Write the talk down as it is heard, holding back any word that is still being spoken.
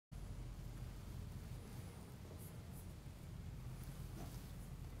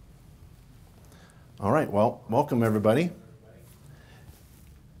All right, well, welcome everybody.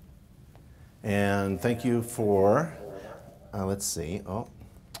 And thank you for, let's see, I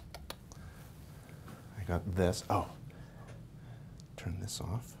got this. Turn this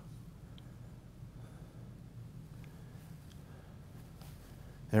off.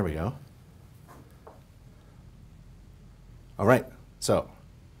 There we go. All right, so,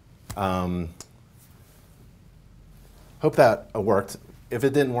 hope that worked. If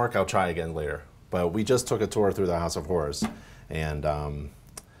it didn't work, I'll try again later. But we just took a tour through the House of Horrors, and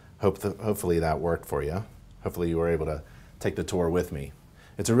hopefully that worked for you. Hopefully you were able to take the tour with me.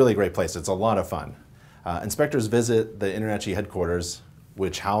 It's a really great place. It's a lot of fun. Inspectors visit the InterNACHI headquarters,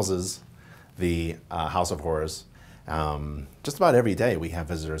 which houses the House of Horrors. Just about every day we have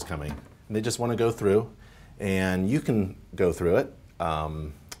visitors coming, and they just want to go through, and you can go through it.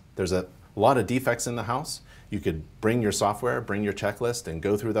 There's a lot of defects in the house. You could bring your software, bring your checklist, and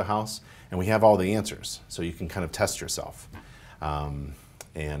go through the house, and we have all the answers, so you can kind of test yourself. And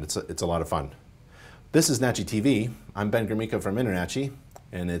it's a lot of fun. This is NACHI TV. I'm Ben Gromicko from InterNACHI,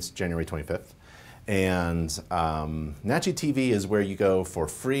 and it's January 25th. And NACHI TV is where you go for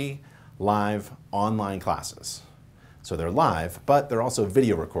free, live, online classes. So they're live, but they're also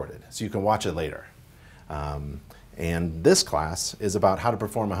video recorded, so you can watch it later. And this class is about how to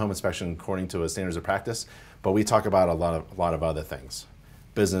perform a home inspection according to standards of practice, but we talk about a lot of other things,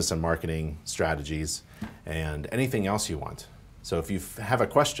 business and marketing strategies, and anything else you want. So if you have a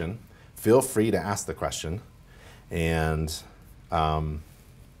question, feel free to ask the question, and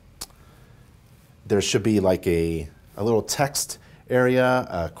there should be like a little text area,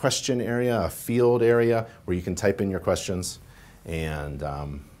 a question area, a field area where you can type in your questions, and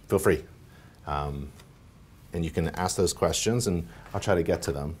feel free. And you can ask those questions, and I'll try to get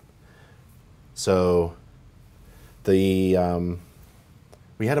to them. So we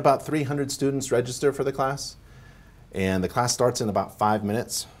had about 300 students register for the class, and the class starts in about 5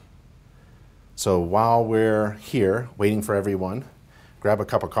 minutes. So while we're here waiting for everyone, grab a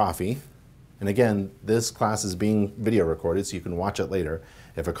cup of coffee. And again, this class is being video recorded, so you can watch it later.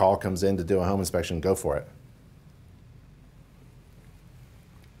 If a call comes in to do a home inspection, go for it.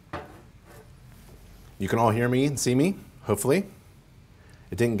 You can all hear me and see me, hopefully.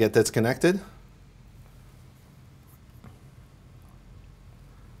 It didn't get disconnected.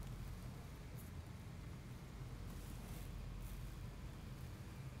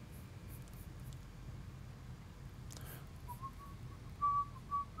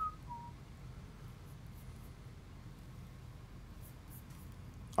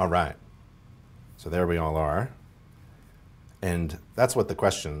 All right, so there we all are. And that's what the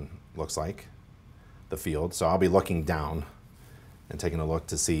question looks like, the field. So I'll be looking down and taking a look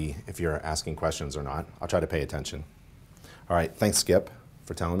to see if you're asking questions or not. I'll try to pay attention. All right, thanks Skip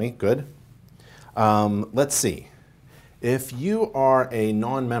for telling me, good. Let's see, if you are a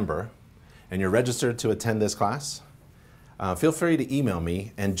non-member and you're registered to attend this class, feel free to email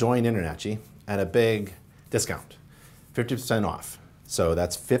me and join InterNACHI at a big discount, 50% off. So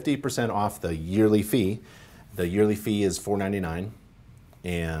that's 50% off the yearly fee. The yearly fee is $4.99,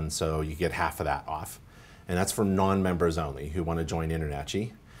 and so you get half of that off. And that's for non-members only who want to join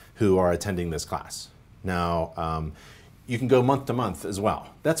InterNACHI, who are attending this class. Now, you can go month to month as well.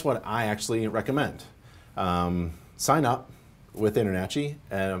 That's what I actually recommend. Sign up with InterNACHI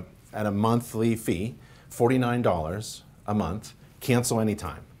at a monthly fee, $49 a month, cancel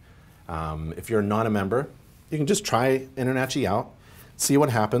anytime. If you're not a member, you can just try InterNACHI out, see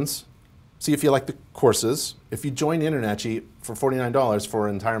what happens, see if you like the courses. If you join InterNACHI for $49 for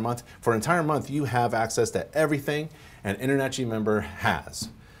an entire month you have access to everything an InterNACHI member has.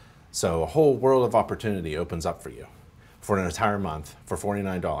 So a whole world of opportunity opens up for you for an entire month for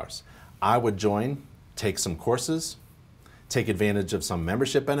 $49. I would join, take some courses, take advantage of some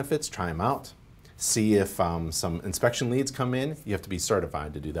membership benefits, try them out, see if some inspection leads come in. You have to be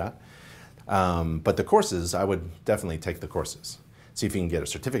certified to do that. But the courses, I would definitely take the courses. See if you can get a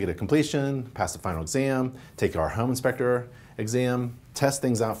certificate of completion, pass the final exam, take our home inspector exam, test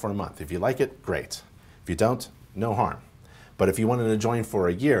things out for a month. If you like it, great. If you don't, no harm. But if you wanted to join for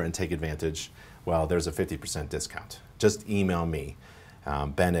a year and take advantage, well, there's a 50% discount. Just email me,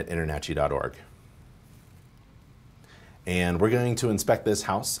 ben@internachi.org. And we're going to inspect this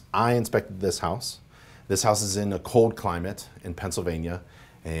house. I inspected this house. This house is in a cold climate in Pennsylvania.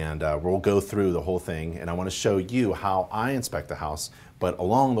 And we'll go through the whole thing, and I want to show you how I inspect the house, but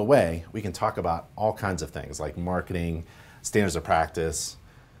along the way we can talk about all kinds of things like marketing, standards of practice,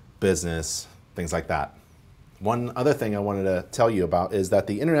 business, things like that. One other thing I wanted to tell you about is that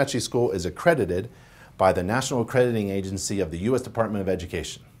the InterNACHI School is accredited by the National Accrediting Agency of the U.S. Department of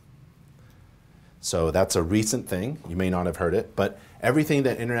Education. So that's a recent thing. You may not have heard it, but everything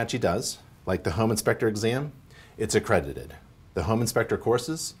that InterNACHI does, like the home inspector exam, it's accredited. The home inspector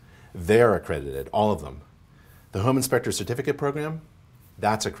courses, they're accredited, all of them. The home inspector certificate program,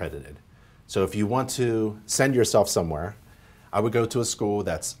 that's accredited. So if you want to send yourself somewhere, I would go to a school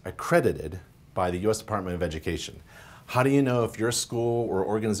that's accredited by the U.S. Department of Education. How do you know if your school or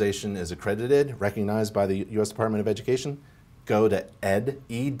organization is accredited, recognized by the U.S. Department of Education? Go to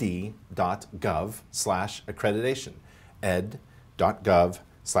ed.gov/accreditation.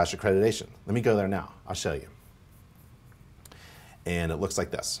 ed.gov/accreditation. Let me go there now. I'll show you. And it looks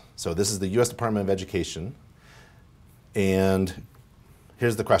like this. So this is the U.S. Department of Education. And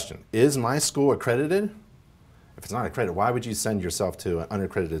here's the question. Is my school accredited? If it's not accredited, why would you send yourself to an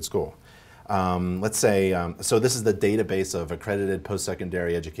unaccredited school? Let's say, so this is the database of accredited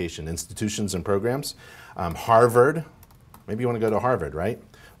post-secondary education institutions and programs. Harvard, maybe you want to go to Harvard, right?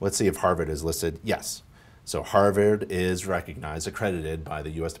 Let's see if Harvard is listed. Yes. So Harvard is recognized, accredited by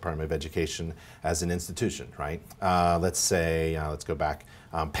the U.S. Department of Education as an institution, right? Let's say, let's go back,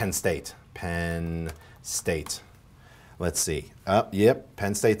 Penn State. Penn State. Let's see. Yep,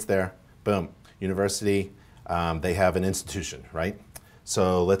 Penn State's there. Boom. University, they have an institution, right?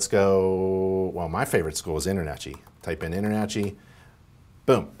 So let's go, well, my favorite school is InterNACHI. Type in InterNACHI,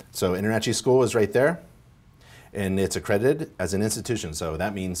 boom. So InterNACHI school is right there, and it's accredited as an institution. So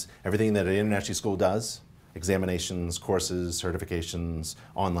that means everything that an InterNACHI school does, examinations, courses, certifications,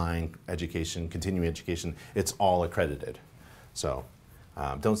 online education, continuing education, it's all accredited. So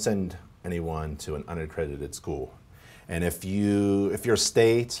don't send anyone to an unaccredited school. And if your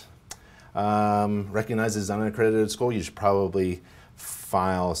state recognizes an unaccredited school, you should probably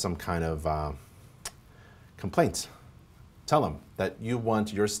file some kind of complaint. Tell them that you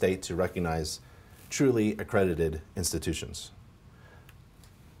want your state to recognize truly accredited institutions.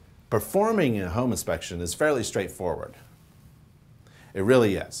 Performing a home inspection is fairly straightforward. It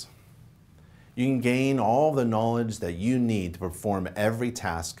really is. You can gain all the knowledge that you need to perform every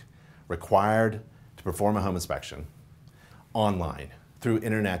task required to perform a home inspection online through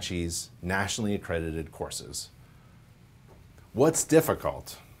InterNACHI's nationally accredited courses. What's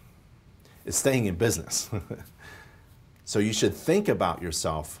difficult is staying in business. So you should think about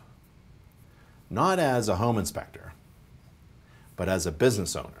yourself not as a home inspector, but as a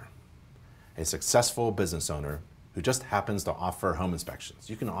business owner, a successful business owner who just happens to offer home inspections.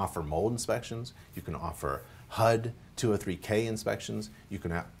 You can offer mold inspections, you can offer HUD 203K inspections, you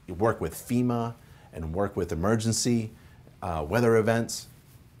can work with FEMA and work with emergency weather events.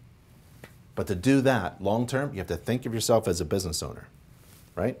 But to do that long term, you have to think of yourself as a business owner,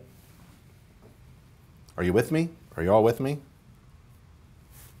 right? Are you with me? Are you all with me?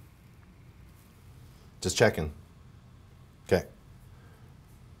 Just checking. Okay.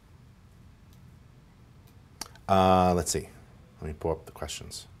 Let's see. Let me pull up the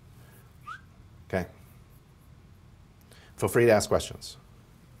questions. Okay. Feel free to ask questions.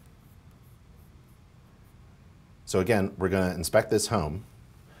 So again, we're going to inspect this home,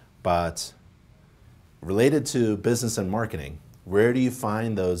 but related to business and marketing, where do you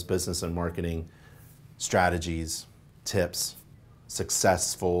find those business and marketing strategies, tips,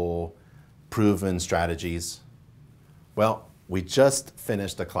 successful, proven strategies? Well, we just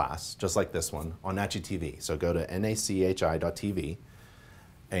finished a class, just like this one, on NACHI TV. So go to nachi.tv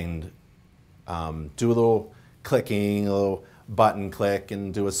and do a little clicking, a little button click,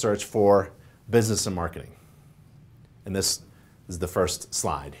 and do a search for business and marketing. And this is the first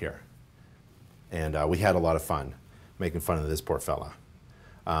slide here. And we had a lot of fun making fun of this poor fella.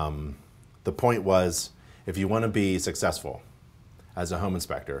 The point was, if you want to be successful as a home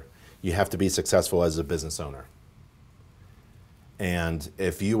inspector, you have to be successful as a business owner. And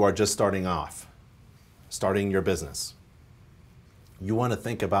if you are just starting off, starting your business, you want to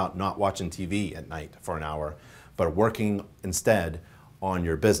think about not watching TV at night for an hour, but working instead on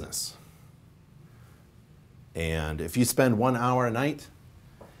your business. And if you spend 1 hour a night,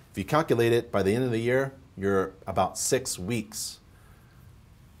 if you calculate it, by the end of the year, you're about 6 weeks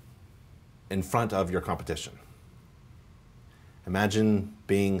in front of your competition. Imagine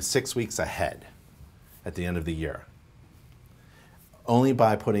being 6 weeks ahead at the end of the year, only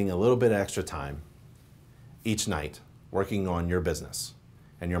by putting a little bit of extra time each night working on your business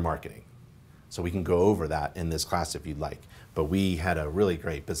and your marketing. So we can go over that in this class if you'd like. But we had a really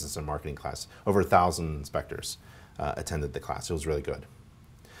great business and marketing class. Over 1,000 inspectors attended the class. It was really good.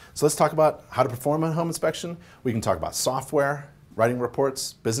 So let's talk about how to perform a home inspection. We can talk about software, writing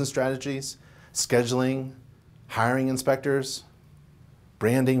reports, business strategies, scheduling, hiring inspectors,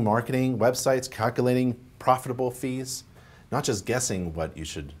 branding, marketing, websites, calculating profitable fees, not just guessing what you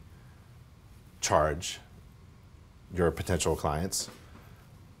should charge your potential clients,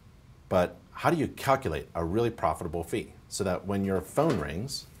 but how do you calculate a really profitable fee so that when your phone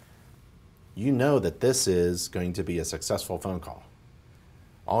rings, you know that this is going to be a successful phone call?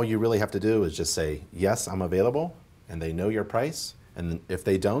 All you really have to do is just say, yes, I'm available, and they know your price. And if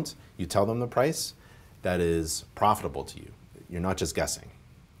they don't, you tell them the price that is profitable to you. You're not just guessing.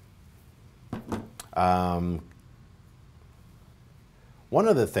 One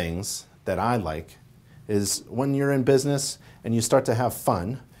of the things that I like is when you're in business and you start to have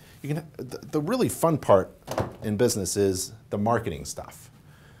fun, the really fun part in business is the marketing stuff,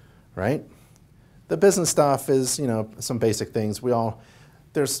 right? The business stuff is, some basic things.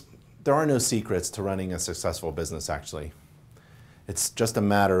 There are no secrets to running a successful business, actually. It's just a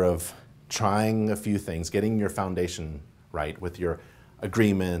matter of trying a few things, getting your foundation right with your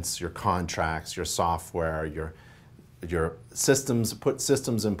agreements, your contracts, your software, your systems, put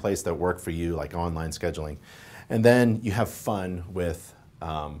systems in place that work for you, like online scheduling. And then you have fun with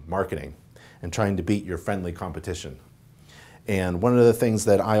marketing and trying to beat your friendly competition. And one of the things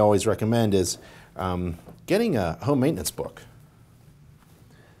that I always recommend is getting a home maintenance book.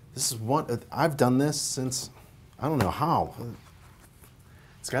 This is I've done this since, I don't know how.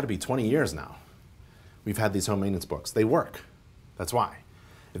 It's got to be 20 years now. We've had these home maintenance books. They work. That's why.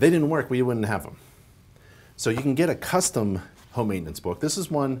 If they didn't work, we wouldn't have them. So you can get a custom home maintenance book. This is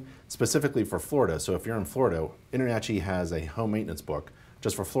one specifically for Florida. So if you're in Florida, InterNACHI has a home maintenance book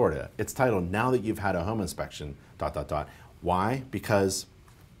just for Florida. It's titled, Now That You've Had a Home Inspection, ... Why? Because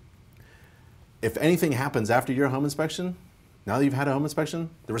if anything happens after your home inspection, now that you've had a home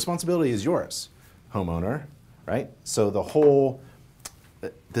inspection, the responsibility is yours, homeowner, right? So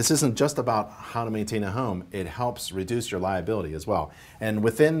this isn't just about how to maintain a home. It helps reduce your liability as well. And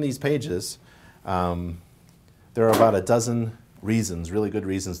within these pages, there are about a dozen reasons, really good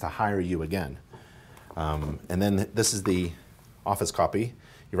reasons to hire you again. And then this is the office copy.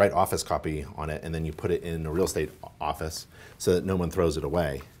 You write office copy on it, and then you put it in a real estate office so that no one throws it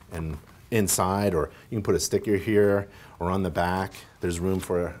away. And inside, or you can put a sticker here or on the back. There's room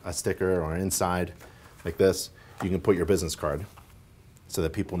for a sticker, or inside like this. You can put your business card so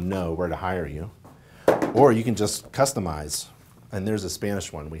that people know where to hire you. Or you can just customize. And there's a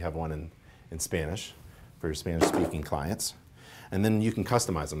Spanish one. We have one in Spanish for your Spanish-speaking clients. And then you can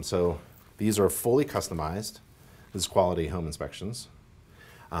customize them. So these are fully customized. This is quality home inspections.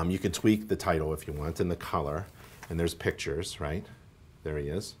 You can tweak the title if you want, and the color. And there's pictures, right? There he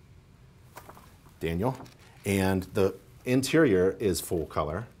is, Daniel. And the interior is full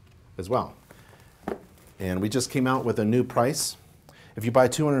color as well. And we just came out with a new price. If you buy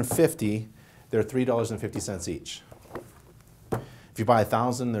 250, they're $3.50 each. If you buy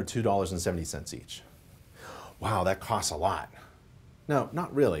 1,000, they're $2.70 each. Wow, that costs a lot. No,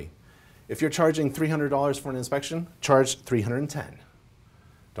 not really. If you're charging $300 for an inspection, charge $310.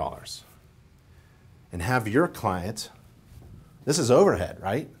 And have your client, this is overhead,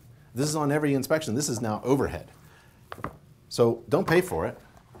 right? This is on every inspection. This is now overhead. So don't pay for it.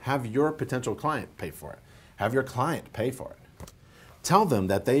 Have your potential client pay for it. Have your client pay for it. Tell them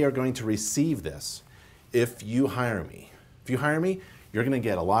that they are going to receive this if you hire me. If you hire me, you're going to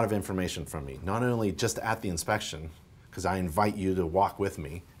get a lot of information from me, not only just at the inspection, because I invite you to walk with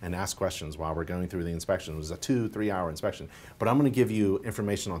me and ask questions while we're going through the inspection. It was a 2-3 hour inspection. But I'm going to give you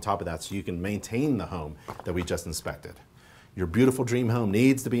information on top of that so you can maintain the home that we just inspected. Your beautiful dream home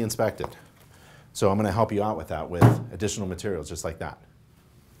needs to be inspected. So I'm going to help you out with that with additional materials just like that.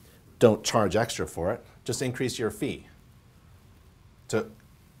 Don't charge extra for it. Just increase your fee to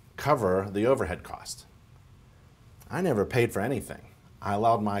cover the overhead cost. I never paid for anything. I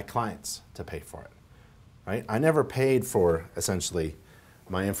allowed my clients to pay for it. Right? I never paid for, essentially,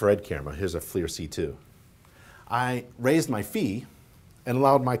 my infrared camera. Here's a FLIR C2. I raised my fee and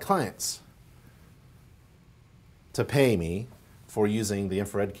allowed my clients to pay me for using the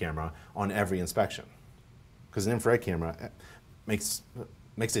infrared camera on every inspection. Because an infrared camera makes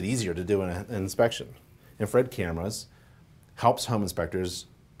it easier to do an inspection. Infrared cameras helps home inspectors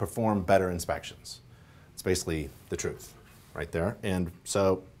perform better inspections. It's basically the truth right there. And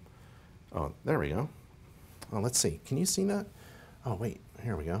so, oh, there we go. Oh, let's see. Can you see that? Oh, wait.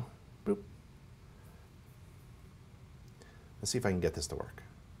 Here we go. Boop. Let's see if I can get this to work.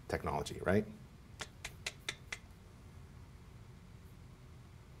 Technology, right?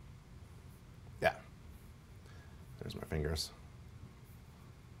 Yeah. There's my fingers.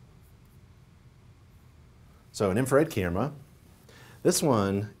 So an infrared camera. This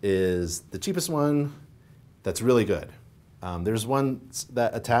one is the cheapest one that's really good. There's ones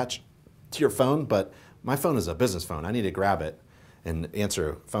that attach to your phone, but my phone is a business phone. I need to grab it and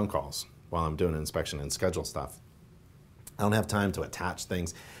answer phone calls. while I'm doing an inspection and schedule stuff. I don't have time to attach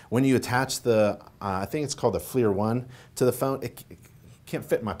things. When you attach the, I think it's called the FLIR 1 to the phone, it can't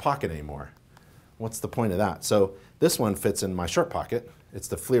fit in my pocket anymore. What's the point of that? So this one fits in my shirt pocket. It's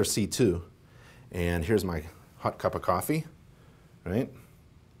the FLIR C2. And here's my hot cup of coffee, right?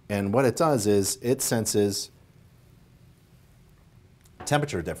 And what it does is it senses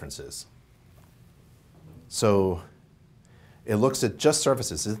temperature differences. So it looks at just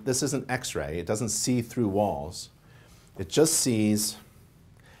surfaces. This isn't X-ray. It doesn't see through walls. It just sees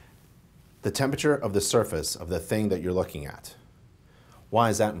the temperature of the surface of the thing that you're looking at. Why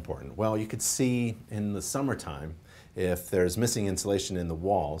is that important? Well, you could see in the summertime, if there's missing insulation in the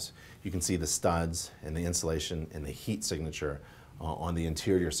walls, you can see the studs and the insulation and the heat signature on the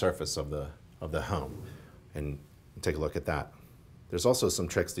interior surface of the home. And take a look at that. There's also some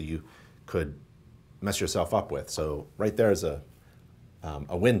tricks that you could mess yourself up with. So right there is a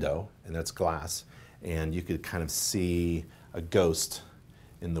window, and that's glass, and you could kind of see a ghost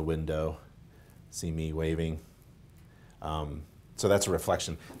in the window, see me waving. So that's a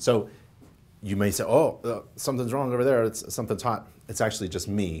reflection. So you may say, oh, something's wrong over there, something's hot. It's actually just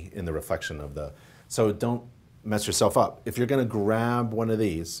me in the reflection of the, so don't mess yourself up. If you're gonna grab one of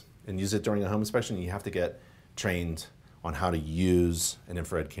these and use it during a home inspection, you have to get trained on how to use an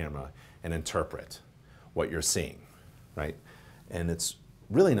infrared camera and interpret what you're seeing, right? And it's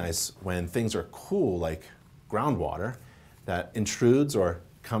really nice when things are cool, like groundwater, that intrudes or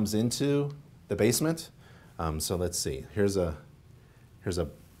comes into the basement. So let's see, here's like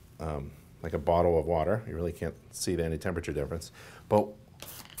a bottle of water. You really can't see any temperature difference. But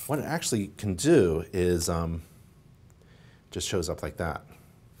what it actually can do is just shows up like that.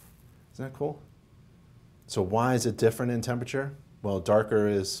 Isn't that cool? So why is it different in temperature? Well, darker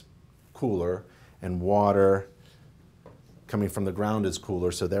is cooler, and water coming from the ground is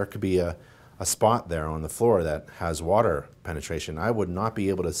cooler, so there could be a spot there on the floor that has water penetration. I would not be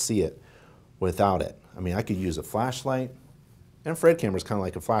able to see it without it. I mean, I could use a flashlight. Infrared camera is kind of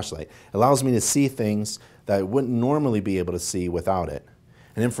like a flashlight. It allows me to see things that I wouldn't normally be able to see without it.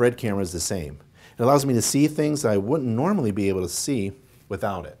 An infrared camera is the same. It allows me to see things that I wouldn't normally be able to see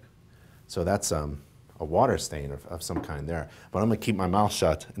without it. So that's a water stain of some kind there. But I'm going to keep my mouth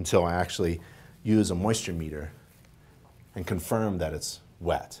shut until I actually use a moisture meter and confirm that it's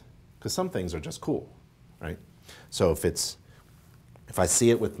wet. Because some things are just cool, right? So if I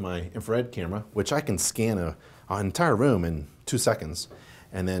see it with my infrared camera, which I can scan an entire room in 2 seconds,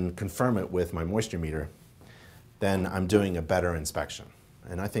 and then confirm it with my moisture meter, then I'm doing a better inspection.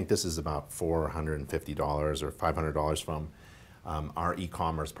 And I think this is about $450 or $500 from our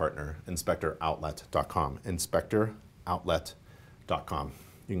e-commerce partner, inspectoroutlet.com. Inspectoroutlet.com.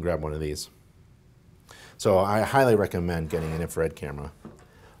 You can grab one of these. So I highly recommend getting an infrared camera,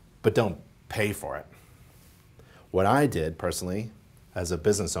 but don't pay for it. What I did personally, as a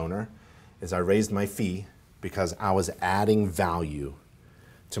business owner, is I raised my fee because I was adding value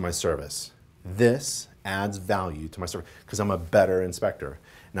to my service. This adds value to my service because I'm a better inspector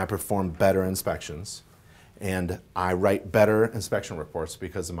and I perform better inspections and I write better inspection reports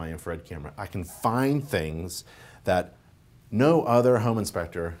because of my infrared camera. I can find things that no other home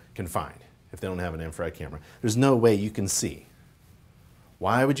inspector can find if they don't have an infrared camera. There's no way you can see.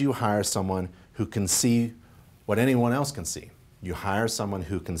 Why would you hire someone who can see what anyone else can see? You hire someone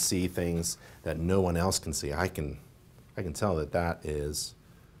who can see things that no one else can see. I can tell that there's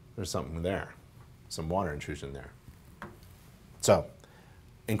something there, some water intrusion there. So,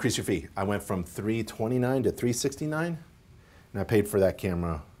 increase your fee. I went from $329 to $369, and I paid for that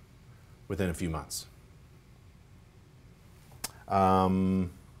camera within a few months.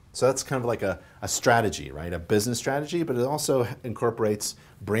 So that's kind of like a strategy, right? A business strategy, but it also incorporates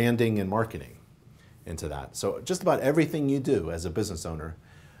branding and marketing into that. So just about everything you do as a business owner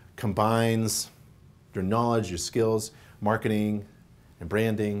combines your knowledge, your skills, marketing and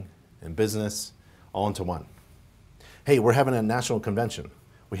branding and business all into one. Hey, we're having a national convention.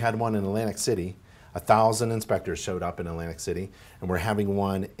 We had one in Atlantic City. 1,000 inspectors showed up in Atlantic City, and we're having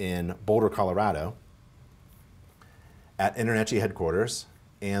one in Boulder, Colorado at InterNACHI headquarters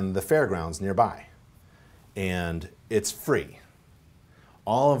and the fairgrounds nearby. And it's free.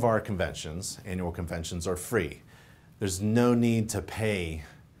 All of our conventions, annual conventions, are free. There's no need to pay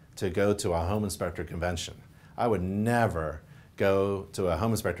to go to a home inspector convention. I would never go to a home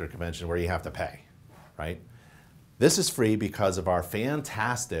inspector convention where you have to pay, right? This is free because of our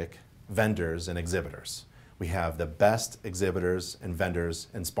fantastic vendors and exhibitors. We have the best exhibitors and vendors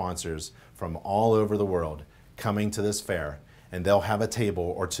and sponsors from all over the world coming to this fair, and they'll have a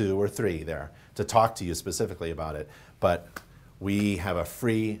table or 2 or 3 there to talk to you specifically about it. But we have a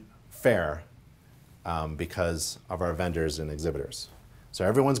free fair because of our vendors and exhibitors. So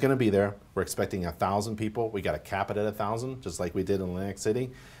everyone's going to be there. We're expecting 1,000 people. We got to cap it at 1,000, just like we did in Atlantic City,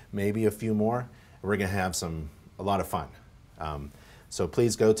 maybe a few more. We're going to have a lot of fun. So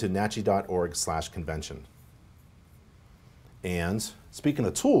please go to nachi.org/convention. And speaking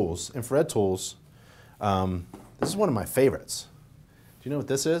of tools, infrared tools, this is one of my favorites. Do you know what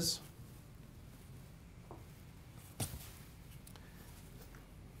this is?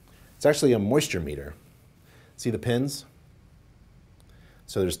 It's actually a moisture meter. See the pins?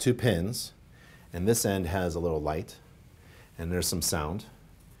 So there's 2 pins, and this end has a little light, and there's some sound.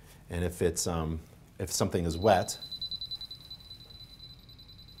 And if something is wet,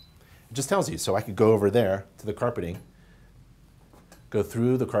 it just tells you. So I could go over there to the carpeting, go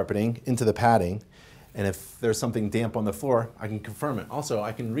through the carpeting into the padding, and if there's something damp on the floor, I can confirm it. Also,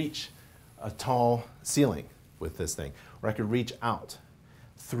 I can reach a tall ceiling with this thing, or I could reach out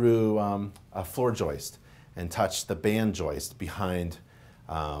through a floor joist and touch the band joist behind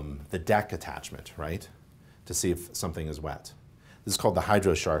the deck attachment, right, to see if something is wet. This is called the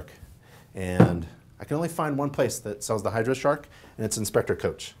Hydro Shark, and I can only find one place that sells the Hydro Shark, and it's Inspector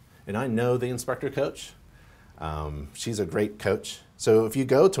Coach. And I know the Inspector Coach. She's a great coach. So if you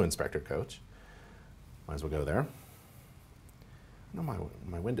go to Inspector Coach, might as well go there. I know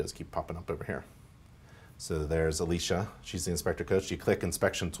my windows keep popping up over here. So there's Alicia. She's the Inspector Coach. You click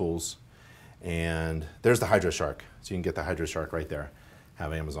Inspection Tools, and there's the Hydro Shark. So you can get the Hydro Shark right there.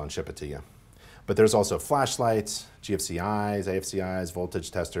 Have Amazon ship it to you. But there's also flashlights, GFCIs, AFCIs,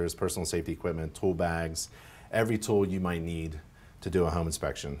 voltage testers, personal safety equipment, tool bags. Every tool you might need to do a home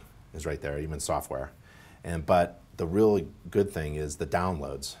inspection is right there, even software. But the really good thing is the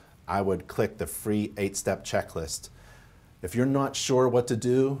downloads. I would click the free 8-step checklist. If you're not sure what to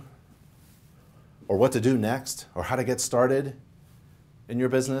do, or what to do next, or how to get started in your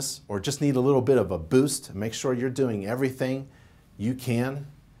business, or just need a little bit of a boost, make sure you're doing everything you can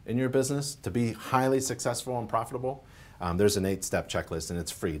in your business to be highly successful and profitable, there's an 8-step checklist, and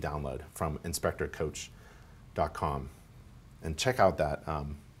it's free download from inspectorcoach.com. And check out that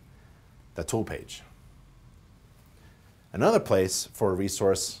tool page. Another place for a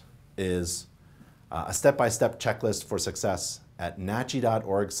resource is a step-by-step checklist for success at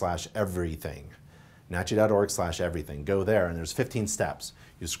nachi.org/everything. nachi.org/everything. Go there, and there's 15 steps.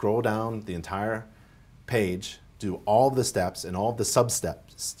 You scroll down the entire page, do all the steps and all the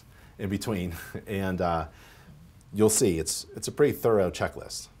sub-steps in between, and you'll see it's a pretty thorough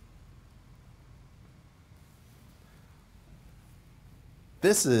checklist.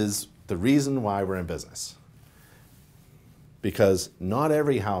 This is the reason why we're in business, because not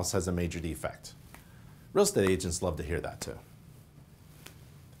every house has a major defect. Real estate agents love to hear that too.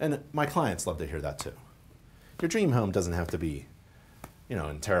 And my clients love to hear that too. Your dream home doesn't have to be,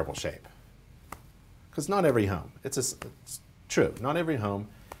 in terrible shape. Because not every home, it's true, not every home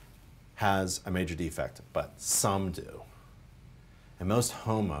has a major defect, but some do. And most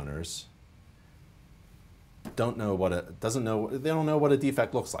homeowners don't know what they don't know what a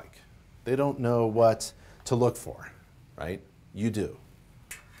defect looks like. They don't know what to look for, right? You do.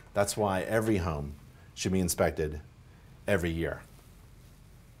 That's why every home should be inspected every year.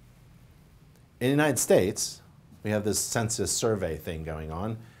 In the United States, we have this census survey thing going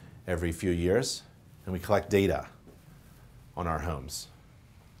on every few years, and we collect data on our homes.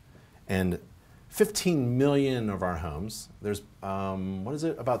 And 15 million of our homes, there's,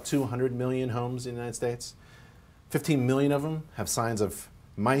 about 200 million homes in the United States. 15 million of them have signs of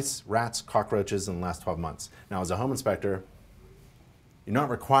mice, rats, cockroaches in the last 12 months. Now, as a home inspector, you're not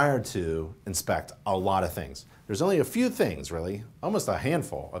required to inspect a lot of things. There's only a few things, really, almost a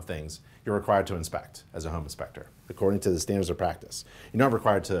handful of things you're required to inspect as a home inspector, according to the standards of practice. You're not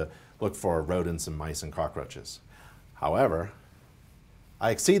required to look for rodents and mice and cockroaches. However,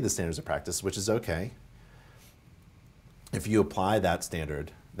 I exceed the standards of practice, which is okay. If you apply that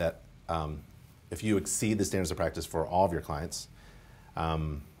standard, if you exceed the standards of practice for all of your clients,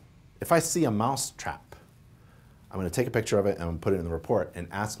 if I see a mouse trap, I'm going to take a picture of it and I'm going to put it in the report and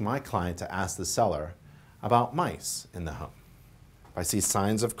ask my client to ask the seller about mice in the home. If I see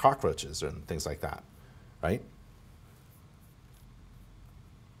signs of cockroaches and things like that, right?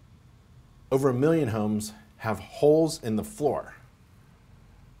 Over 1 million homes have holes in the floor.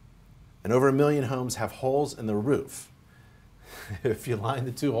 And over 1 million homes have holes in the roof. If you line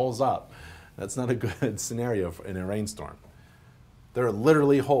the two holes up, that's not a good scenario in a rainstorm. There are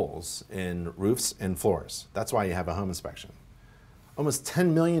literally holes in roofs and floors. That's why you have a home inspection. Almost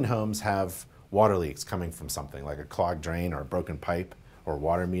 10 million homes have water leaks coming from something like a clogged drain or a broken pipe or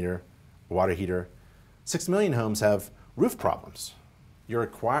water heater. 6 million homes have roof problems.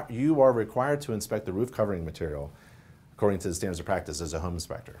 You are required to inspect the roof covering material according to the standards of practice as a home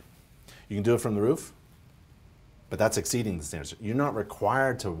inspector. You can do it from the roof, but that's exceeding the standards. You're not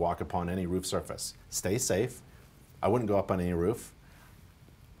required to walk upon any roof surface. Stay safe. I wouldn't go up on any roof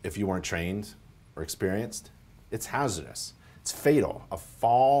if you weren't trained or experienced. It's hazardous. It's fatal. A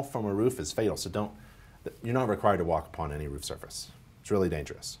fall from a roof is fatal, so you're not required to walk upon any roof surface. It's really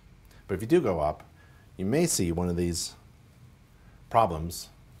dangerous. But if you do go up, you may see one of these problems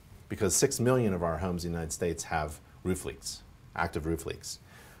because 6 million of our homes in the United States have roof leaks, active roof leaks.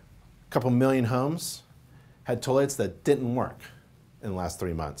 A couple million homes had toilets that didn't work in the last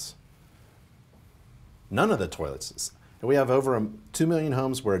 3 months. None of the toilets. We have over 2 million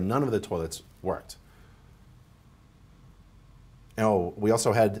homes where none of the toilets worked. Oh, we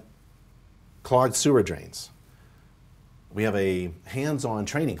also had clogged sewer drains. We have a hands-on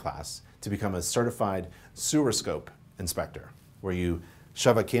training class to become a certified sewer scope inspector, where you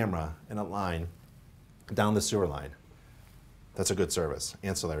shove a camera in a line down the sewer line. That's a good service,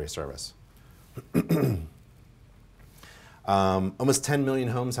 ancillary service. Almost 10 million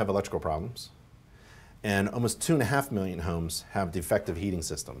homes have electrical problems, and almost 2.5 million homes have defective heating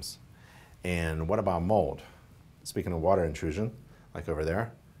systems. And what about mold? Speaking of water intrusion, like over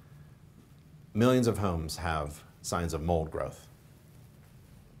there, millions of homes have signs of mold growth.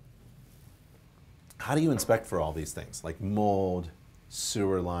 How do you inspect for all these things, like mold,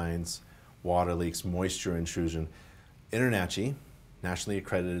 sewer lines, water leaks, moisture intrusion? InterNACHI, nationally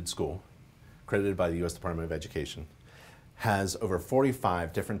accredited school, accredited by the U.S. Department of Education, has over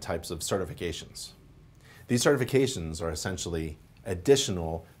 45 different types of certifications. These certifications are essentially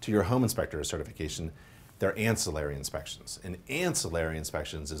additional to your home inspector certification. They're ancillary inspections. And ancillary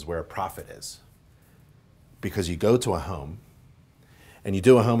inspections is where profit is. Because you go to a home and you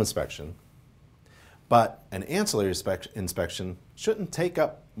do a home inspection, but an ancillary inspection shouldn't take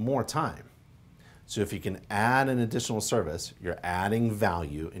up more time. So if you can add an additional service, you're adding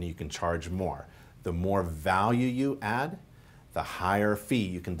value and you can charge more. The more value you add, the higher fee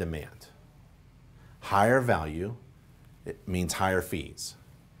you can demand. Higher value, it means higher fees.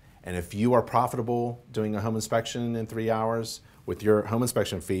 And if you are profitable doing a home inspection in 3 hours with your home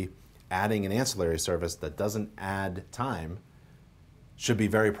inspection fee, adding an ancillary service that doesn't add time should be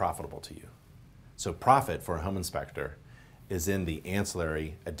very profitable to you. So profit for a home inspector is in the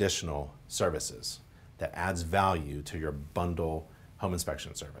ancillary additional services that adds value to your bundle home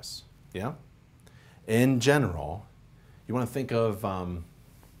inspection service. Yeah? In general, you want to think of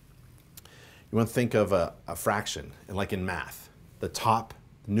a fraction, and like in math, the top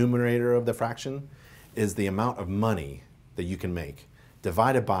numerator of the fraction is the amount of money that you can make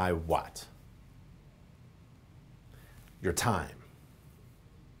divided by what? Your time.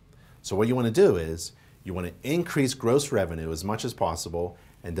 So what you want to do is you want to increase gross revenue as much as possible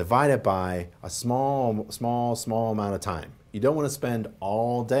and divide it by a small amount of time. You don't want to spend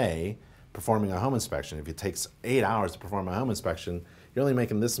all day performing a home inspection. If it takes 8 hours to perform a home inspection, you're only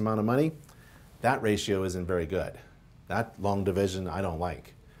making this amount of money. That ratio isn't very good. That long division I don't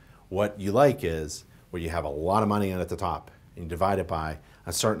like. What you like is where you have a lot of money at the top and you divide it by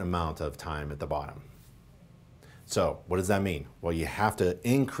a certain amount of time at the bottom. So what does that mean? Well, you have to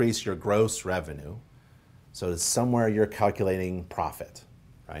increase your gross revenue. So it's somewhere you're calculating profit,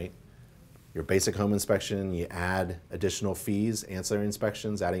 right? Your basic home inspection, you add additional fees, ancillary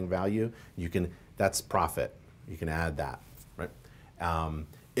inspections, adding value, that's profit. You can add that, right?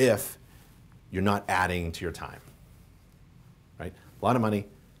 If you're not adding to your time, right? A lot of money,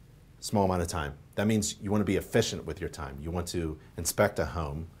 small amount of time. That means you want to be efficient with your time. You want to inspect a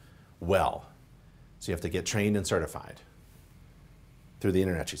home well. So you have to get trained and certified through the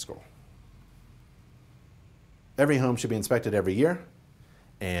InterNACHI school. Every home should be inspected every year.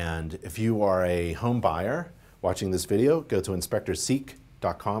 And if you are a home buyer watching this video, go to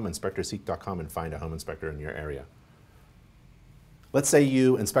inspectorseek.com, and find a home inspector in your area. Let's say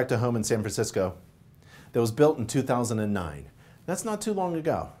you inspect a home in San Francisco that was built in 2009. That's not too long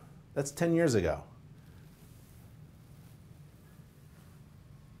ago. That's 10 years ago.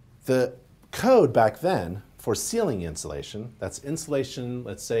 The code back then for ceiling insulation, that's insulation,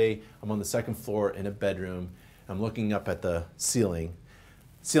 let's say I'm on the second floor in a bedroom, I'm looking up at the ceiling.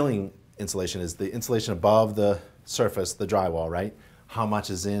 Ceiling insulation is the insulation above the surface, the drywall, right? How much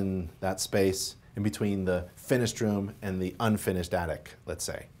is in that space in between the finished room and the unfinished attic, let's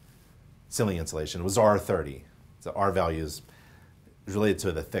say. Ceiling insulation was R30. So R value is related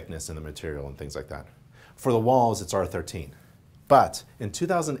to the thickness and the material and things like that. For the walls, it's R13. But in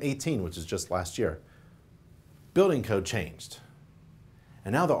 2018, which is just last year, building code changed.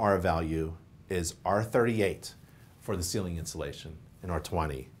 And now the R value is R38 for the ceiling insulation. and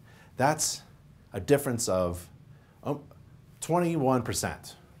R20. That's a difference of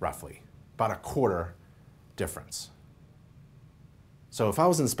 21%, roughly, about a quarter difference. So if I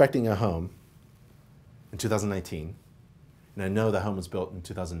was inspecting a home in 2019, and I know the home was built in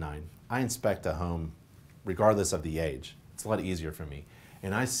 2009, I inspect a home regardless of the age. It's a lot easier for me.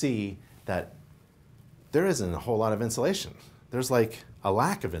 And I see that there isn't a whole lot of insulation. There's like a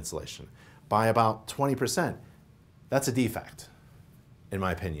lack of insulation by about 20%. That's a defect, in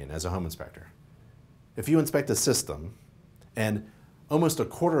my opinion, as a home inspector. If you inspect a system and almost a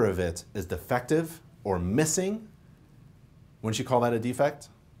quarter of it is defective or missing, wouldn't you call that a defect?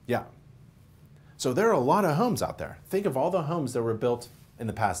 Yeah. So there are a lot of homes out there. Think of all the homes that were built in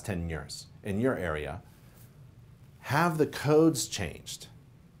the past 10 years in your area. Have the codes changed?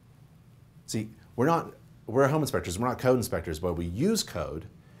 See, we're home inspectors, we're not code inspectors, but we use code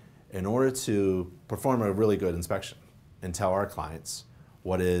in order to perform a really good inspection and tell our clients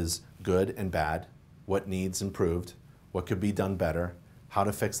what is good and bad, what needs improved, what could be done better, how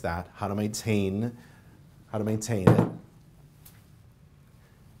to fix that, how to maintain it.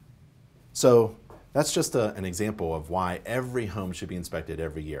 So that's just an example of why every home should be inspected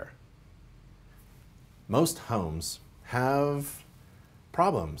every year. Most homes have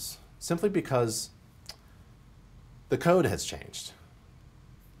problems simply because the code has changed.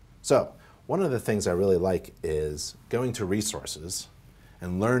 So one of the things I really like is going to resources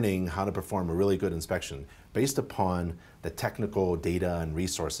and learning how to perform a really good inspection based upon the technical data and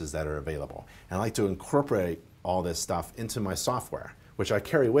resources that are available. And I like to incorporate all this stuff into my software, which I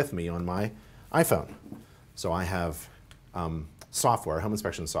carry with me on my iPhone. So I have software, home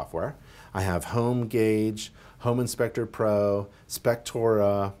inspection software. I have Home Gauge, Home Inspector Pro,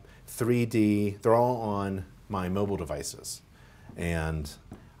 Spectora, 3D. They're all on my mobile devices. And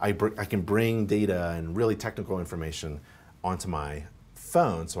I can bring data and really technical information onto my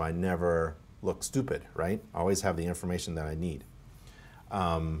phone so I never look stupid, right? I always have the information that I need.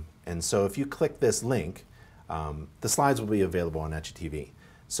 And so if you click this link, the slides will be available on InterNACHI TV.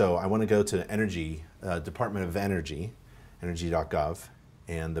 So I want to go to Energy, Department of Energy, energy.gov,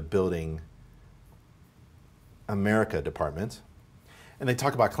 and the Building America Department, and they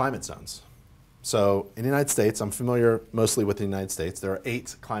talk about climate zones. So in the United States, I'm familiar mostly with the United States, there are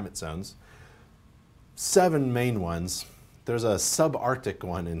 8 climate zones, 7 main ones. There's a subarctic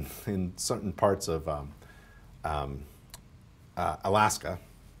one in certain parts of Alaska.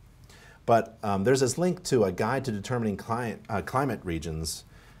 But there's this link to a guide to determining climate regions.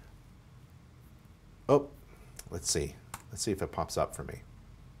 Oh, let's see. Let's see if it pops up for me.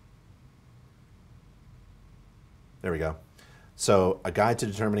 There we go. So a guide to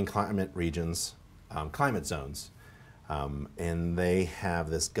determining climate regions, climate zones. And they have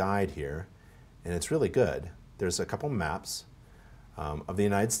this guide here, and it's really good. There's a couple maps of the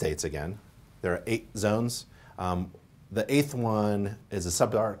United States again. There are 8 zones. The 8th one is a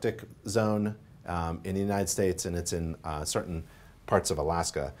subarctic zone in the United States, and it's in certain parts of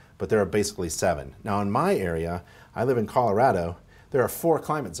Alaska, but there are basically 7. Now in my area, I live in Colorado, there are 4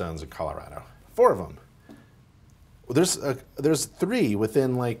 climate zones in Colorado, 4 of them. There's 3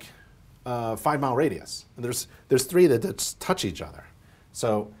 within like 5-mile radius. And there's 3 that touch each other.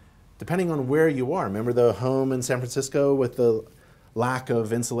 So depending on where you are, remember the home in San Francisco with the lack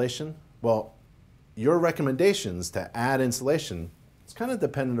of insulation? Well, your recommendations to add insulation is kind of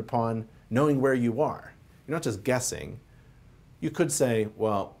dependent upon knowing where you are. You're not just guessing. You could say,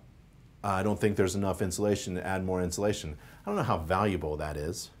 well, I don't think there's enough insulation to add more insulation. I don't know how valuable that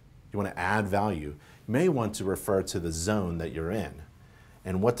is. You want to add value. You may want to refer to the zone that you're in.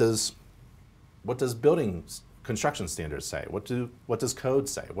 And what does building construction standards say? What does code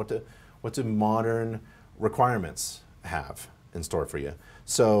say? What do modern requirements have in store for you?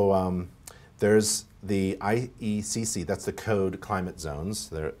 So there's the IECC, that's the code climate zones.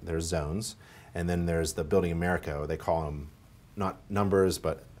 There's zones. And then there's the Building America. They call them not numbers,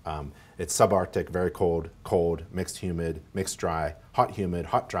 but it's subarctic, very cold, cold, mixed humid, mixed dry,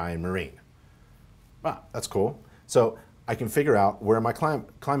 hot dry, and marine. Wow, that's cool. So I can figure out where my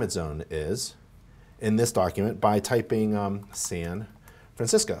climate zone is in this document by typing San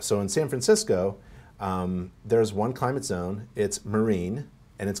Francisco. So in San Francisco, there's one climate zone. It's marine,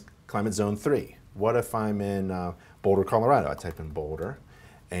 and it's climate zone 3. What if I'm in Boulder, Colorado? I type in Boulder,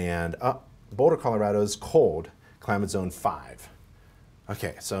 and Boulder, Colorado is cold, climate zone 5.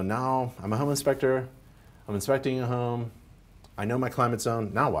 Okay, so now I'm a home inspector. I'm inspecting a home. I know my climate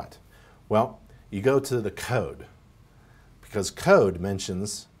zone. Now what? Well, you go to the code, because code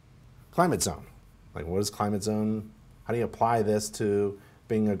mentions climate zone. Like, what is climate zone? How do you apply this to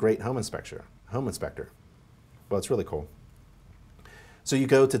being a great home inspector? Well, it's really cool. So you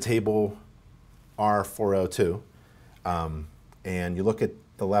go to table R402, and you look at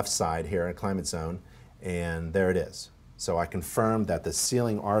the left side here in climate zone, and there it is. So I confirm that the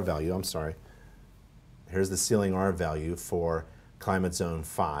ceiling R value, I'm sorry, here's the ceiling R value for climate zone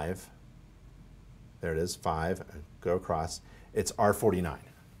 5. There it is, 5, go across. It's R49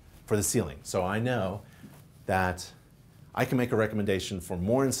 for the ceiling. So I know that I can make a recommendation for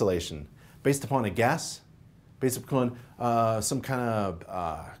more insulation based upon a guess, based upon some kind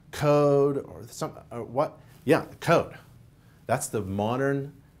of code or some, what? Yeah, code. That's the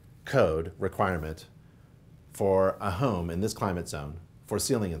modern code requirement for a home in this climate zone for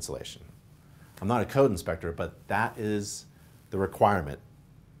ceiling insulation. I'm not a code inspector, but that is the requirement,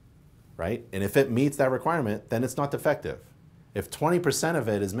 right? And if it meets that requirement, then it's not defective. If 20% of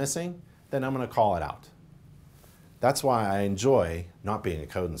it is missing, then I'm going to call it out. That's why I enjoy not being a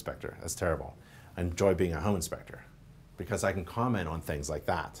code inspector. That's terrible. I enjoy being a home inspector because I can comment on things like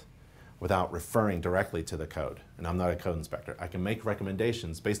that without referring directly to the code. And I'm not a code inspector. I can make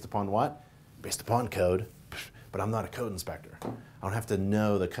recommendations based upon what? Based upon code, but I'm not a code inspector. I don't have to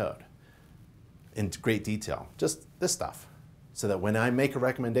know the code in great detail, just this stuff. So that when I make a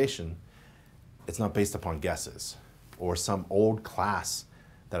recommendation, it's not based upon guesses or some old class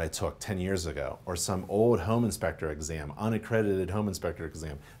that I took 10 years ago, or some old home inspector exam, unaccredited home inspector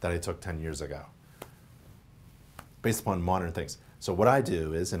exam that I took 10 years ago, based upon modern things. So what I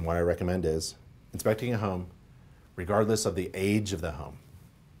do is, and what I recommend is, inspecting a home, regardless of the age of the home,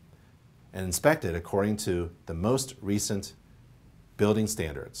 and inspect it according to the most recent building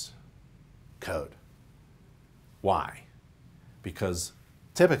standards, code. Why? Because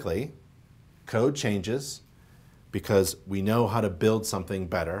typically, code changes because we know how to build something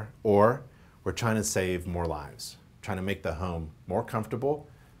better, or we're trying to save more lives, trying to make the home more comfortable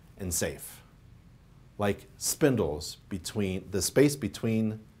and safe. Like spindles between, the space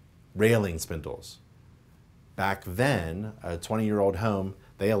between railing spindles. Back then, a 20-year-old home,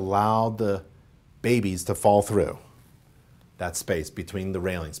 they allowed the babies to fall through that space between the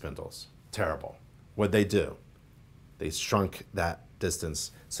railing spindles. Terrible. What'd they do? They shrunk that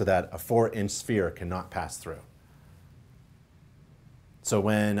distance so that a 4-inch sphere cannot pass through. So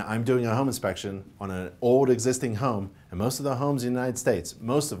when I'm doing a home inspection on an old existing home, and most of the homes in the United States,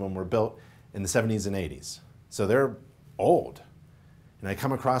 most of them were built in the 70s and 80s. So they're old. And I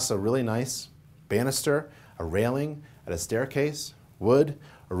come across a really nice banister, a railing, at a staircase, wood,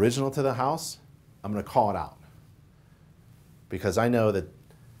 original to the house, I'm going to call it out. Because I know that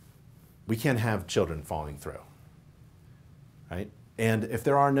we can't have children falling through, right? And if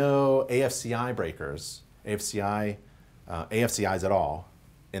there are no AFCI breakers, AFCIs at all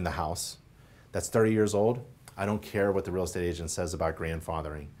in the house that's 30 years old, I don't care what the real estate agent says about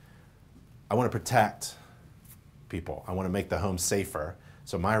grandfathering. I want to protect people. I want to make the home safer.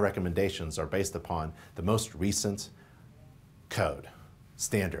 So my recommendations are based upon the most recent code,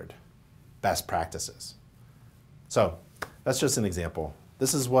 standard, best practices. So that's just an example.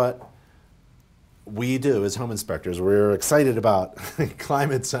 This is what we do as home inspectors. We're excited about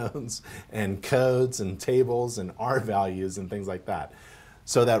climate zones and codes and tables and R values and things like that.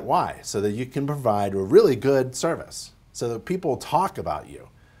 So that why? So that you can provide a really good service. So that people talk about you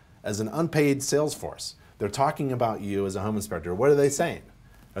as an unpaid sales force. They're talking about you as a home inspector. What are they saying?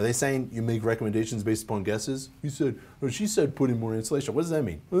 Are they saying you make recommendations based upon guesses? You said, or she said put in more insulation. What does that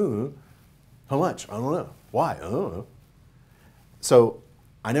mean? How much? I don't know. Why? I don't know. So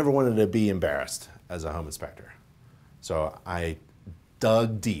I never wanted to be embarrassed as a home inspector. So I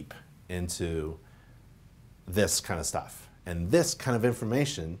dug deep into this kind of stuff. And this kind of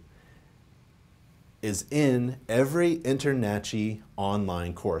information is in every InterNACHI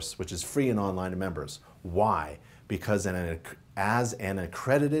online course, which is free and online to members. Why? Because as an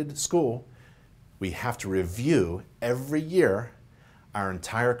accredited school, we have to review every year our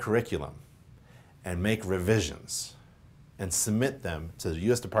entire curriculum and make revisions and submit them to the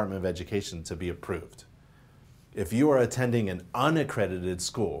U.S. Department of Education to be approved. If you are attending an unaccredited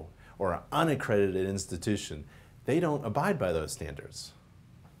school or an unaccredited institution, they don't abide by those standards.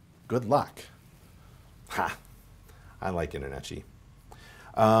 Good luck. Ha! I like InterNACHI.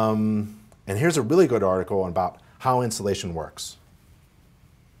 And here's a really good article about how insulation works.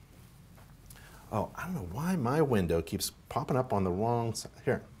 Oh, I don't know why my window keeps popping up on the wrong side.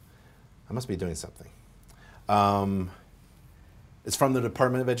 Here, I must be doing something. It's from the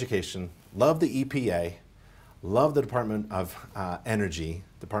Department of Education. Love the EPA. Love the Department of Energy,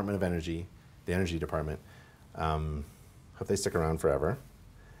 the Energy Department. Hope they stick around forever.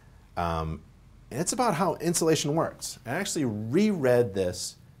 And it's about how insulation works. I actually reread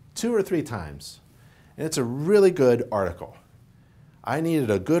this 2 or 3 times, and it's a really good article. I needed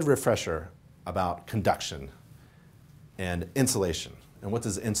a good refresher about conduction and insulation. And what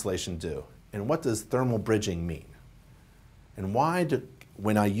does insulation do? And what does thermal bridging mean? And why do,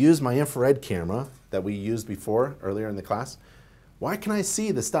 when I use my infrared camera that we used before, earlier in the class, why can I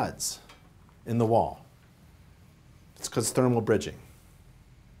see the studs in the wall? It's because thermal bridging.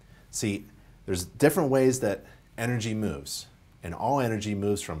 See, there's different ways that energy moves, and all energy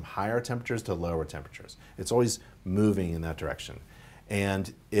moves from higher temperatures to lower temperatures. It's always moving in that direction.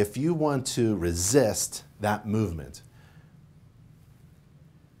 And if you want to resist that movement,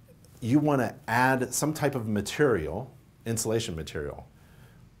 you want to add some type of material, insulation material,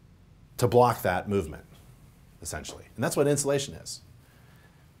 to block that movement, essentially. And that's what insulation is.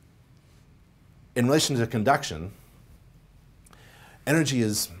 In relation to conduction, energy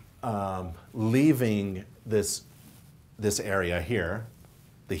is leaving this area here.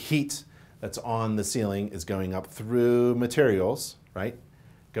 The heat that's on the ceiling is going up through materials, right?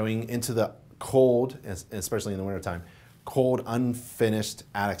 Going into the cold, especially in the wintertime, cold, unfinished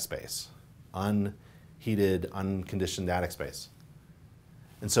attic space, unheated, unconditioned attic space.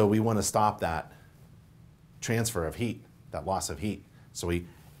 And so we want to stop that transfer of heat, that loss of heat. So we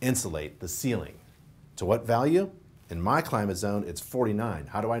insulate the ceiling. To what value? In my climate zone, it's 49.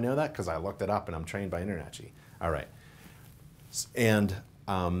 How do I know that? Because I looked it up and I'm trained by InterNACHI. All right. And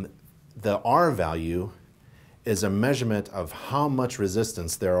the R value is a measurement of how much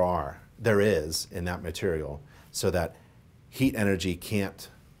resistance there is in that material so that heat energy can't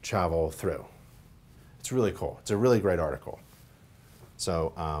travel through. It's really cool. It's a really great article.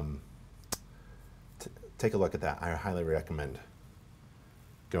 So take a look at that. I highly recommend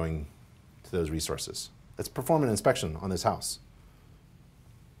going to those resources. Let's perform an inspection on this house.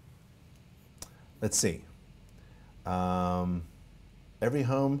 Let's see. Every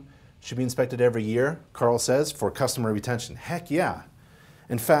home should be inspected every year, Carl says, for customer retention. Heck yeah.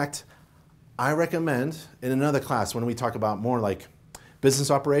 In fact, I recommend in another class when we talk about more like business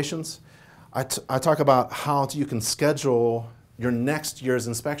operations, I talk about how you can schedule your next year's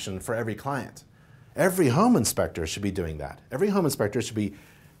inspection for every client. Every home inspector should be doing that. Every home inspector should be,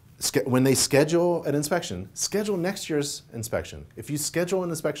 when they schedule an inspection, schedule next year's inspection. If you schedule an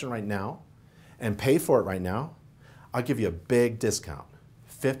inspection right now and pay for it right now, I'll give you a big discount,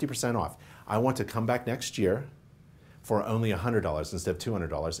 50% off. I want to come back next year for only $100 instead of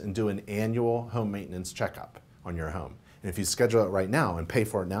 $200 and do an annual home maintenance checkup on your home. And if you schedule it right now and pay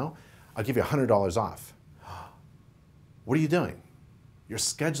for it now, I'll give you $100 off. What are you doing? You're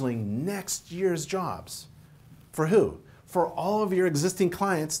scheduling next year's jobs. For who? For all of your existing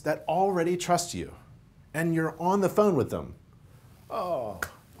clients that already trust you. And you're on the phone with them. Oh,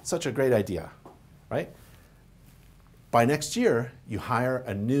 such a great idea, right? By next year, you hire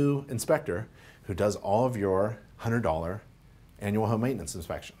a new inspector who does all of your $100 annual home maintenance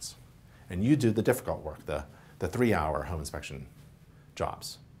inspections. And you do the difficult work, the 3-hour home inspection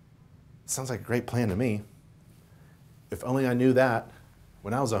jobs. Sounds like a great plan to me. If only I knew that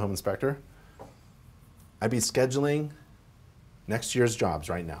when I was a home inspector, I'd be scheduling next year's jobs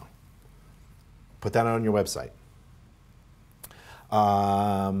right now. Put that on your website.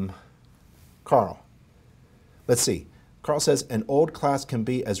 Carl, let's see. Carl says, an old class can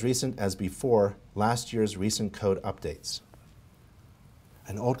be as recent as before last year's recent code updates.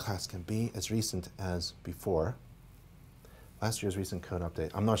 An old class can be as recent as before last year's recent code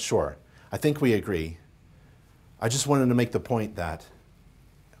update. I'm not sure. I think we agree. I just wanted to make the point that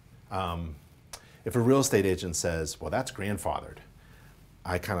if a real estate agent says, well, that's grandfathered,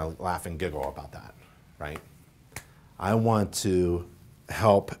 I kind of laugh and giggle about that, right? I want to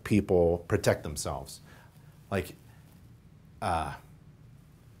help people protect themselves. Like,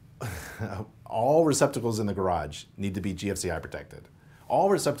 all receptacles in the garage need to be GFCI protected. All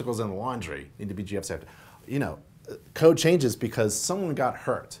receptacles in the laundry need to be GFCI protected. You know, code changes because someone got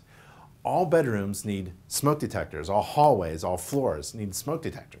hurt. All bedrooms need smoke detectors. All hallways, all floors need smoke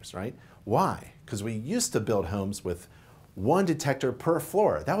detectors, right? Why? Because we used to build homes with one detector per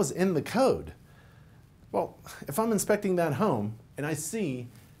floor. That was in the code. Well, if I'm inspecting that home and I see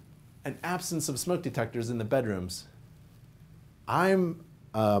an absence of smoke detectors in the bedrooms,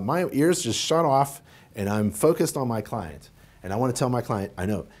 my ears just shut off and I'm focused on my client. And I want to tell my client, I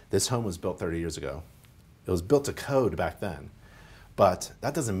know this home was built 30 years ago. It was built to code back then. But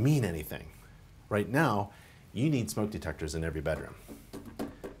that doesn't mean anything. Right now, you need smoke detectors in every bedroom.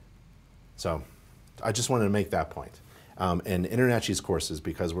 So I just wanted to make that point. And InterNACHI's courses,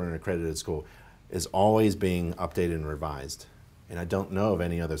 because we're an accredited school, is always being updated and revised. And I don't know of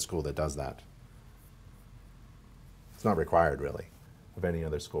any other school that does that. It's not required, really, of any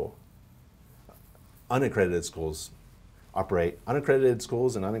other school. Unaccredited schools operate, unaccredited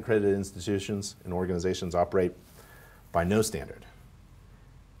schools and unaccredited institutions and organizations operate by no standard.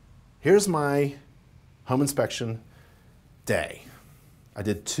 Here's my home inspection day. I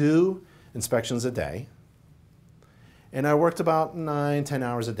did 2 inspections a day, and I worked about 9, 10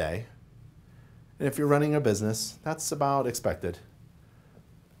 hours a day. And if you're running a business, that's about expected.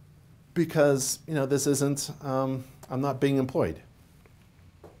 Because, this isn't, I'm not being employed.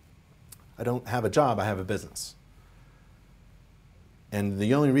 I don't have a job, I have a business. And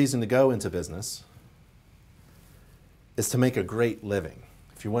the only reason to go into business is to make a great living.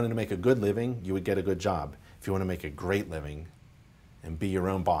 If you wanted to make a good living, you would get a good job. If you want to make a great living and be your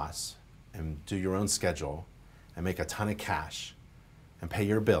own boss and do your own schedule and make a ton of cash and pay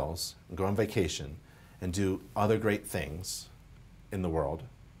your bills and go on vacation and do other great things in the world,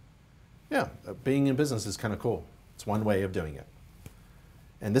 yeah, being in business is kind of cool. It's one way of doing it.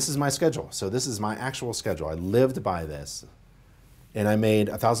 And this is my schedule. So this is my actual schedule. I lived by this. And I made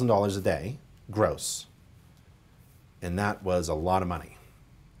 $1,000 a day, gross. And that was a lot of money.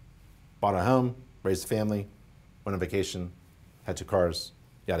 Bought a home, raised a family, went on vacation, had 2 cars,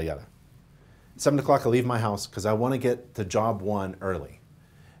 yada, yada. 7 o'clock, I leave my house because I want to get to job 1 early.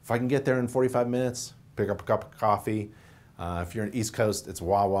 If I can get there in 45 minutes, pick up a cup of coffee. If you're in East Coast, it's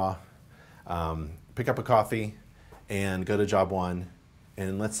Wawa. Pick up a coffee and go to job 1.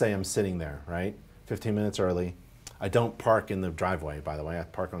 And let's say I'm sitting there, right? 15 minutes early. I don't park in the driveway, by the way. I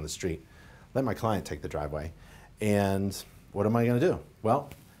park on the street. Let my client take the driveway. And what am I going to do? Well,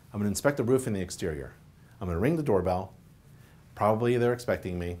 I'm going to inspect the roof and the exterior. I'm going to ring the doorbell. Probably they're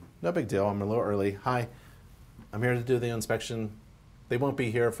expecting me. No big deal. I'm a little early. Hi, I'm here to do the inspection. They won't be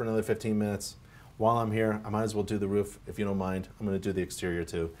here for another 15 minutes. While I'm here, I might as well do the roof, if you don't mind. I'm going to do the exterior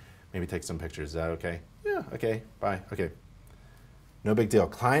too. Maybe take some pictures. Is that okay? Yeah, okay. Bye. Okay. No big deal.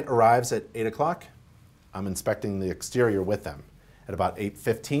 Client arrives at 8 o'clock. I'm inspecting the exterior with them. At about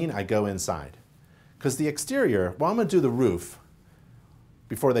 8:15, I go inside. Because the exterior, well, I'm going to do the roof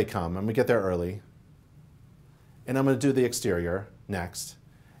before they come. I'm going to get there early. And I'm going to do the exterior next.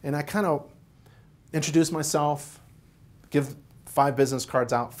 And I kind of introduce myself, give 5 business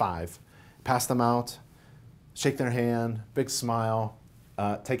cards out, 5, pass them out, shake their hand, big smile,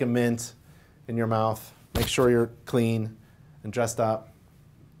 take a mint in your mouth, make sure you're clean and dressed up.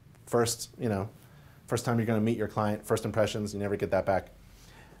 First time you're going to meet your client, first impressions, you never get that back.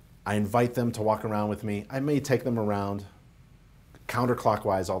 I invite them to walk around with me. I may take them around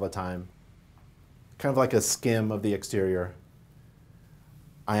counterclockwise all the time, kind of like a skim of the exterior.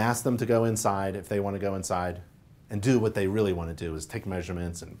 I ask them to go inside if they want to go inside and do what they really want to do, is take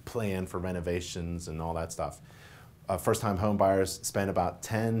measurements and plan for renovations and all that stuff. First-time home buyers spend about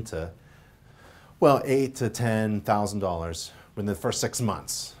 $8,000 to $10,000 within the first 6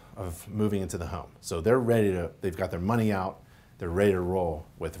 months of moving into the home. So they've got their money out, they're ready to roll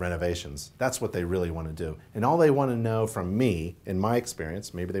with renovations. That's what they really want to do. And all they want to know from me, in my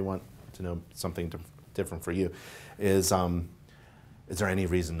experience, maybe they want to know something different for you, is there any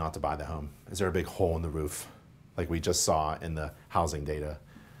reason not to buy the home? Is there a big hole in the roof, like we just saw in the housing data?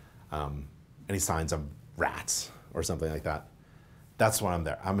 Any signs of rats or something like that? That's why I'm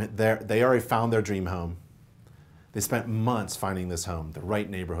there. I'm there. They already found their dream home. They spent months finding this home, the right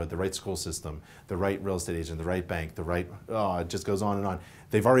neighborhood, the right school system, the right real estate agent, the right bank, it just goes on and on.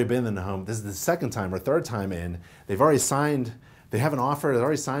 They've already been in the home. This is the 2nd time or 3rd time in. They've already signed, they have an offer, they're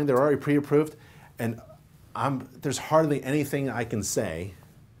already signed, they're already pre-approved, and there's hardly anything I can say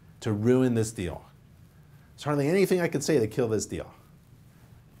to ruin this deal. There's hardly anything I can say to kill this deal.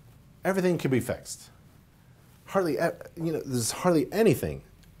 Everything can be fixed. There's hardly anything.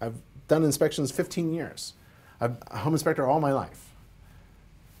 I've done inspections 15 years. I'm a home inspector all my life.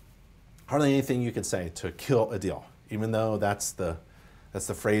 Hardly anything you could say to kill a deal, even though that's the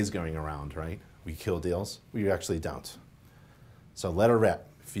phrase going around, right? We kill deals. We actually don't. So let her rip.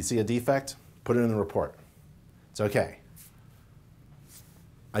 If you see a defect, put it in the report. It's okay.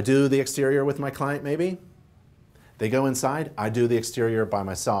 I do the exterior with my client, maybe. They go inside. I do the exterior by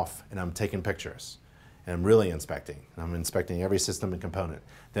myself, and I'm taking pictures. And I'm really inspecting. I'm inspecting every system and component.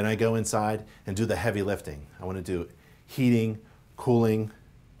 Then I go inside and do the heavy lifting. I want to do heating, cooling,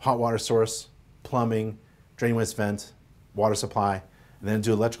 hot water source, plumbing, drain waste vent, water supply, and then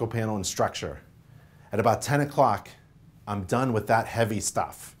do electrical panel and structure. At about 10 o'clock, I'm done with that heavy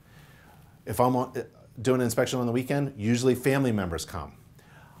stuff. If I'm doing an inspection on the weekend, usually family members come.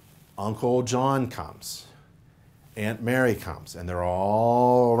 Uncle John comes. Aunt Mary comes, and they're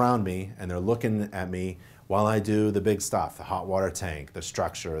all around me, and they're looking at me while I do the big stuff, the hot water tank, the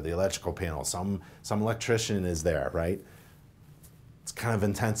structure, the electrical panel. Some electrician is there, right? It's kind of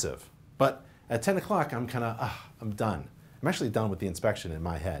intensive. But at 10 o'clock, I'm done. I'm actually done with the inspection in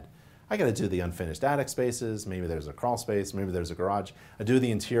my head. I got to do the unfinished attic spaces, maybe there's a crawl space, maybe there's a garage. I do the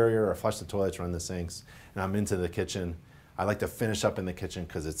interior, or flush the toilets, run the sinks, and I'm into the kitchen. I like to finish up in the kitchen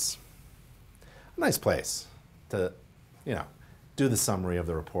because it's a nice place to, do the summary of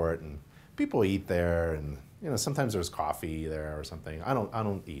the report, and people eat there, and sometimes there's coffee there or something. I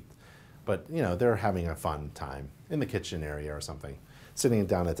don't eat, but they're having a fun time in the kitchen area or something, sitting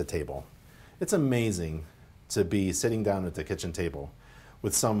down at the table. It's amazing to be sitting down at the kitchen table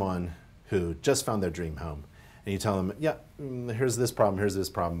with someone who just found their dream home, and you tell them, yeah, here's this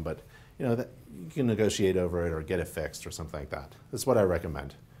problem, but that you can negotiate over it or get it fixed or something like that. That's what I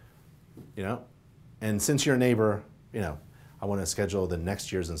recommend. And since you're a neighbor, I want to schedule the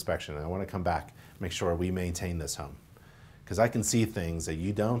next year's inspection. I want to come back, make sure we maintain this home, because I can see things that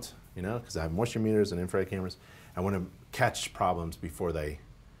you don't, because I have moisture meters and infrared cameras. I want to catch problems before they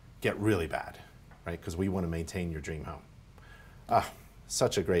get really bad, right? Because we want to maintain your dream home.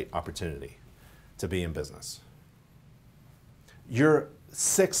 Such a great opportunity to be in business. You're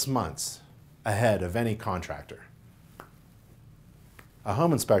 6 months ahead of any contractor. A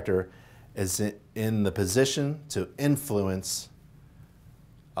home inspector is in the position to influence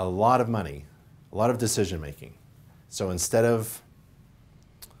a lot of money, a lot of decision making. So instead of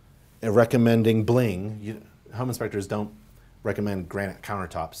recommending bling, home inspectors don't recommend granite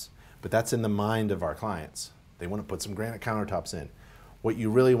countertops, but that's in the mind of our clients. They want to put some granite countertops in. What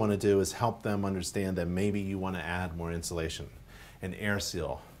you really want to do is help them understand that maybe you want to add more insulation, an air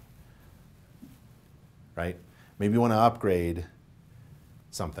seal, right? Maybe you want to upgrade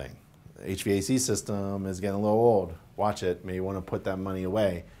something. The HVAC system is getting a little old. Watch it. Maybe you want to put that money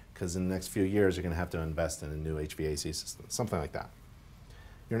away, because in the next few years you're going to have to invest in a new HVAC system, something like that.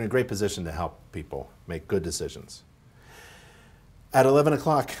 You're in a great position to help people make good decisions. At 11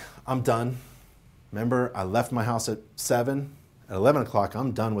 o'clock, I'm done. Remember, I left my house at 7. At 11 o'clock,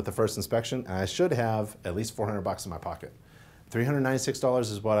 I'm done with the first inspection, and I should have at least $400 in my pocket. $396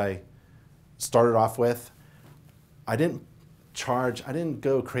 is what I started off with. I didn't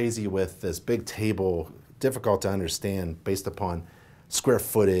go crazy with this big table, difficult to understand based upon square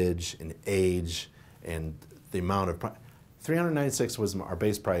footage and age and the amount of $396 was our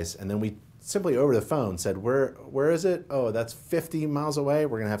base price, and then we simply over the phone said, where is it? Oh, that's 50 miles away.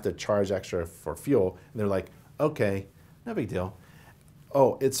 We're gonna have to charge extra for fuel. And they're like, okay, no big deal.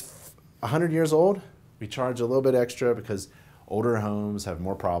 Oh, it's 100 years old? We charge a little bit extra because older homes have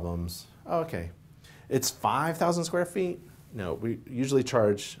more problems. Oh, okay. It's 5,000 square feet? No, we usually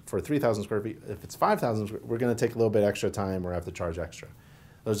charge for 3,000 square feet. If it's 5,000, we're gonna take a little bit extra time or have to charge extra.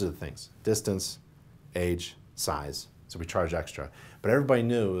 Those are the things: distance, age, size. So we charge extra. But everybody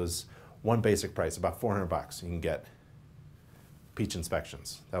knew it was one basic price, about $400. You can get Peach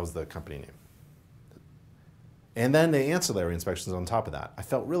Inspections. That was the company name. And then the ancillary inspections on top of that. I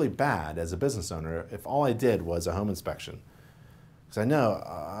felt really bad as a business owner if all I did was a home inspection. Because I know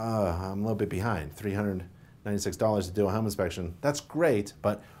I'm a little bit behind. $396 to do a home inspection. That's great,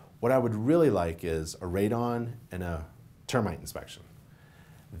 but what I would really like is a radon and a termite inspection.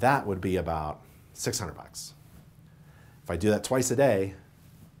 That would be about $600. If I do that twice a day,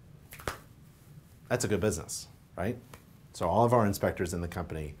 that's a good business, right? So all of our inspectors in the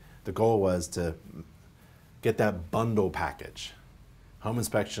company, the goal was to get that bundle package: home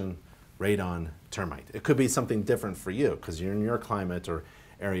inspection, radon, termite. It could be something different for you because you're in your climate or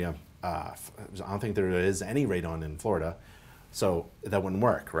area. I don't think there is any radon in Florida, so that wouldn't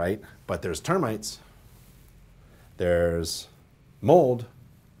work, right? But there's termites, there's mold,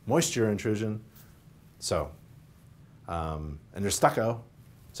 moisture intrusion, so, and there's stucco.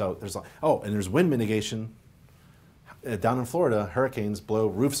 So there's, and there's wind mitigation. Down in Florida, hurricanes blow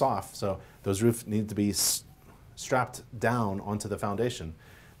roofs off, so those roofs need to be strapped down onto the foundation.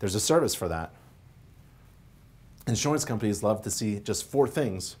 There's a service for that. Insurance companies love to see just 4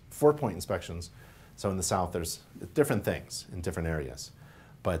 things, 4-point inspections. So in the South, there's different things in different areas.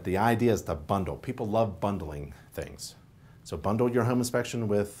 But the idea is to bundle. People love bundling things. So bundle your home inspection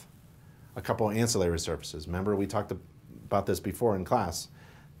with a couple of ancillary services. Remember, we talked about this before in class.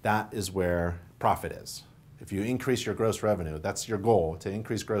 That is where profit is. If you increase your gross revenue, that's your goal, to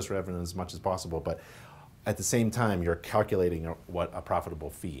increase gross revenue as much as possible, but at the same time, you're calculating what a profitable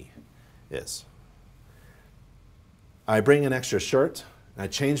fee is. I bring an extra shirt, and I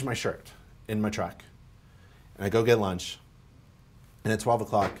change my shirt in my truck, and I go get lunch, and at 12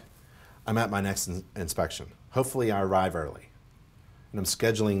 o'clock, I'm at my next inspection. Hopefully I arrive early, and I'm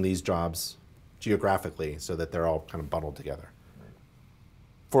scheduling these jobs geographically so that they're all kind of bundled together.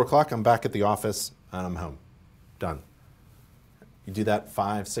 4 o'clock, I'm back at the office, and I'm home. Done. You do that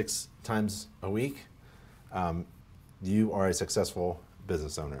 5, 6 times a week, You are a successful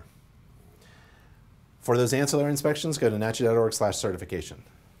business owner. For those ancillary inspections, go to nachi.org/certification.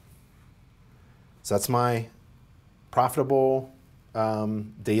 So that's my profitable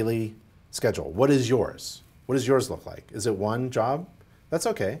daily schedule. What is yours? What does yours look like? Is it one job? That's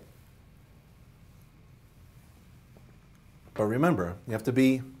okay. But remember, you have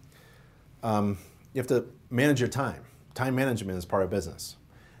to manage your time. Time management is part of business.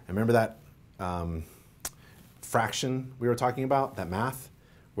 And remember that fraction we were talking about, that math,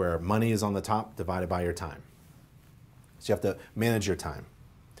 where money is on the top divided by your time. So you have to manage your time.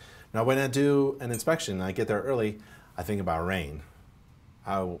 Now, when I do an inspection and I get there early, I think about rain.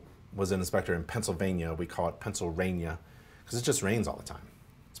 I was an inspector in Pennsylvania. We call it Pennsylvania because it just rains all the time,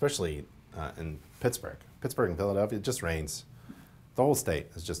 especially in Pittsburgh. Pittsburgh and Philadelphia, it just rains. The whole state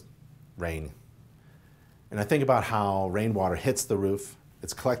is just rain. And I think about how rainwater hits the roof,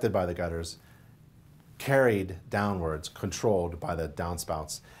 it's collected by the gutters, carried downwards, controlled by the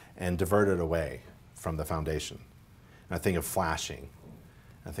downspouts, and diverted away from the foundation. And I think of flashing,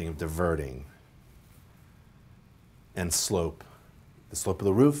 I think of diverting, and slope. The slope of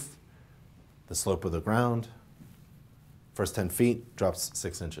the roof, the slope of the ground. First 10 feet drops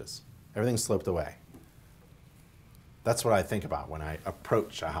 6 inches. Everything's sloped away. That's what I think about when I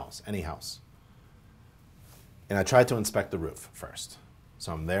approach a house, any house. And I try to inspect the roof first.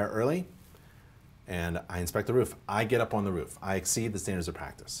 So I'm there early, and I inspect the roof. I get up on the roof. I exceed the standards of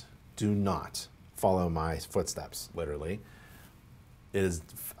practice. Do not follow my footsteps, literally. It is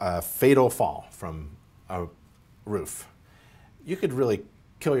a fatal fall from a roof. You could really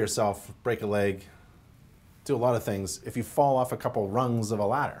kill yourself, break a leg, do a lot of things if you fall off a couple rungs of a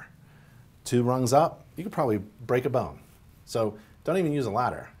ladder. 2 rungs up, you could probably break a bone. So don't even use a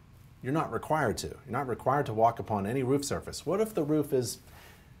ladder. You're not required to. You're not required to walk upon any roof surface. What if the roof is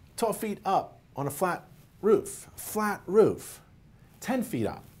 12 feet up on a flat roof? Flat roof, 10 feet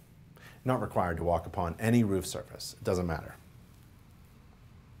up. Not required to walk upon any roof surface. It doesn't matter.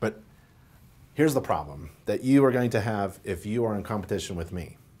 But here's the problem that you are going to have if you are in competition with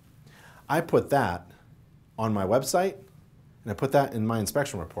me. I put that on my website, and I put that in my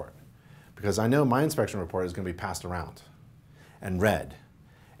inspection report, because I know my inspection report is going to be passed around and read.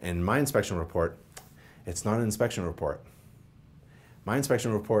 And my inspection report, it's not an inspection report. My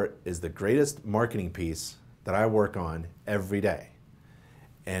inspection report is the greatest marketing piece that I work on every day.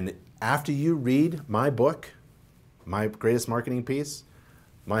 And after you read my book, my greatest marketing piece,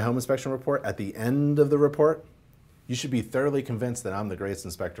 my home inspection report, at the end of the report, you should be thoroughly convinced that I'm the greatest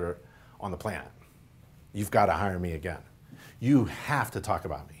inspector on the planet. You've got to hire me again. You have to talk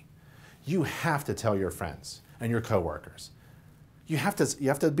about me. You have to tell your friends and your coworkers. You have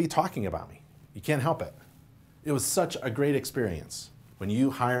to be talking about me. You can't help it. It was such a great experience. When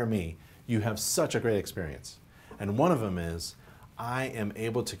you hire me, you have such a great experience. And one of them is I am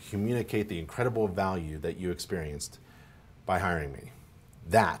able to communicate the incredible value that you experienced by hiring me.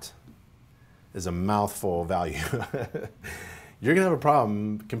 That is a mouthful of value. You're going to have a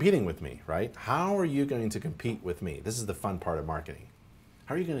problem competing with me, right? How are you going to compete with me? This is the fun part of marketing.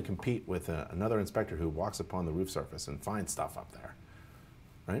 How are you going to compete with another inspector who walks upon the roof surface and finds stuff up there,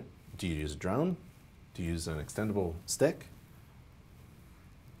 right? Do you use a drone? Do you use an extendable stick?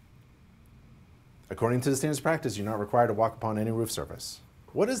 According to the standards of practice, you're not required to walk upon any roof surface.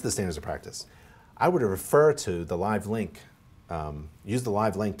 What is the standards of practice? I would refer to the live link. Use the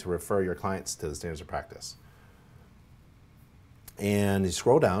live link to refer your clients to the standards of practice. And you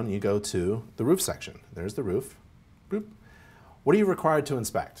scroll down, you go to the roof section. There's the roof. Boop. What are you required to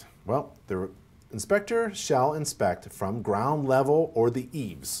inspect? Well, the inspector shall inspect from ground level or the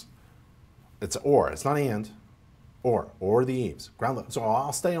eaves. It's or, it's not and, or the eaves. Ground level. So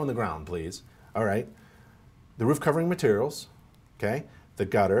I'll stay on the ground, please. All right. The roof covering materials, okay? The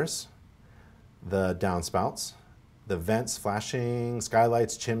gutters, the downspouts, the vents, flashing,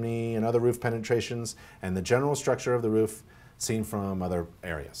 skylights, chimney, and other roof penetrations, and the general structure of the roof seen from other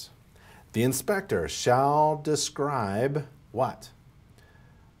areas. The inspector shall describe what?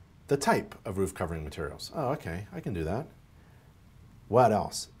 The type of roof covering materials. Oh, okay, I can do that. What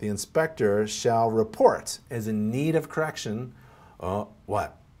else? The inspector shall report as in need of correction.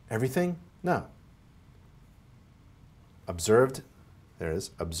 What? Everything? No. Observed, there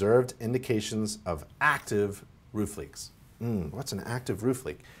is, observed indications of active roof leaks. What's an active roof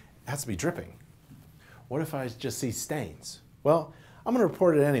leak? It has to be dripping. What if I just see stains? Well, I'm going to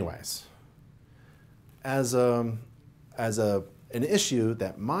report it anyways as an issue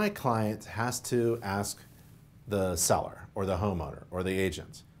that my client has to ask the seller or the homeowner or the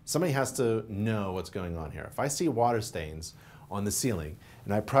agent. Somebody has to know what's going on here. If I see water stains on the ceiling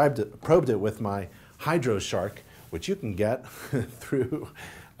and I probed it with my hydro shark which you can get through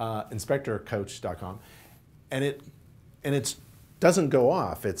inspectorcoach.com, and it doesn't go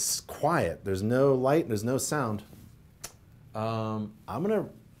off. It's quiet. There's no light. There's no sound. I'm not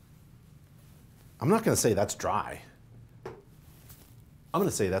going to say that's dry. I'm going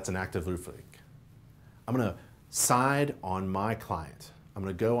to say that's an active roof leak. I'm going to side on my client. I'm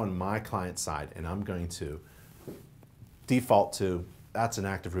going to go on my client's side, and I'm going to default to that's an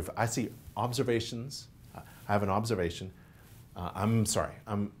active roof. I see observations. I have an observation.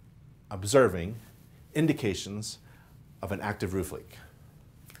 I'm observing indications of an active roof leak.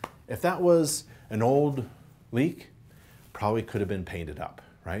 If that was an old leak, probably could have been painted up,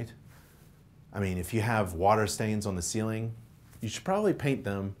 right? I mean, if you have water stains on the ceiling, you should probably paint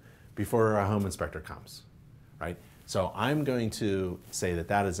them before a home inspector comes, right? So I'm going to say that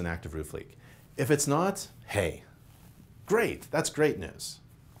that is an active roof leak. If it's not, hey, great, that's great news,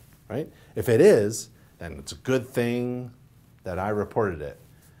 right? If it is, then it's a good thing that I reported it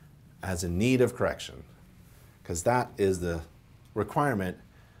as in need of correction, because that is the requirement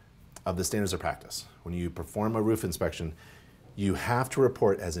of the standards of practice. When you perform a roof inspection, you have to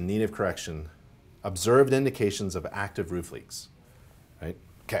report as in need of correction observed indications of active roof leaks, right?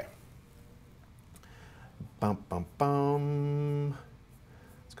 Okay. Bum, bum, bum.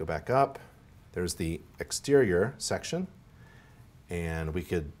 Let's go back up. There's the exterior section, and we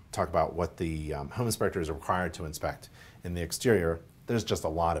could talk about what the home inspector is required to inspect. In the exterior, there's just a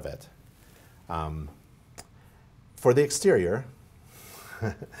lot of it. For the exterior,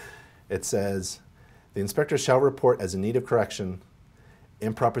 it says, the inspector shall report as in need of correction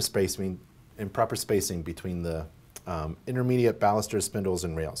improper spacing between the intermediate balusters, spindles,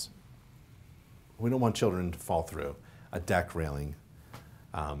 and rails. We don't want children to fall through a deck railing.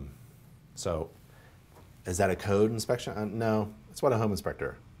 So is that a code inspection? No, it's what a home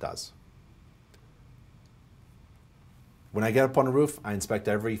inspector does. When I get up on a roof, I inspect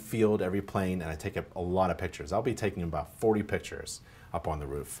every field, every plane, and I take a lot of pictures. I'll be taking about 40 pictures up on the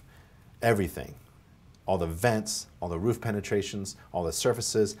roof. Everything. All the vents, all the roof penetrations, all the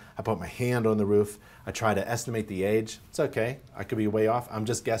surfaces. I put my hand on the roof. I try to estimate the age. It's okay. I could be way off. I'm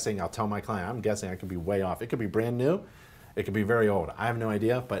just guessing. I'll tell my client, I'm guessing I could be way off. It could be brand new. It could be very old. I have no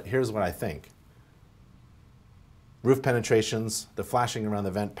idea, but here's what I think. Roof penetrations, the flashing around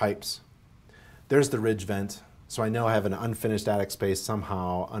the vent pipes. There's the ridge vent. So I know I have an unfinished attic space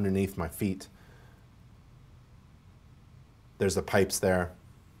somehow underneath my feet. There's the pipes there.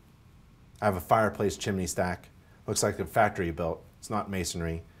 I have a fireplace chimney stack. Looks like a factory built. It's not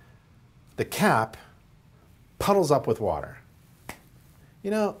masonry. The cap puddles up with water.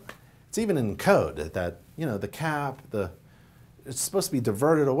 You know, it's even in code that, you know, the cap, it's supposed to be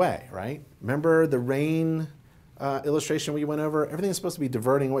diverted away, right? Remember the rain illustration we went over? Everything's supposed to be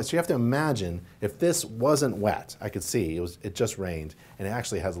diverting away. So you have to imagine if this wasn't wet, I could see it just rained and it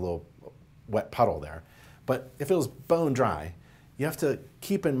actually has a little wet puddle there. But if it was bone dry, you have to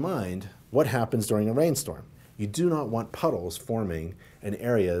keep in mind what happens during a rainstorm. You do not want puddles forming in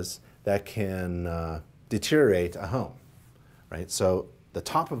areas that can deteriorate a home, right? So the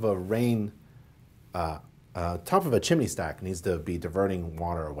top of a top of a chimney stack needs to be diverting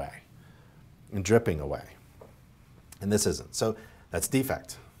water away and dripping away. And this isn't. So that's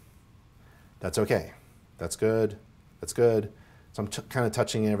defect. That's okay. That's good. That's good. So I'm kind of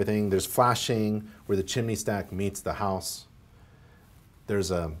touching everything. There's flashing where the chimney stack meets the house. There's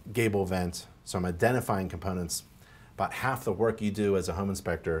a gable vent. So I'm identifying components. About half the work you do as a home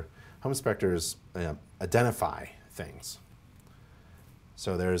inspector, home inspectors identify things.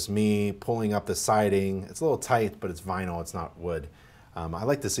 So there's me pulling up the siding. It's a little tight, but it's vinyl. It's not wood. I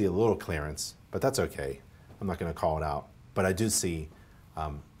like to see a little clearance, but that's okay. I'm not going to call it out, but I do see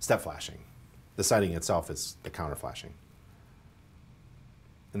step flashing. The siding itself is the counter flashing.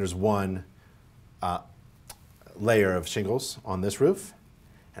 And there's one layer of shingles on this roof,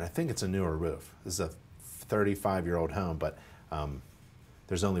 and I think it's a newer roof. This is a 35-year-old home, but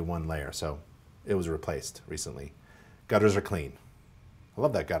there's only one layer, so it was replaced recently. Gutters are clean. I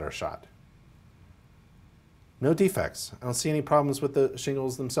love that gutter shot. No defects. I don't see any problems with the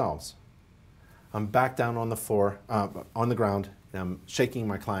shingles themselves. I'm back down on the floor, on the ground, and I'm shaking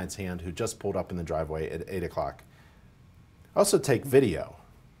my client's hand who just pulled up in the driveway at 8 o'clock. I also take video.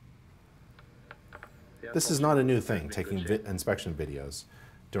 This is not a new thing, taking inspection videos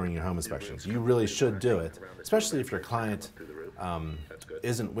during your home inspections. You really should do it, especially if your client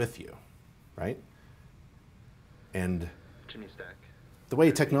isn't with you, right? And the way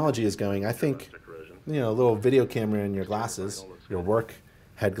technology is going, I think, you know, a little video camera in your glasses, your work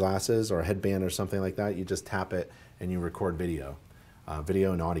head glasses or a headband or something like that, you just tap it and you record video,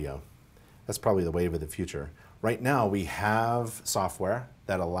 video and audio. That's probably the wave of the future. Right now, we have software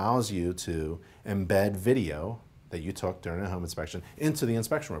that allows you to embed video that you took during a home inspection into the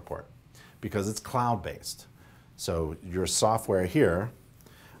inspection report because it's cloud-based. So your software here,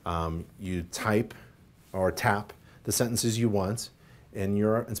 you type or tap the sentences you want in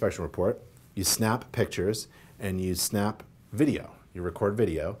your inspection report, you snap pictures, and you snap video. You record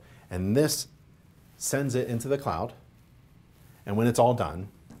video, and this sends it into the cloud. And when it's all done,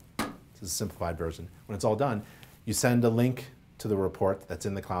 this is a simplified version, when it's all done, you send a link to the report that's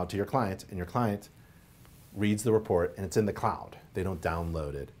in the cloud to your client, and your client reads the report, and it's in the cloud. They don't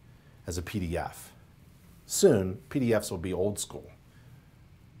download it as a PDF. Soon, PDFs will be old school.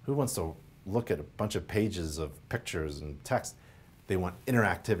 Who wants to look at a bunch of pages of pictures and text? They want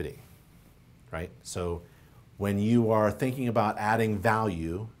interactivity, right? So when you are thinking about adding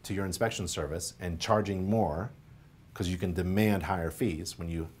value to your inspection service and charging more, because you can demand higher fees when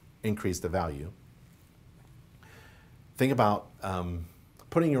you increase the value, think about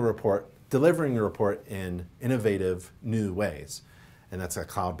putting your report, delivering your report in innovative new ways, and that's a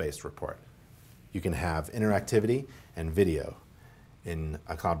cloud-based report. You can have interactivity and video in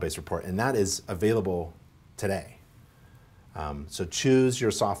a cloud-based report, and that is available today. So choose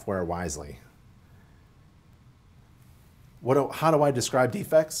your software wisely. How do I describe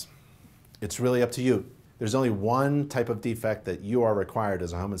defects? It's really up to you. There's only one type of defect that you are required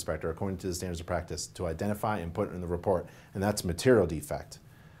as a home inspector, according to the standards of practice, to identify and put in the report, and that's material defect.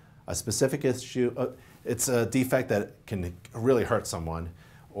 A specific issue, it's a defect that can really hurt someone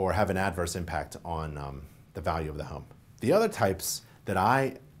or have an adverse impact on the value of the home. The other types that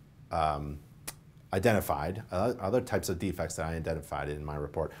I identified, other types of defects that I identified in my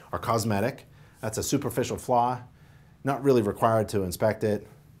report are cosmetic. That's a superficial flaw, not really required to inspect it.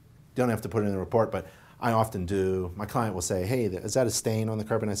 Don't have to put it in the report, but I often do. My client will say, hey, is that a stain on the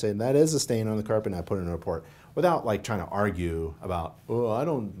carpet? And I say, that is a stain on the carpet, and I put it in a report without like trying to argue about, oh, I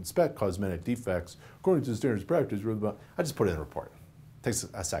don't inspect cosmetic defects according to the standards of practice. I just put it in a report. It takes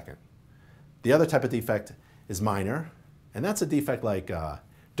a second. The other type of defect is minor, and that's a defect like a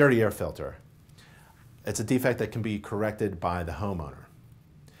dirty air filter. It's a defect that can be corrected by the homeowner.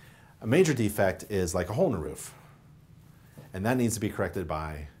 A major defect is like a hole in the roof, and that needs to be corrected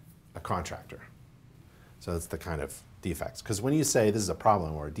by a contractor. So that's the kind of defects. Because when you say this is a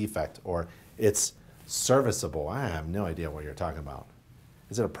problem or a defect or it's serviceable, I have no idea what you're talking about.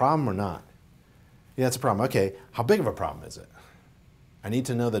 Is it a problem or not? Yeah, it's a problem. Okay, how big of a problem is it? I need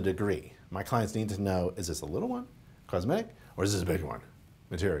to know the degree. My clients need to know, is this a little one, cosmetic, or is this a big one,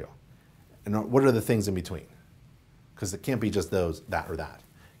 material? And what are the things in between? Because it can't be just those, that, or that.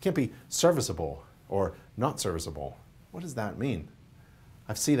 It can't be serviceable or not serviceable. What does that mean?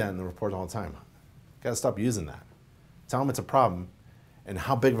 I see that in the report all the time. Got to stop using that. Tell them it's a problem and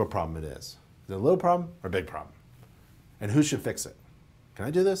how big of a problem it is. Is it a little problem or a big problem? And who should fix it? Can I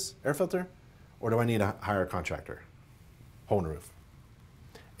do this, air filter? Or do I need to hire a contractor? Hole in the roof.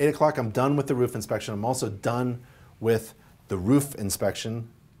 8 o'clock, I'm done with the roof inspection. I'm also done with the roof inspection,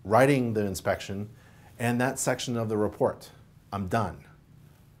 writing the inspection, and that section of the report. I'm done.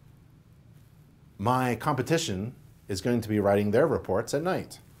 My competition is going to be writing their reports at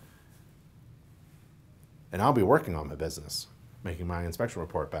night. And I'll be working on my business, making my inspection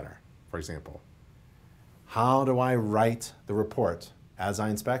report better, for example. How do I write the report as I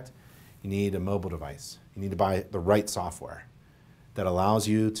inspect? You need a mobile device. You need to buy the right software that allows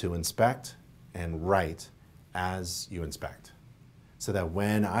you to inspect and write as you inspect. So that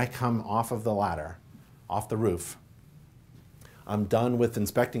when I come off of the ladder, off the roof, I'm done with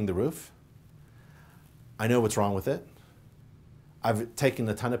inspecting the roof. I know what's wrong with it. I've taken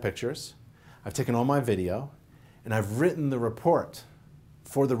a ton of pictures. I've taken all my video, and I've written the report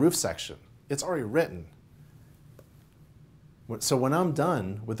for the roof section. It's already written. So when I'm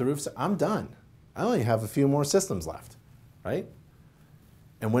done with the roof, I'm done. I only have a few more systems left, right?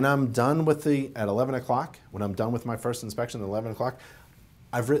 And when I'm done with at 11 o'clock, when I'm done with my first inspection at 11 o'clock,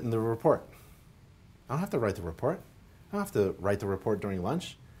 I've written the report. I don't have to write the report. I don't have to write the report during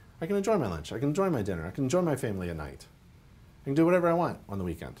lunch. I can enjoy my lunch. I can enjoy my dinner. I can enjoy my family at night. I can do whatever I want on the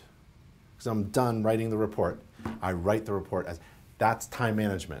weekend. Because I'm done writing the report. I write the report as, that's time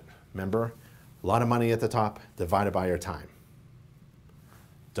management. Remember, a lot of money at the top divided by your time.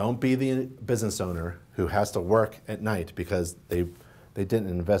 Don't be the business owner who has to work at night because they didn't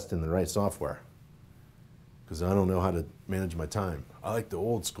invest in the right software. Because I don't know how to manage my time. I like the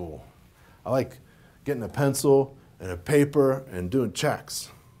old school. I like getting a pencil and a paper and doing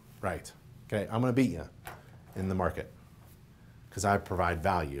checks. Right. Okay, I'm going to beat you in the market because I provide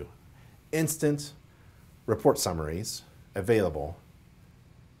value. Instant report summaries available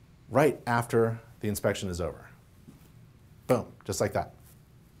right after the inspection is over. Boom, just like that.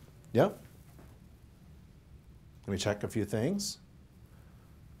 Yep. Let me check a few things.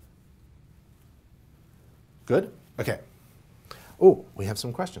 Good? Okay. Oh, we have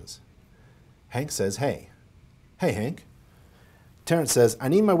some questions. Hank says, hey. Hey, Hank. Terrence says, I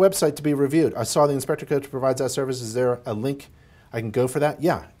need my website to be reviewed. I saw the Inspector Coach provides that service. Is there a link I can go for that?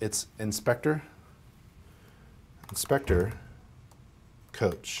 Yeah, it's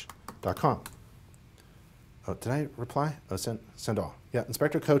inspectorcoach.com. Oh, did I reply? Oh, send all. Yeah,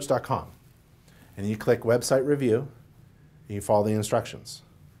 inspectorcoach.com. And you click website review, and you follow the instructions.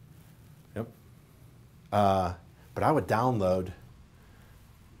 Yep. But I would download,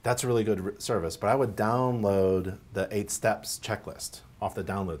 that's a really good service, but I would download the 8 steps checklist off the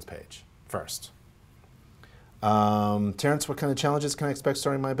downloads page first. Terrence, what kind of challenges can I expect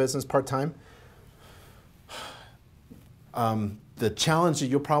starting my business part-time? The challenge that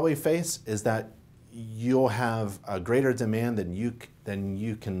you'll probably face is that you'll have a greater demand than you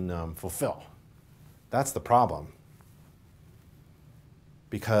can fulfill. That's the problem.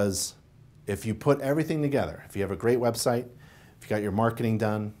 Because if you put everything together, if you have a great website, if you got your marketing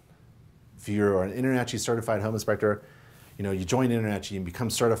done, if you're an InterNACHI certified home inspector, you join InterNACHI and become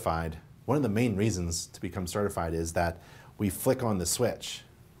certified. One of the main reasons to become certified is that we flick on the switch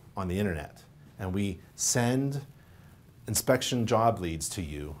on the internet and we send inspection job leads to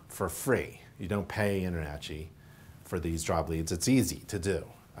you for free. You don't pay InterNACHI for these job leads. It's easy to do.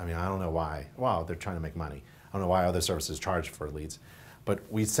 I mean, I don't know why. Well, they're trying to make money. I don't know why other services charge for leads. But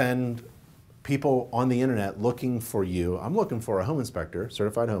we send people on the internet looking for you. I'm looking for a home inspector,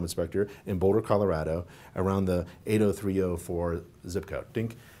 certified home inspector in Boulder, Colorado, around the 80304 zip code.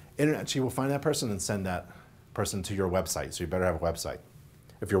 Dink. InterNACHI will find that person and send that person to your website. So you better have a website.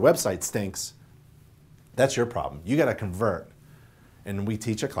 If your website stinks, that's your problem. You got to convert. And we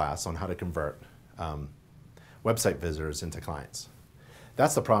teach a class on how to convert website visitors into clients.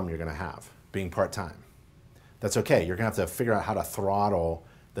 That's the problem you're going to have, being part-time. That's okay. You're going to have to figure out how to throttle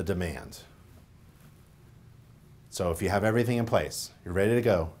the demand. So if you have everything in place, you're ready to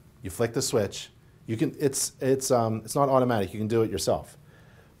go, you flick the switch, you can, it's not automatic. You can do it yourself.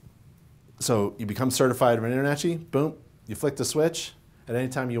 So you become certified in InterNACHI, boom, you flick the switch at any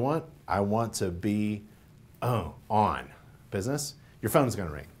time you want. I want to be on business. Your phone's going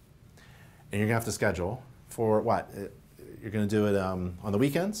to ring. And you're going to have to schedule for what? You're going to do it on the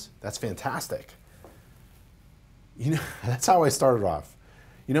weekends? That's fantastic. That's how I started off.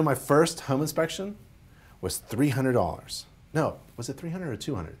 My first home inspection was $300. No, was it $300 or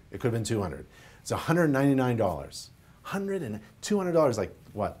 $200? It could have been $200. It's $199. $200, like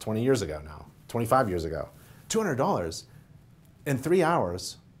what, 20 years ago now, 25 years ago. $200 in 3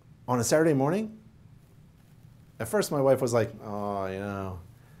 hours on a Saturday morning? At first my wife was like, oh,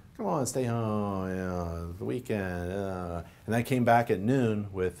 come on, stay home, the weekend. And I came back at noon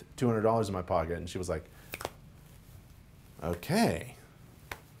with $200 in my pocket and she was like, okay,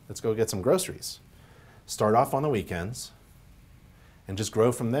 let's go get some groceries. Start off on the weekends and just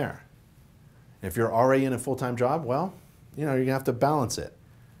grow from there. If you're already in a full-time job, well, you're going to have to balance it.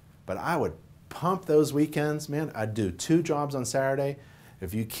 But I would pump those weekends, man. I'd do 2 jobs on Saturday.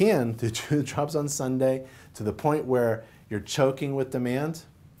 If you can, do 2 jobs on Sunday to the point where you're choking with demand,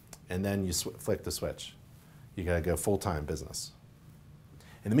 and then you flick the switch. You got to go full-time business.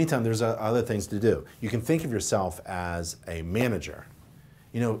 In the meantime, there's other things to do. You can think of yourself as a manager.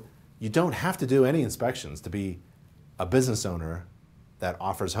 You don't have to do any inspections to be a business owner that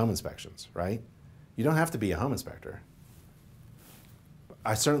offers home inspections, right? You don't have to be a home inspector.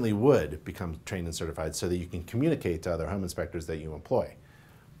 I certainly would become trained and certified so that you can communicate to other home inspectors that you employ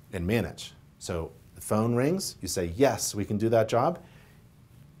and manage. So the phone rings, you say, yes, we can do that job.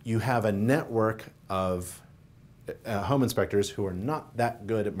 You have a network of home inspectors who are not that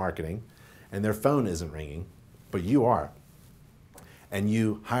good at marketing and their phone isn't ringing, but you are. And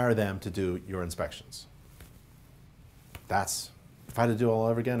you hire them to do your inspections. If I had to do it all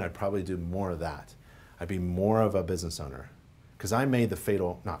over again, I'd probably do more of that. I'd be more of a business owner. Because I made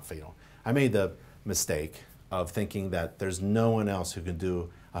I made the mistake of thinking that there's no one else who can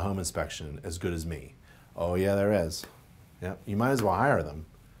do a home inspection as good as me. Oh yeah, there is. Yeah, you might as well hire them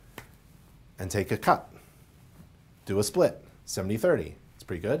and take a cut. Do a split, 70-30. It's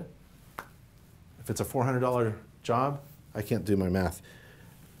pretty good. If it's a $400 job, I can't do my math.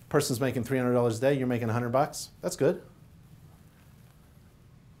 Person's making $300 a day, you're making $100. That's good.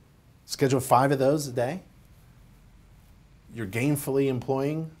 Schedule 5 of those a day. You're gainfully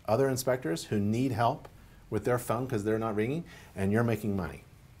employing other inspectors who need help with their phone because they're not ringing, and you're making money,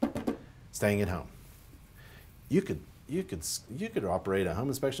 staying at home. You you could operate a home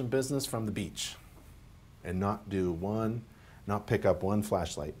inspection business from the beach and not pick up one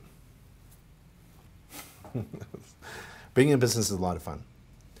flashlight. Being in business is a lot of fun.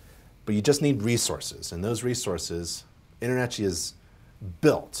 But you just need resources, and those resources, InterNACHI is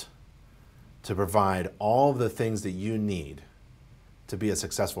built to provide all the things that you need to be a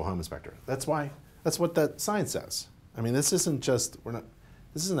successful home inspector. That's what that sign says. I mean, this isn't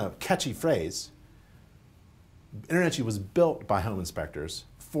a catchy phrase. InterNACHI was built by home inspectors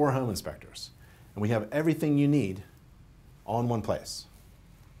for home inspectors, and we have everything you need all in one place.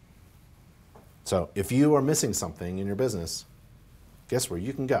 So if you are missing something in your business, guess where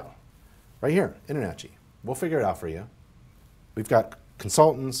you can go? Right here, InterNACHI. We'll figure it out for you. We've got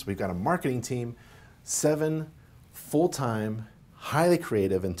consultants, we've got a marketing team, 7 full-time, highly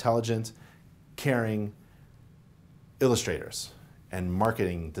creative, intelligent, caring illustrators and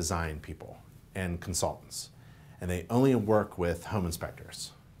marketing design people and consultants. And they only work with home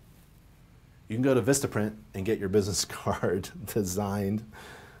inspectors. You can go to Vistaprint and get your business card designed.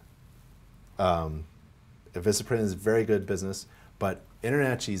 Vistaprint is a very good business, but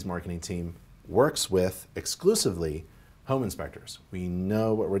InterNACHI's marketing team works with exclusively home inspectors. We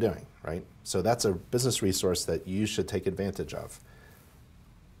know what we're doing, right? So that's a business resource that you should take advantage of.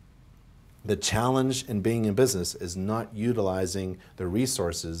 The challenge in being in business is not utilizing the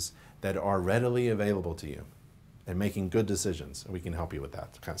resources that are readily available to you and making good decisions. And we can help you with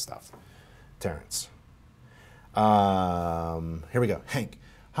that kind of stuff. Terrence. Here we go. Hank,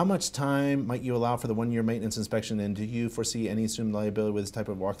 how much time might you allow for the 1-year maintenance inspection, and do you foresee any assumed liability with this type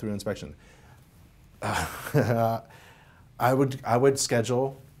of walkthrough inspection? I would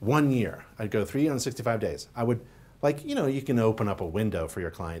schedule 1 year. I'd go 365 days. I would, you can open up a window for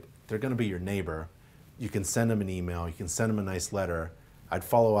your client. They're going to be your neighbor. You can send them an email. You can send them a nice letter. I'd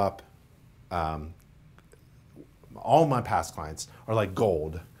follow up. All my past clients are like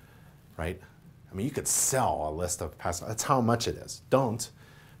gold, right? I mean, you could sell a list of past, that's how much it is. Don't,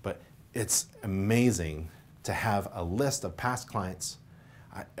 but it's amazing to have a list of past clients.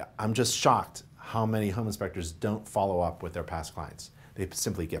 I'm just shocked how many home inspectors don't follow up with their past clients. They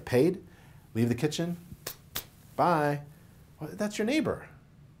simply get paid, leave the kitchen, bye. Well, that's your neighbor,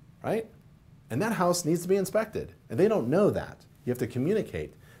 right? And that house needs to be inspected. And they don't know that. You have to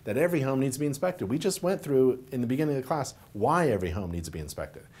communicate that every home needs to be inspected. We just went through, in the beginning of the class, why every home needs to be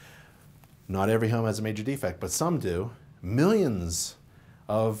inspected. Not every home has a major defect, but some do. Millions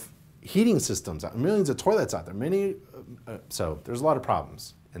of heating systems, millions of toilets out there. So there's a lot of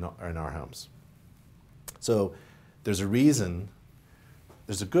problems in our homes. So there's a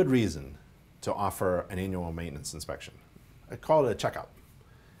good reason to offer an annual maintenance inspection. I call it a checkup.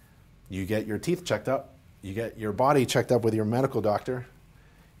 You get your teeth checked up, you get your body checked up with your medical doctor,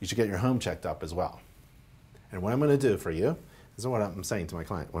 you should get your home checked up as well. And what I'm going to do for you, this is what I'm saying to my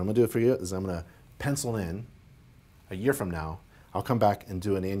client, what I'm going to do for you is I'm going to pencil in a year from now, I'll come back and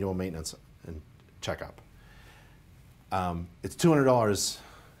do an annual maintenance and checkup. It's $200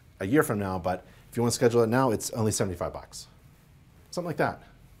 a year from now, but if you want to schedule it now, it's only 75 bucks. Something like that.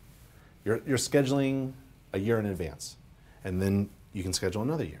 You're scheduling a year in advance, and then you can schedule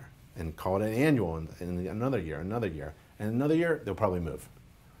another year and call it an annual, and another year, and another year, they'll probably move.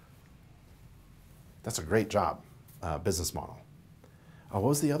 That's a great job, business model. Oh, what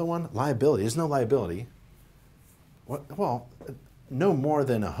was the other one? Liability. There's no liability. What? Well, no more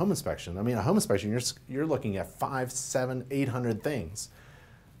than a home inspection. I mean, a home inspection, you're looking at 500, 700, 800 things.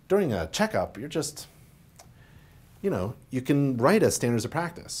 During a checkup, you're just, you can write a standards of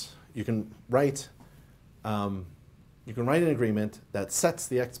practice. You can write an agreement that sets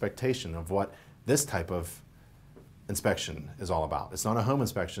the expectation of what this type of inspection is all about. It's not a home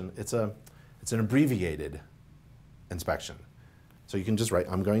inspection. It's an abbreviated inspection. So you can just write,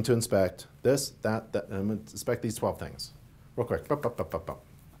 I'm going to inspect this, that, and I'm going to inspect these 12 things. Real quick,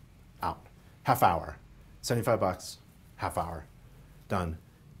 out. Half hour, 75 bucks, half hour, done.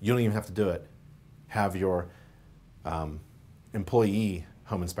 You don't even have to do it. Have your employee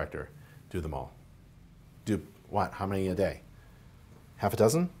home inspector do them all. Do what? How many a day? Half a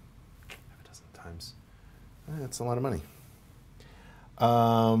dozen? Half a dozen times. That's a lot of money.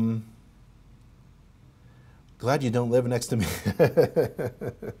 Glad you don't live next to me.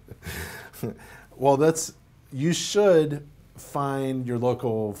 Well, you should find your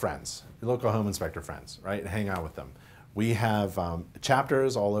local friends, your local home inspector friends, right? And hang out with them. We have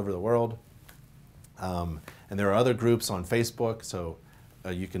chapters all over the world, and there are other groups on Facebook, so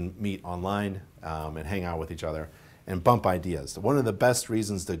you can meet online and hang out with each other and bump ideas. One of the best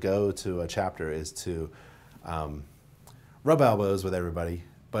reasons to go to a chapter is to rub elbows with everybody,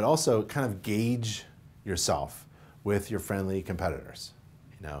 but also kind of gauge yourself. with your friendly competitors.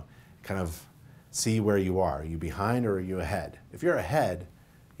 You know, kind of see where you are. Are you behind or are you ahead? If you're ahead,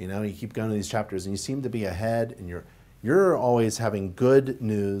 you know, you keep going to these chapters and you seem to be ahead and you're always having good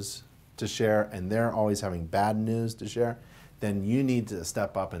news to share and they're always having bad news to share, then you need to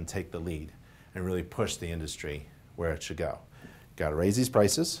step up and take the lead and really push the industry where it should go. Got to raise these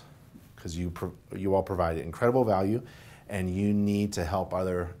prices because you all provide incredible value and you need to help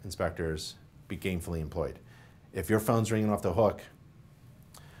other inspectors be gainfully employed. If your phone's ringing off the hook,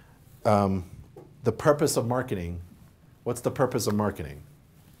 the purpose of marketing, what's the purpose of marketing?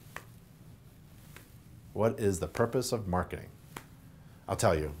 What is the purpose of marketing? I'll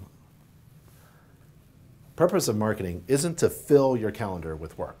tell you. Purpose of marketing isn't to fill your calendar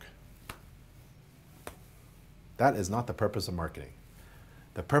with work. That is not the purpose of marketing.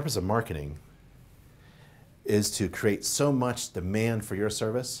 The purpose of marketing is to create so much demand for your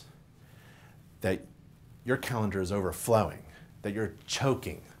service that your calendar is overflowing, that you're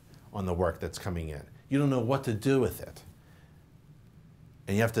choking on the work that's coming in. You don't know what to do with it.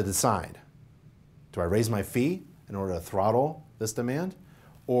 And you have to decide, do I raise my fee in order to throttle this demand?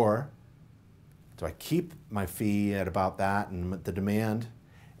 Or do I keep my fee at about that and the demand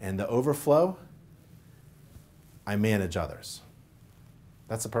and the overflow, I manage others.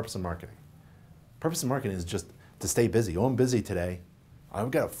 That's the purpose of marketing. Purpose of marketing is just to stay busy. Oh, I'm busy today.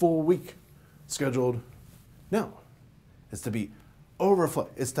 I've got a full week scheduled. No, it's to be overflow.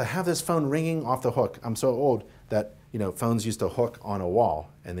 It's to have this phone ringing off the hook. I'm so old that, you know, phones used to hook on a wall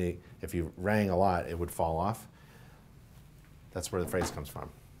and if you rang a lot, it would fall off. That's where the phrase comes from.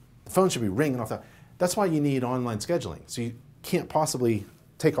 The phone should be ringing off the, that's why you need online scheduling. So you can't possibly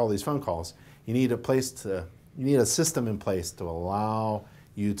take all these phone calls. You need a system in place to allow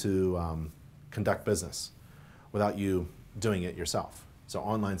you to conduct business without you doing it yourself. So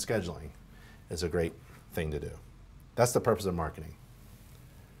online scheduling is a great thing to do. That's the purpose of marketing.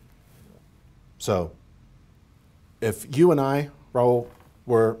 So if you and I, Raul,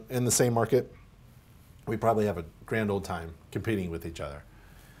 were in the same market, we'd probably have a grand old time competing with each other.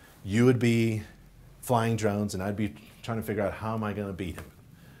 You would be flying drones and I'd be trying to figure out how am I going to beat him?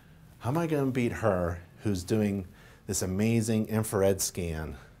 How am I going to beat her who's doing this amazing infrared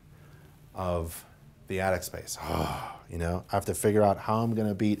scan of the attic space? Oh, you know, I have to figure out how I'm going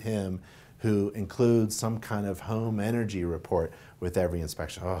to beat him who includes some kind of home energy report with every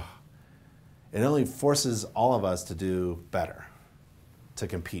inspection. Oh, it only forces all of us to do better, to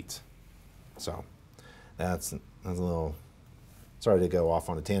compete. So that's a little, sorry to go off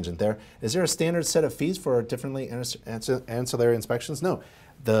on a tangent there. Is there a standard set of fees for differently ancillary inspections? No,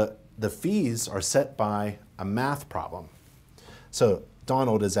 the fees are set by a math problem. So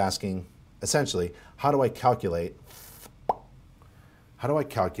Donald is asking, essentially, how do I calculate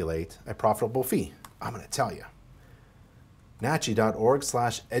a profitable fee? I'm going to tell you.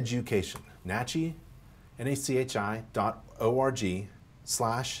 NACHI.org/education. NACHI,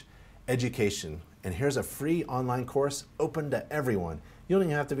 NACHI.org/education. And here's a free online course open to everyone. You don't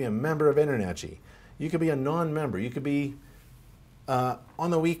even have to be a member of InterNACHI. You could be a non-member. You could be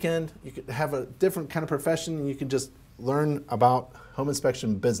on the weekend. You could have a different kind of profession and you can just learn about home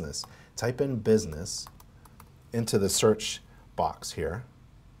inspection business. Type in business into the search box here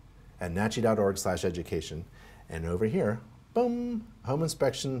at NACHI.org/education. And over here, boom, home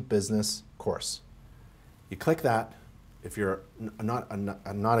inspection business course. You click that. If you're not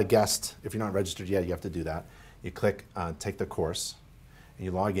a guest, if you're not registered yet, you have to do that. You click take the course, and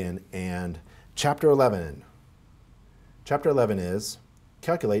you log in, and Chapter 11. Chapter 11 is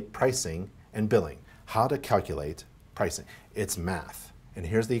calculate pricing and billing. How to calculate pricing. It's math. And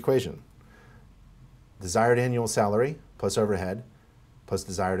here's the equation. Desired annual salary plus overhead plus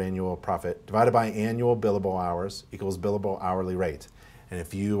desired annual profit divided by annual billable hours equals billable hourly rate. And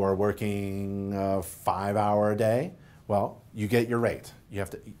if you are working a 5-hour day, well, you get your rate.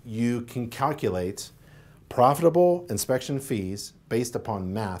 You can calculate profitable inspection fees based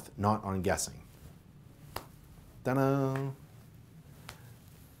upon math, not on guessing. Ta-da!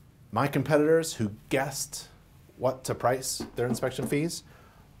 My competitors who guessed what to price their inspection fees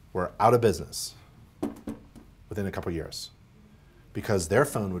were out of business within a couple years because their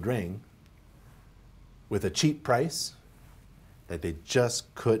phone would ring with a cheap price that they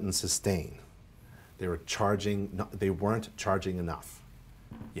just couldn't sustain. They weren't charging enough.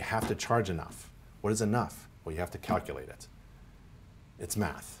 You have to charge enough. What is enough? Well, you have to calculate it. It's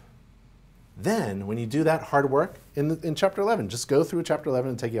math. Then, when you do that hard work in Chapter 11, just go through Chapter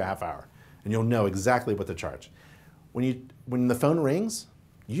 11 and take you a half hour, and you'll know exactly what to charge. When the phone rings,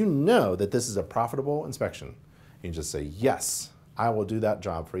 you know that this is a profitable inspection. You can just say, yes, I will do that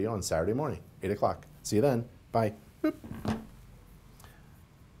job for you on Saturday morning, 8 o'clock. See you then. Bye. boop.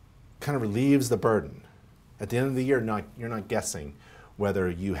 Kind of relieves the burden. At the end of the year, you're not guessing whether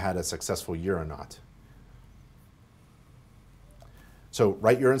you had a successful year or not. So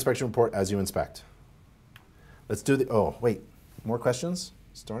write your inspection report as you inspect. Let's do the, oh, wait, more questions?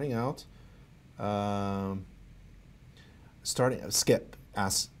 Starting out, Skip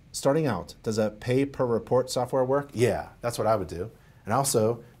asks, starting out, does a pay per report software work? Yeah, that's what I would do. And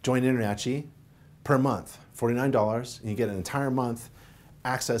also, join InterNACHI per month, $49, and you get an entire month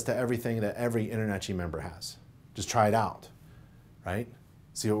access to everything that every InterNACHI member has. Just try it out, right?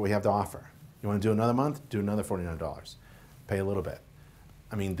 See what we have to offer. You want to do another month? Do another $49. Pay a little bit.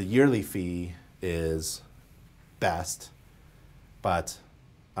 I mean, the yearly fee is best, but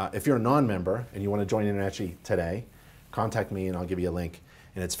if you're a non-member and you want to join InterNACHI today, contact me and I'll give you a link,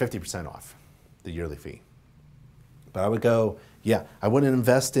 and it's 50% off the yearly fee. But I would go, yeah, I wouldn't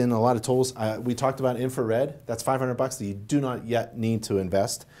invest in a lot of tools. We talked about infrared. That's $500 that you do not yet need to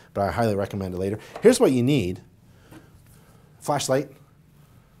invest, but I highly recommend it later. Here's what you need. Flashlight.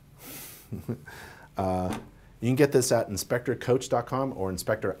 You can get this at inspectorcoach.com or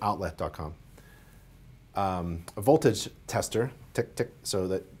inspectoroutlet.com. A voltage tester, tick, tick, so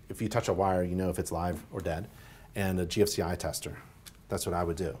that if you touch a wire, you know if it's live or dead, and a GFCI tester. That's what I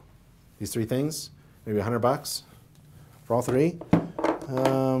would do. These three things, maybe $100 for all three.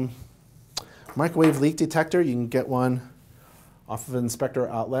 Microwave leak detector, you can get one off of Inspector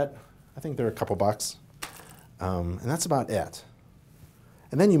Outlet. I think they're a couple bucks. And that's about it.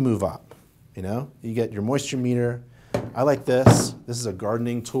 And then you move up, you know? You get your moisture meter. I like this. This is a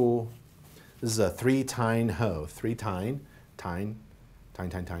gardening tool. This is a 3-tine hoe. 3-tine, tine.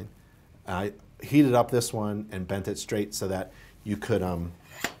 I heated up this one and bent it straight so that you could,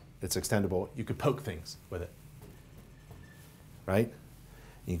 it's extendable, you could poke things with it, right?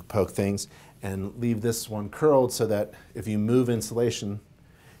 You can poke things and leave this one curled so that if you move insulation,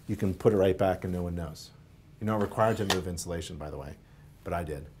 you can put it right back and no one knows. You're not required to move insulation, by the way, but I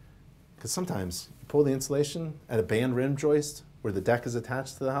did. Because sometimes you pull the insulation at a band rim joist where the deck is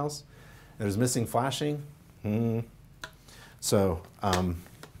attached to the house, and there's missing flashing. So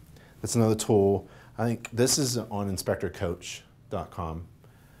that's another tool. I think this is on inspectorcoach.com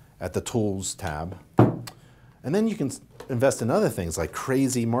at the Tools tab. And then you can invest in other things like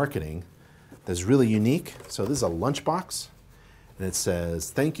crazy marketing that's really unique. So this is a lunchbox, and it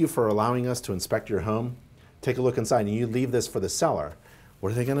says, thank you for allowing us to inspect your home. Take a look inside, and you leave this for the seller.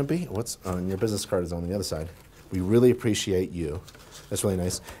 What are they gonna be? What's on your business card is on the other side. We really appreciate you. That's really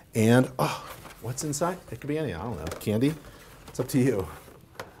nice. And, oh, what's inside? It could be anything, I don't know. Candy? It's up to you.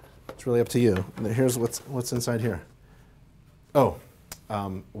 It's really up to you. Here's what's inside here. Oh,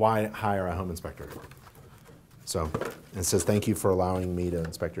 why hire a home inspector? So it says, thank you for allowing me to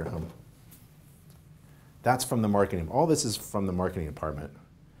inspect your home. That's from the marketing. All this is from the marketing department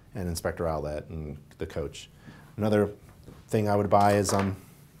and Inspector Outlet and the coach. Another thing I would buy is, I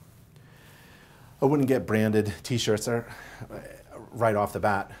wouldn't get branded t-shirts right off the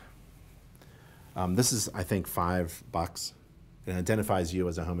bat. This is, I think, $5. It identifies you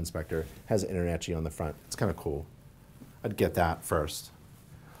as a home inspector, has InterNACHI on the front. It's kind of cool. I'd get that first.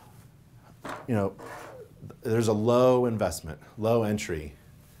 You know, there's a low investment, low entry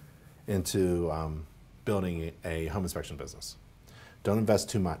into building a home inspection business. Don't invest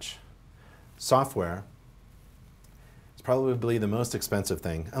too much. Software is probably the most expensive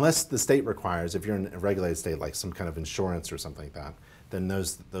thing, unless the state requires, if you're in a regulated state, like some kind of insurance or something like that, then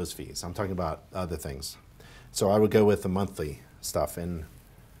those fees. I'm talking about other things. So I would go with the monthly stuff, and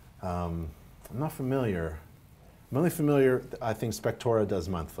I'm not familiar. I'm only familiar, I think Spectora does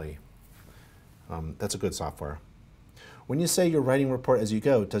monthly. That's a good software. When you say you're writing a report as you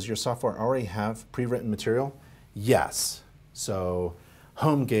go, does your software already have pre-written material? Yes. So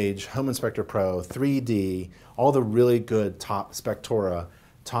Home Gauge, Home Inspector Pro, 3D, all the really good top Spectora,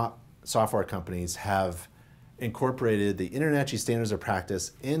 top software companies have incorporated the InterNACHI standards of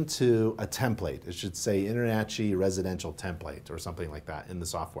practice into a template. It should say InterNACHI residential template or something like that in the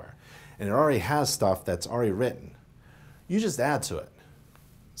software. And it already has stuff that's already written. You just add to it.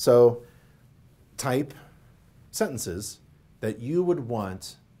 So type sentences that you would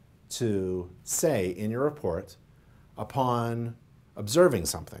want to say in your report upon observing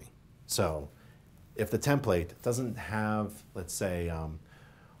something. So if the template doesn't have, let's say,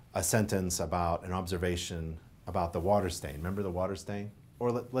 a sentence about an observation about the water stain. Remember the water stain?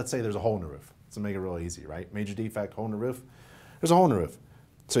 Or let's say there's a hole in the roof. To make it real easy, right? Major defect, hole in the roof. There's a hole in the roof.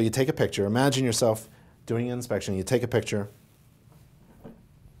 So you take a picture. Imagine yourself doing an inspection. You take a picture,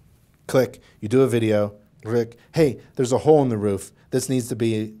 click, you do a video, Click, hey, there's a hole in the roof. This needs to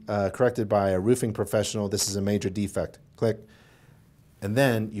be corrected by a roofing professional. This is a major defect. Click. And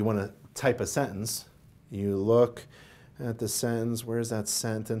then you want to type a sentence. You look at the sentence. Where's that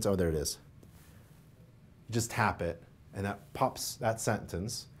sentence? Oh, there it is. You just tap it, and that pops that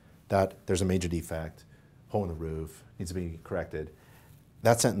sentence that there's a major defect, hole in the roof, needs to be corrected.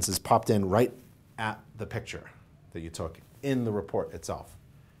 That sentence is popped in right at the picture that you took in the report itself.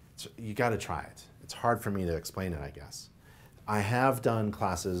 So you got to try it. It's hard for me to explain it, I guess. I have done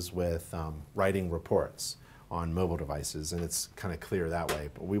classes with writing reports on mobile devices, and it's kind of clear that way,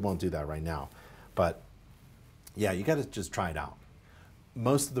 but we won't do that right now. But yeah, you got to just try it out.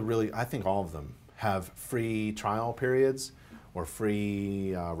 Most of the I think all of them have free trial periods or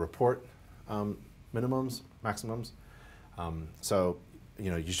free report minimums, maximums. So,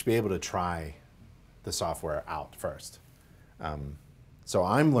 you should be able to try the software out first. So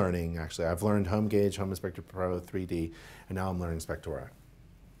I'm learning, actually, I've learned HomeGauge, Home Inspector Pro 3D, and now I'm learning Spectora.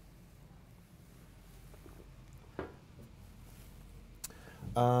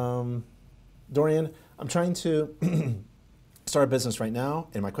 Dorian, I'm trying to start a business right now,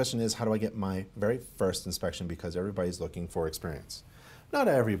 and my question is, how do I get my very first inspection, because everybody's looking for experience. Not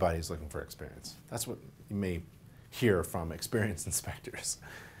everybody's looking for experience. That's what you may hear from experienced inspectors.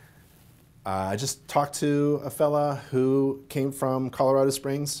 I just talked to a fella who came from Colorado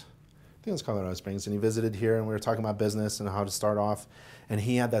Springs. I think it was Colorado Springs, and he visited here, and we were talking about business and how to start off, and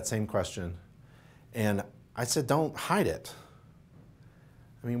he had that same question. And I said, don't hide it.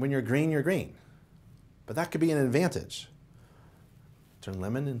 I mean, when you're green, you're green. But that could be an advantage. Turn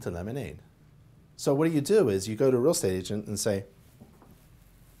lemon into lemonade. So what you do is you go to a real estate agent and say,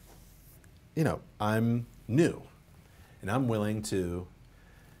 I'm new, and I'm willing to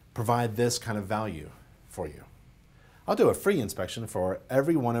provide this kind of value for you. I'll do a free inspection for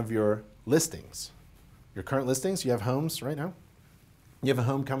every one of your listings. Your current listings, you have homes right now. You have a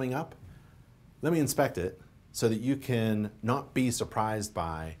home coming up. Let me inspect it so that you can not be surprised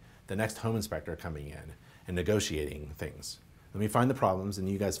by the next home inspector coming in and negotiating things. Let me find the problems, and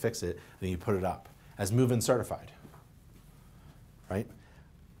you guys fix it, and then you put it up as move-in certified, right?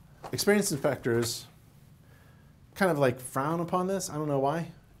 Experienced inspectors kind of like frown upon this. I don't know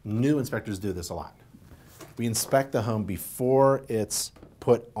why. New inspectors do this a lot. We inspect the home before it's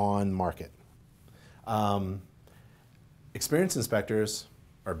put on market. Experienced inspectors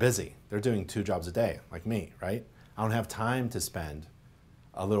are busy. They're doing 2 jobs a day, like me, right? I don't have time to spend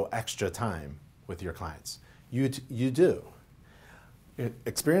a little extra time with your clients. You do.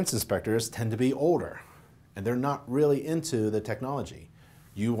 Experienced inspectors tend to be older, and they're not really into the technology.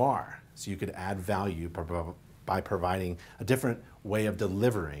 You are. So you could add value by providing a different way of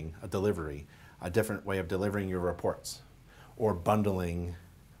delivering a different way of delivering your reports, or bundling,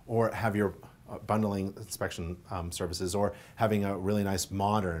 or have your bundling inspection services, or having a really nice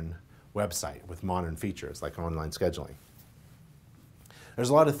modern website with modern features like online scheduling. There's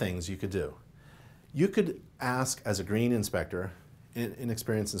a lot of things you could do. You could ask, as a green inspector, an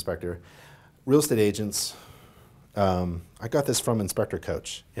experienced inspector, real estate agents. I got this from Inspector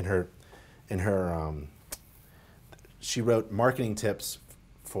Coach in her she wrote marketing tips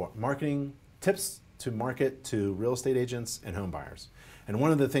to market to real estate agents and home buyers. And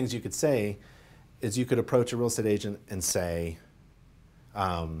one of the things you could say is you could approach a real estate agent and say,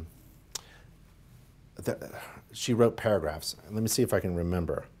 she wrote paragraphs. Let me see if I can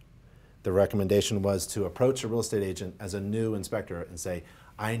remember. The recommendation was to approach a real estate agent as a new inspector and say,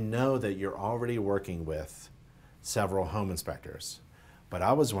 I know that you're already working with several home inspectors, but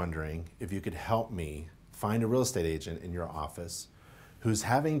I was wondering if you could help me find a real estate agent in your office who's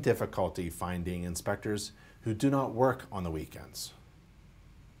having difficulty finding inspectors who do not work on the weekends,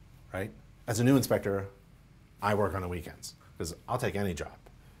 right? As a new inspector, I work on the weekends because I'll take any job,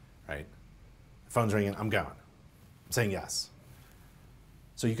 right? Phone's ringing, I'm going. I'm saying yes.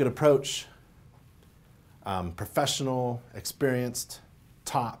 So you could approach professional, experienced,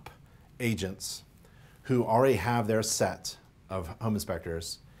 top agents who already have their set of home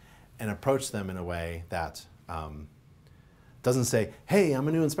inspectors and approach them in a way that doesn't say, hey, I'm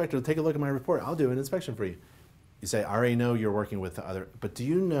a new inspector, take a look at my report, I'll do an inspection for you. You say, I already know you're working with other, but do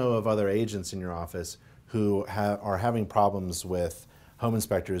you know of other agents in your office who are having problems with home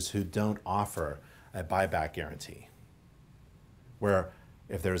inspectors who don't offer a buyback guarantee, where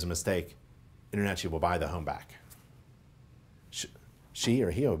if there's a mistake, InterNACHI will buy the home back? She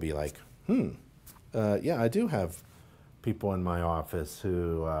or he will be like, yeah, I do have people in my office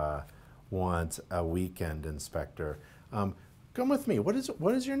who want a weekend inspector. Come with me. What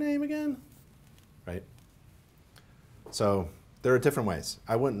is your name again? Right? So there are different ways.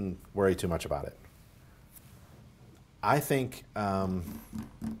 I wouldn't worry too much about it. I think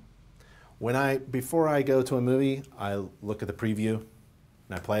before I go to a movie, I look at the preview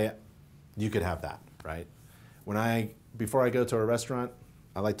and I play it. You could have that, right? Before I go to a restaurant,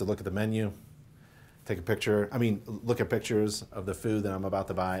 I like to look at the menu, take a picture. Look at pictures of the food that I'm about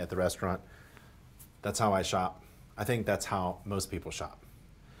to buy at the restaurant. That's how I shop. I think that's how most people shop.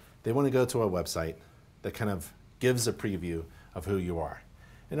 They want to go to a website that kind of gives a preview of who you are.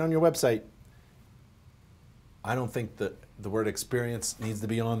 And on your website, I don't think that the word experience needs to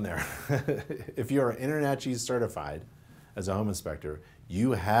be on there. If you're InterNACHI certified as a home inspector,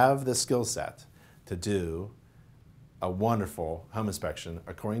 you have the skill set to do a wonderful home inspection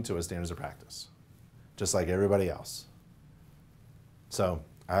according to a standards of practice, just like everybody else. So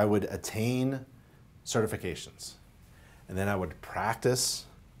I would attain certifications, and then I would practice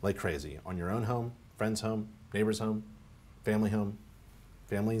like crazy on your own home, friend's home, neighbor's home,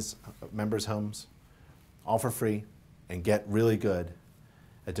 families, members' homes, all for free, and get really good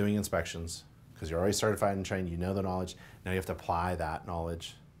at doing inspections because you're already certified and trained, you know the knowledge. Now you have to apply that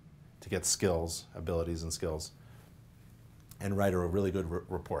knowledge to get skills, abilities and skills, and write a really good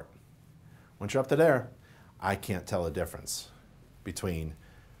report. Once you're up to there, I can't tell a difference between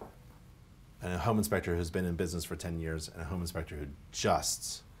a home inspector who's been in business for 10 years and a home inspector who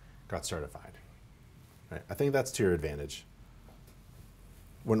just got certified. Right? I think that's to your advantage.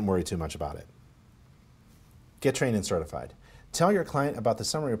 Wouldn't worry too much about it. Get trained and certified. Tell your client about the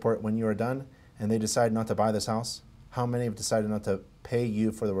summary report when you are done and they decide not to buy this house. How many have decided not to pay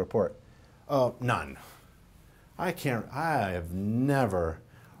you for the report? Oh, none. I have never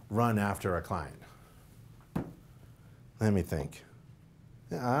run after a client. Let me think.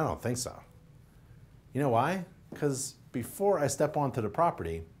 I don't think so. You know why? Because before I step onto the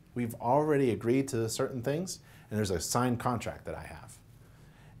property, we've already agreed to certain things, and there's a signed contract that I have.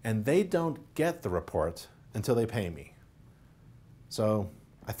 And they don't get the report until they pay me. So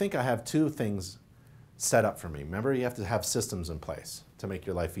I think I have two things set up for me. Remember, you have to have systems in place to make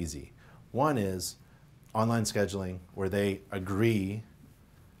your life easy. One is online scheduling, where they agree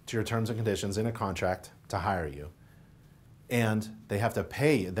to your terms and conditions in a contract to hire you. And they have to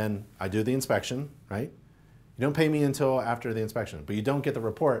pay you. Then I do the inspection, right? You don't pay me until after the inspection, but you don't get the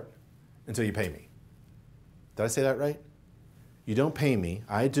report until you pay me. Did I say that right? You don't pay me.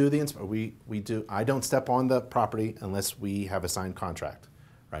 I do the inspection. I don't step on the property unless we have a signed contract,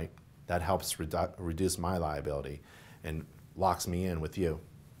 right? That helps reduce my liability and locks me in with you.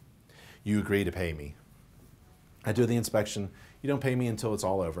 You agree to pay me. I do the inspection. You don't pay me until it's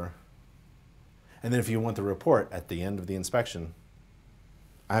all over. And then if you want the report at the end of the inspection,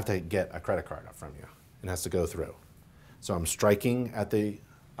 I have to get a credit card up from you. It has to go through. So I'm striking at the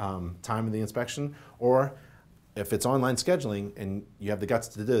time of the inspection, or if it's online scheduling and you have the guts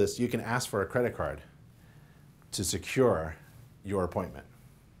to do this, you can ask for a credit card to secure your appointment.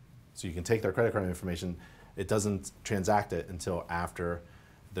 So you can take their credit card information. It doesn't transact it until after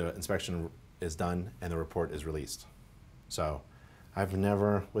the inspection is done and the report is released. So I've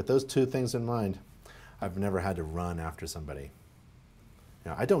never, with those two things in mind, I've never had to run after somebody.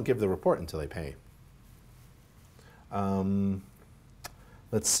 You know, I don't give the report until they pay.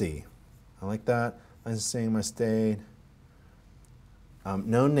 Let's see. I like that. Licensing in my state.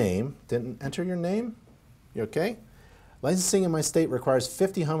 No name. Didn't enter your name? You okay? Licensing in my state requires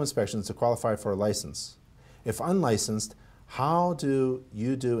 50 home inspections to qualify for a license. If unlicensed, how do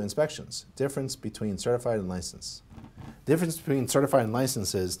you do inspections? Difference between certified and licensed. Difference between certified and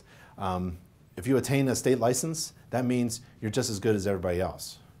licensed is if you attain a state license, that means you're just as good as everybody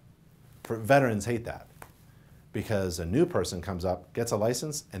else. Veterans hate that because a new person comes up, gets a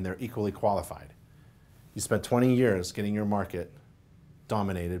license, and they're equally qualified. You spent 20 years getting your market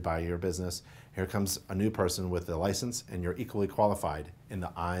dominated by your business. Here comes a new person with a license, and you're equally qualified in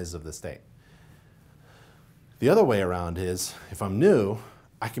the eyes of the state. The other way around is, if I'm new,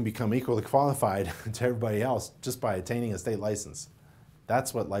 I can become equally qualified to everybody else just by attaining a state license.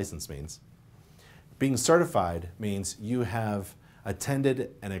 That's what license means. Being certified means you have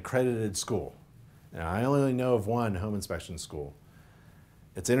attended an accredited school. Now, I only know of one home inspection school.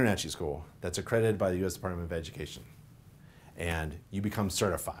 It's InterNACHI school that's accredited by the U.S. Department of Education. And you become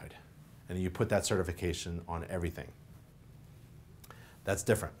certified. And you put that certification on everything. That's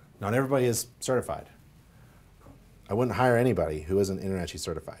different. Not everybody is certified. I wouldn't hire anybody who isn't InterNACHI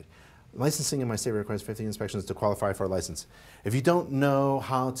certified. Licensing in my state requires 50 inspections to qualify for a license. If you don't know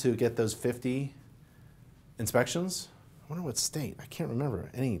how to get those 50 inspections, I wonder what state, I can't remember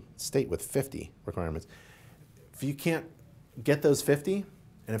any state with 50 requirements. If you can't get those 50,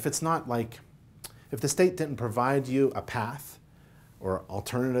 and if it's not like, if the state didn't provide you a path or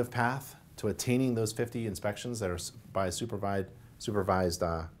alternative path to attaining those 50 inspections that are by a supervised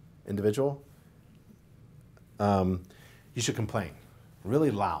individual, you should complain really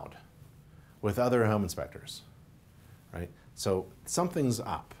loud with other home inspectors, right? So something's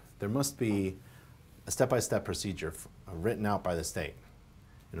up. There must be a step-by-step procedure written out by the state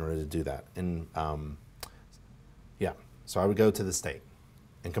in order to do that. And yeah, so I would go to the state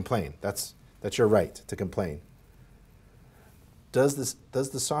and complain. That's your right to complain. Does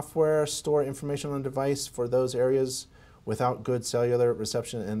the software store information on the device for those areas without good cellular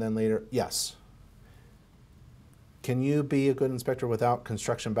reception and then later? Yes. Can you be a good inspector without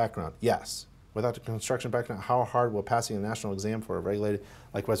construction background? Yes. Without the construction background, how hard will passing a national exam for a regulated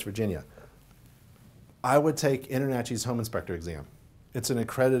like West Virginia? I would take InterNACHI's home inspector exam. It's an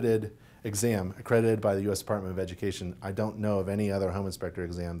accredited exam, accredited by the U.S. Department of Education. I don't know of any other home inspector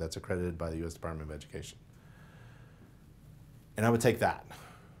exam that's accredited by the U.S. Department of Education. And I would take that.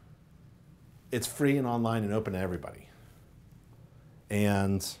 It's free and online and open to everybody.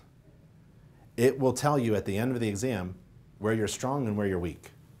 And it will tell you at the end of the exam where you're strong and where you're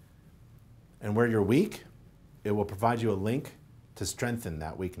weak. And where you're weak, it will provide you a link to strengthen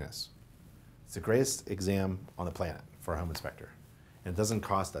that weakness. It's the greatest exam on the planet for a home inspector. And it doesn't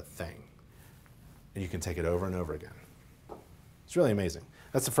cost a thing. And you can take it over and over again. It's really amazing.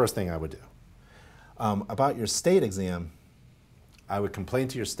 That's the first thing I would do. About your state exam, I would complain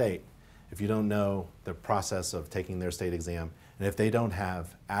to your state if you don't know the process of taking their state exam and if they don't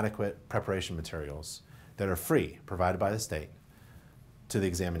have adequate preparation materials that are free, provided by the state, to the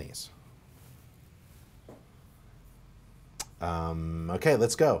examinees. Okay,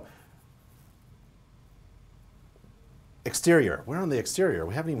 let's go. Exterior. We're on the exterior.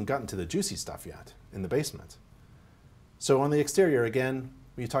 We haven't even gotten to the juicy stuff yet in the basement. So on the exterior, again,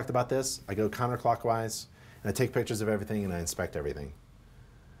 we talked about this. I go counterclockwise, and I take pictures of everything, and I inspect everything.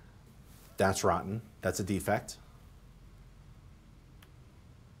 That's rotten. That's a defect.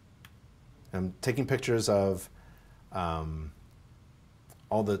 I'm taking pictures of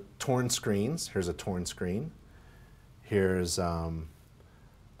all the torn screens. Here's a torn screen. Here's a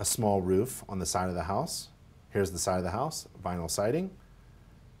small roof on the side of the house. Here's the side of the house, vinyl siding.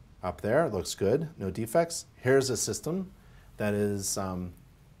 Up there, it looks good, no defects. Here's a system that is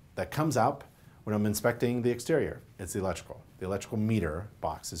that comes up when I'm inspecting the exterior. It's the electrical. The electrical meter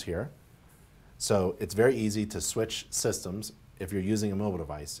box is here. So it's very easy to switch systems if you're using a mobile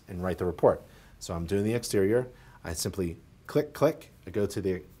device and write the report. So I'm doing the exterior. I simply click, click. I go to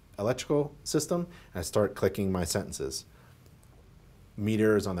the electrical system, and I start clicking my sentences.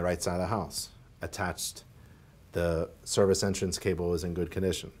 Meter is on the right side of the house. Attached, the service entrance cable is in good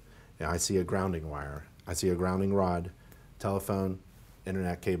condition. I see a grounding wire. I see a grounding rod, telephone,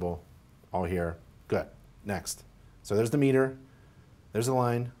 internet cable, all here. Good. Next. So there's the meter. There's the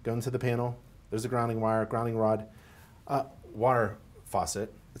line going to the panel. There's the grounding wire, grounding rod. Water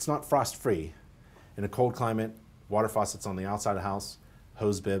faucet. It's not frost-free. In a cold climate, water faucets on the outside of the house,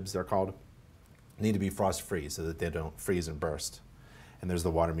 hose bibs they're called, need to be frost-free so that they don't freeze and burst. And there's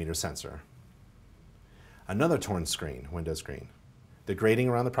the water meter sensor. Another torn screen, window screen. The grading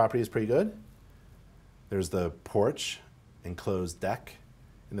around the property is pretty good. There's the porch, enclosed deck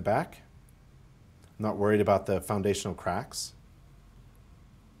in the back. I'm not worried about the foundational cracks.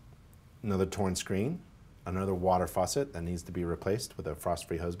 Another torn screen. Another water faucet that needs to be replaced with a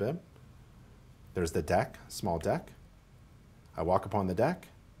frost-free hose bib. There's the deck, small deck. I walk upon the deck.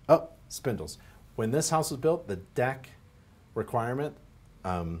 Oh, spindles. When this house was built, the deck requirement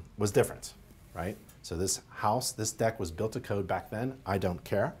was different, right? So this house, this deck was built to code back then. I don't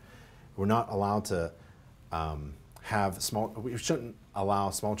care. We're not allowed to we shouldn't allow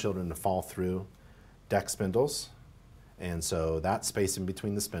small children to fall through deck spindles. And so that space in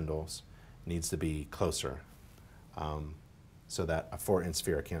between the spindles needs to be closer so that a 4-inch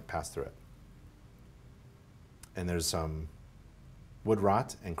sphere can't pass through it. And there's some wood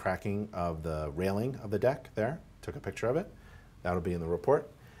rot and cracking of the railing of the deck there. Took a picture of it. That'll be in the report.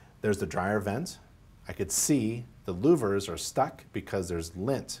 There's the dryer vent. I could see the louvers are stuck because there's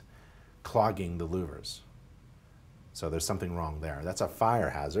lint clogging the louvers. So there's something wrong there. That's a fire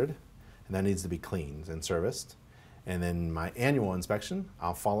hazard, and that needs to be cleaned and serviced. And then my annual inspection,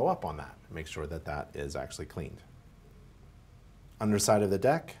 I'll follow up on that, make sure that that is actually cleaned. Underside of the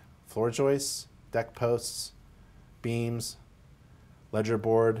deck, floor joists, deck posts, beams, ledger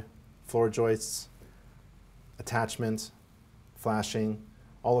board, floor joists, attachment, flashing,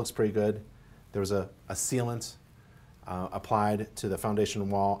 all looks pretty good. There was a sealant applied to the foundation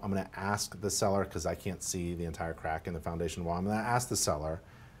wall. I'm going to ask the seller, because I can't see the entire crack in the foundation wall, I'm going to ask the seller,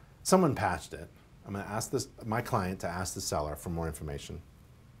 someone patched it. I'm going to ask my client to ask the seller for more information.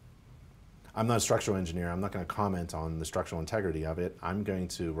 I'm not a structural engineer. I'm not going to comment on the structural integrity of it. I'm going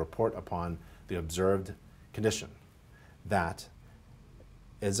to report upon the observed condition. That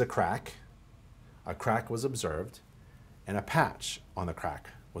is a crack was observed, and a patch on the crack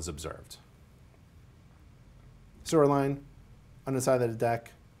was observed. Sewer line, underside of the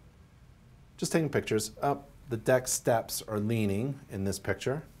deck, just taking pictures. Up, the deck steps are leaning in this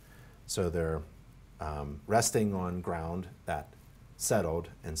picture, so they're resting on ground that settled,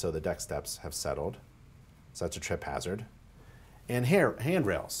 and so the deck steps have settled. So that's a trip hazard. And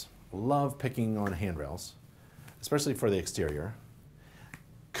handrails. Love picking on handrails, especially for the exterior.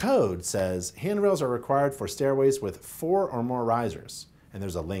 Code says handrails are required for stairways with 4 or more risers, and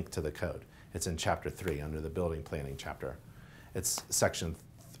there's a link to the code. It's in Chapter 3 under the building planning chapter. It's section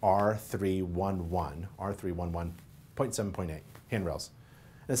R311.7.8, handrails.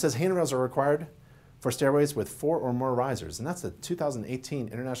 And it says handrails are required for stairways with 4 or more risers, and that's the 2018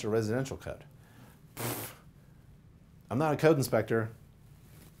 International Residential Code. I'm not a code inspector.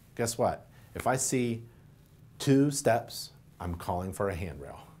 Guess what? If I see 2 steps, I'm calling for a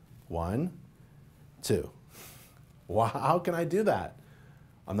handrail. 1, 2. Well, how can I do that?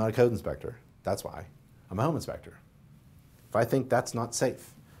 I'm not a code inspector. That's why. I'm a home inspector. If I think that's not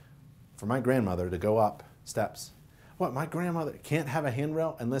safe for my grandmother to go up steps, what, my grandmother can't have a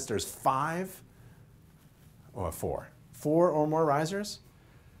handrail unless there's 5 or 4? 4 or more risers?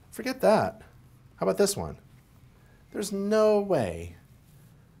 Forget that. How about this one? There's no way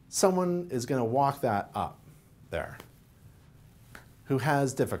someone is going to walk that up there who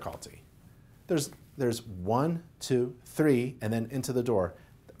has difficulty. There's 1, 2, 3, and then into the door.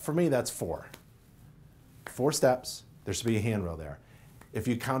 For me, that's 4. 4 steps, there should be a handrail there. If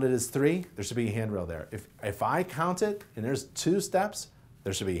you count it as 3, there should be a handrail there. If I count it and there's 2 steps,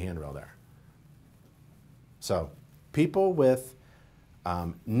 there should be a handrail there. So people with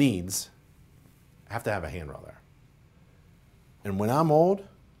needs have to have a handrail there. And when I'm old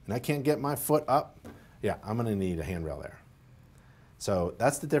and I can't get my foot up, yeah, I'm going to need a handrail there. So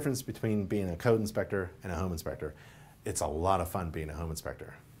that's the difference between being a code inspector and a home inspector. It's a lot of fun being a home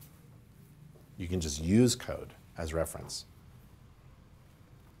inspector. You can just use code as reference.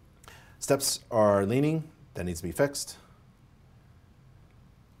 Steps are leaning, that needs to be fixed.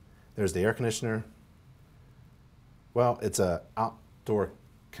 There's the air conditioner. Well, it's an outdoor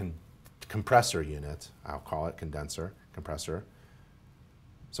compressor unit, I'll call it, condenser, compressor.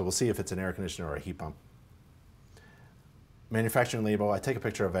 So we'll see if it's an air conditioner or a heat pump. Manufacturing label, I take a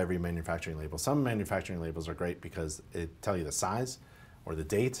picture of every manufacturing label. Some manufacturing labels are great because it tells you the size or the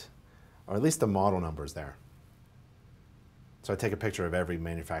date, or at least the model number is there. So I take a picture of every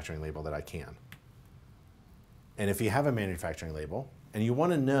manufacturing label that I can. And if you have a manufacturing label and you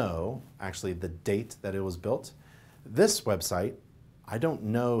want to know actually the date that it was built, this website, I don't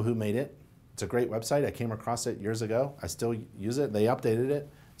know who made it. It's a great website. I came across it years ago. I still use it. They updated it.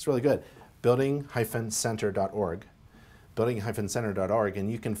 It's really good. Building-center.org. Building-center.org,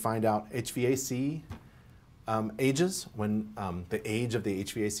 and you can find out HVAC ages, when the age of the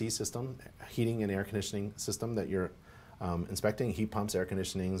HVAC system, heating and air conditioning system that you're inspecting, heat pumps, air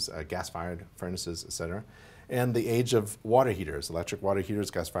conditionings, gas-fired furnaces, etc., and the age of water heaters, electric water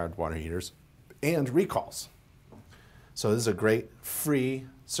heaters, gas-fired water heaters, and recalls. So this is a great free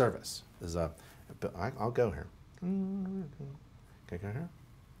service. This is I'll go here. Can I go here?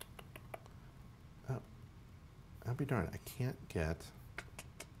 I'll be darned, I can't get,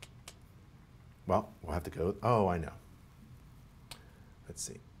 well, we'll have to go, oh, I know. Let's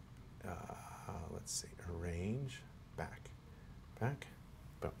see, arrange, back,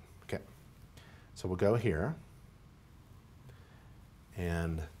 boom, okay. So we'll go here,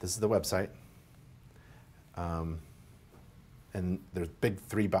 and this is the website, and there's big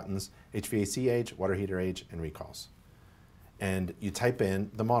 3 buttons, HVAC age, water heater age, and recalls. And you type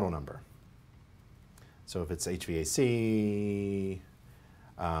in the model number. So if it's HVAC,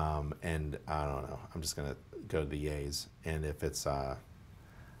 and I don't know, I'm just gonna go to the yays. And if it's AirQuest,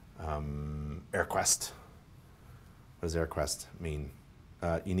 what does AirQuest mean?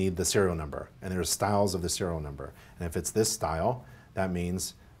 You need the serial number, and there's styles of the serial number. And if it's this style, that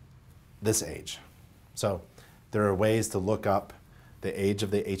means this age. So there are ways to look up the age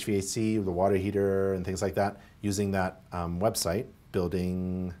of the HVAC, the water heater, and things like that using that website,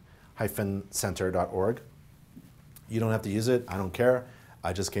 building-center.org. You don't have to use it. I don't care.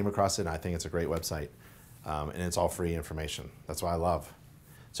 I just came across it, and I think it's a great website. And it's all free information. That's what I love.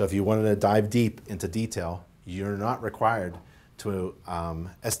 So if you wanted to dive deep into detail, you're not required to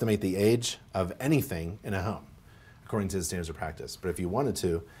estimate the age of anything in a home, according to the standards of practice. But if you wanted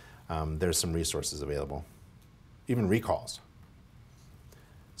to, there's some resources available, even recalls.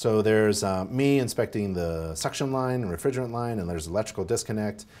 So there's me inspecting the suction line and refrigerant line, and there's electrical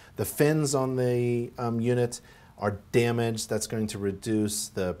disconnect. The fins on the unit are damaged. That's going to reduce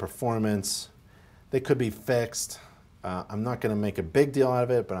the performance. They could be fixed. I'm not going to make a big deal out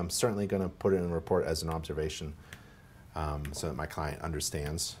of it, but I'm certainly going to put it in a report as an observation so that my client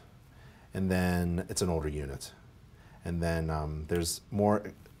understands. And then it's an older unit. And then there's more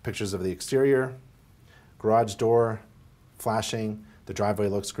pictures of the exterior, garage door, flashing. The driveway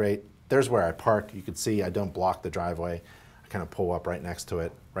looks great. There's where I park. You can see I don't block the driveway. I kind of pull up right next to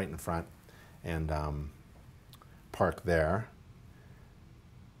it, right in front, and park there.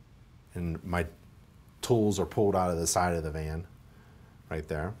 And my tools are pulled out of the side of the van right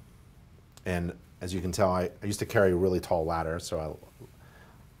there. And as you can tell, I used to carry a really tall ladder, so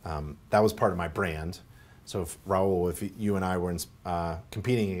that was part of my brand. So if Raul, if you and I were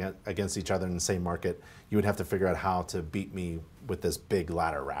competing against each other in the same market, you would have to figure out how to beat me with this big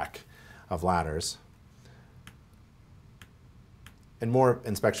ladder rack of ladders. And more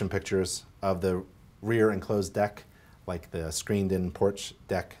inspection pictures of the rear enclosed deck, like the screened-in porch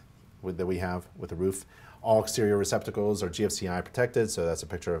deck that we have with the roof. All exterior receptacles are GFCI protected, so that's a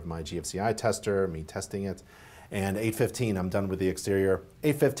picture of my GFCI tester, me testing it. And 8:15, I'm done with the exterior.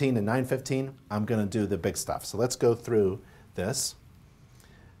 8:15 and 9:15, I'm gonna do the big stuff. So let's go through this.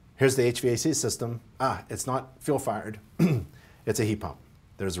 Here's the HVAC system. It's not fuel fired, it's a heat pump.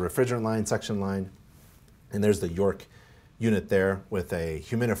 There's a refrigerant line, suction line, and there's the York unit there with a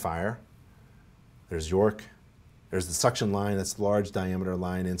humidifier. There's York. There's the suction line, that's large diameter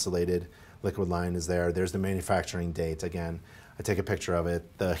line, insulated. Liquid line is there. There's the manufacturing date. Again, I take a picture of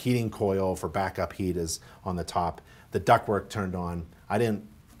it. The heating coil for backup heat is on the top. The ductwork turned on.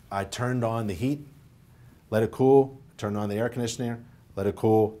 I turned on the heat, let it cool, turned on the air conditioner, let it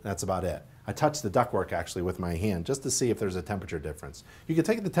cool, that's about it. I touched the ductwork actually with my hand just to see if there's a temperature difference. You can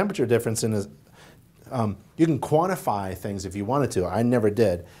take the temperature difference in you can quantify things if you wanted to. I never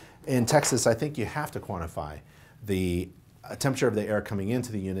did. In Texas, I think you have to quantify the temperature of the air coming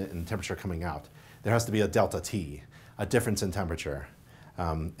into the unit and temperature coming out. There has to be a delta T, a difference in temperature.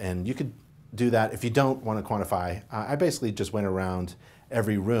 And you could do that if you don't want to quantify. I basically just went around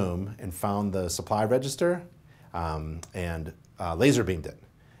every room and found the supply register and laser beamed it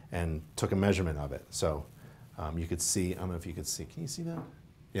and took a measurement of it. So you could see, I don't know if you could see, can you see that?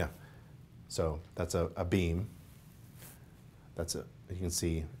 Yeah. So that's a beam. That's it. You can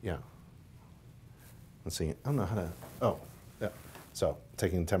see, yeah. Let's see, I don't know how to, oh, yeah. So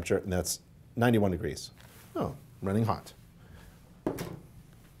taking the temperature, and that's 91 degrees. Oh, running hot.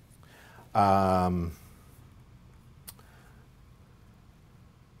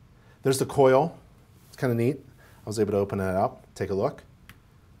 There's the coil. It's kind of neat. I was able to open that up, take a look.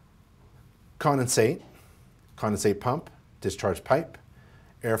 Condensate pump, discharge pipe,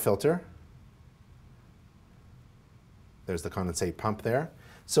 air filter. There's the condensate pump there.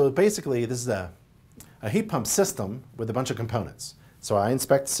 So basically, this is a heat pump system with a bunch of components. So I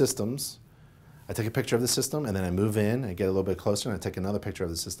inspect systems, I take a picture of the system, and then I move in, I get a little bit closer, and I take another picture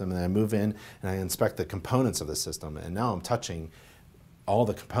of the system, and then I move in, and I inspect the components of the system. And now I'm touching all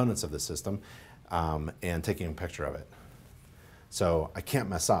the components of the system and taking a picture of it. So I can't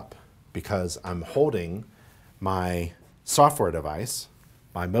mess up because I'm holding my software device,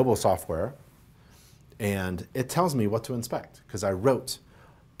 my mobile software, and it tells me what to inspect because I wrote,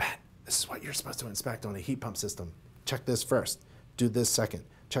 Pat, this is what you're supposed to inspect on a heat pump system. Check this first, do this second,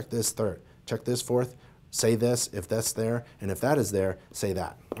 check this third, check this fourth, say this if that's there, and if that is there, say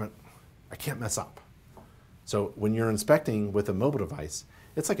that. I can't mess up. So when you're inspecting with a mobile device,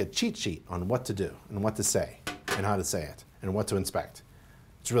 it's like a cheat sheet on what to do and what to say and how to say it and what to inspect.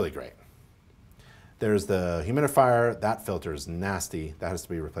 It's really great. There's the humidifier. That filter is nasty. That has to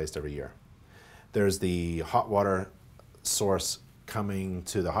be replaced every year. There's the hot water source coming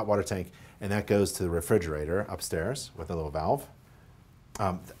to the hot water tank, and that goes to the refrigerator upstairs with a little valve.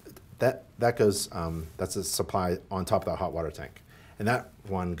 That goes, that's a supply on top of the hot water tank. And that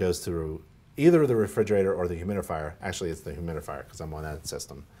one goes through either the refrigerator or the humidifier. Actually, it's the humidifier because I'm on that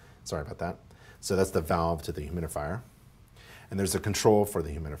system. Sorry about that. So that's the valve to the humidifier. And there's a control for the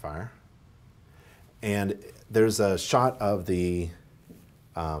humidifier. And there's a shot of the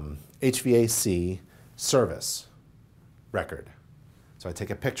HVAC service record. So I take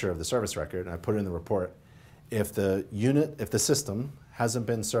a picture of the service record and I put it in the report. If the system hasn't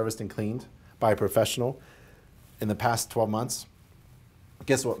been serviced and cleaned by a professional in the past 12 months,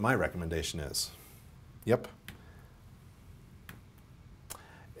 guess what my recommendation is? Yep.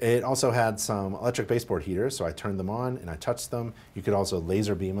 It also had some electric baseboard heaters, so I turned them on and I touched them. You could also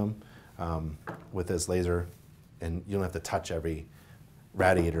laser beam them with this laser, and you don't have to touch every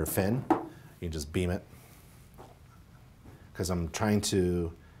radiator fin. You can just beam it. Because I'm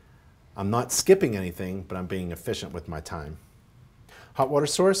not skipping anything, but I'm being efficient with my time. Hot water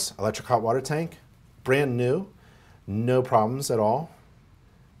source, electric hot water tank, brand new, no problems at all.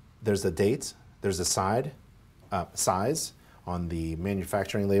 There's a date, there's a size on the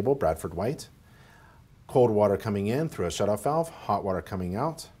manufacturing label, Bradford White. Cold water coming in through a shutoff valve, hot water coming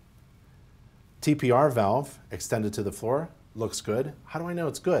out. TPR valve extended to the floor, looks good. How do I know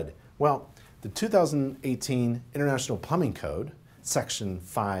it's good? Well, the 2018 International Plumbing Code, section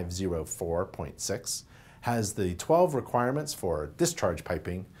 504.6, has the 12 requirements for discharge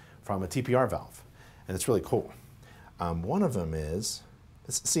piping from a TPR valve. And it's really cool. One of them is,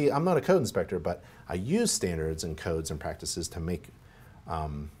 see, I'm not a code inspector, but I use standards and codes and practices to make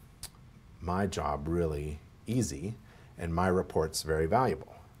my job really easy and my reports very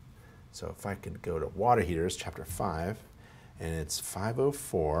valuable. So if I could go to water heaters, chapter 5, and it's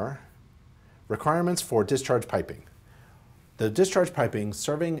 504, requirements for discharge piping. The discharge piping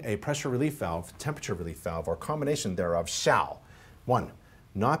serving a pressure relief valve, temperature relief valve, or combination thereof shall, 1,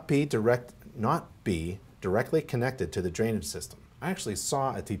 not be directly connected to the drainage system. I actually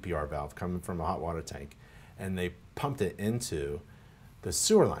saw a TPR valve coming from a hot water tank, and they pumped it into the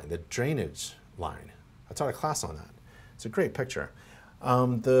sewer line, the drainage line. I taught a class on that. It's a great picture.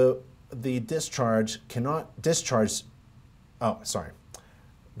 The discharge cannot discharge,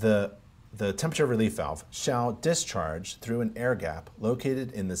 the temperature relief valve shall discharge through an air gap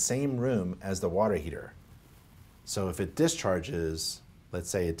located in the same room as the water heater. So if it discharges, let's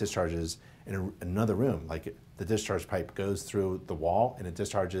say it discharges in another room, like the discharge pipe goes through the wall and it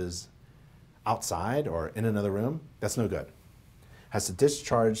discharges outside or in another room, that's no good. Has to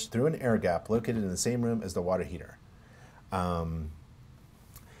discharge through an air gap located in the same room as the water heater.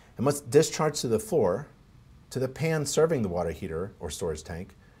 It must discharge to the floor, to the pan serving the water heater or storage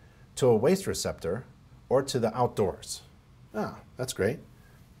tank, to a waste receptor, or to the outdoors. Ah, that's great.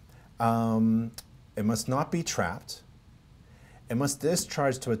 It must not be trapped. It must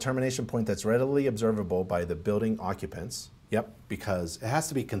discharge to a termination point that's readily observable by the building occupants. Yep, because it has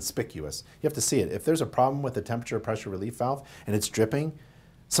to be conspicuous. You have to see it. If there's a problem with the temperature pressure relief valve and it's dripping,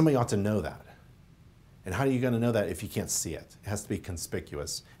 somebody ought to know that. And how are you going to know that if you can't see it? It has to be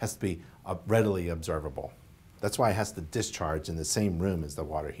conspicuous. It has to be readily observable. That's why it has to discharge in the same room as the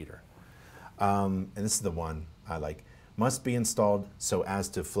water heater. And this is the one I like. Must be installed so as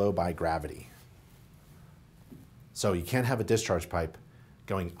to flow by gravity. So you can't have a discharge pipe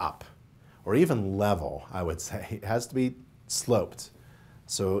going up or even level, I would say. It has to be sloped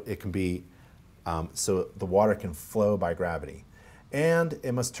so it can be, so the water can flow by gravity. And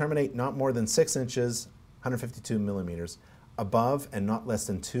it must terminate not more than 6 inches, 152 millimeters, above and not less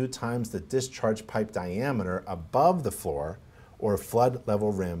than 2 times the discharge pipe diameter above the floor or flood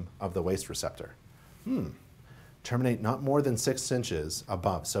level rim of the waste receptor. Terminate not more than 6 inches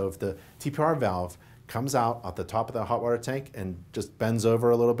above. So if the TPR valve comes out at the top of the hot water tank and just bends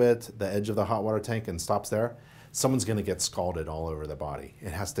over a little bit, the edge of the hot water tank, and stops there, someone's gonna get scalded all over the body.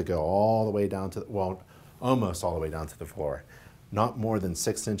 It has to go all the way down to, well, almost all the way down to the floor. Not more than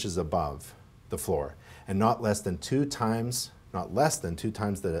 6 inches above the floor, and not less than 2 times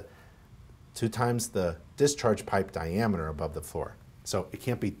the discharge pipe diameter above the floor. So it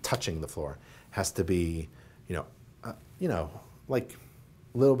can't be touching the floor. It has to be, like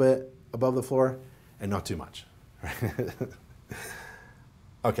a little bit above the floor and not too much.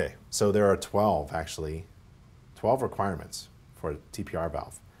 Okay, so there are 12 requirements for a TPR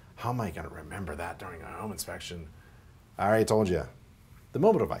valve. How am I going to remember that during a home inspection? I already told you. The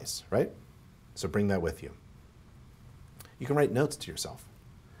mobile device, right? So bring that with you. You can write notes to yourself.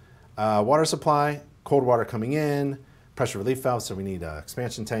 Water supply, cold water coming in, pressure relief valve, so we need an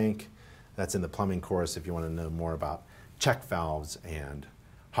expansion tank. That's in the plumbing course if you want to know more about check valves and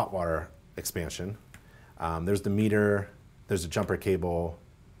hot water expansion. There's the meter, there's a jumper cable,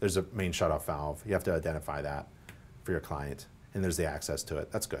 there's a main shutoff valve. You have to identify that for your client, and there's the access to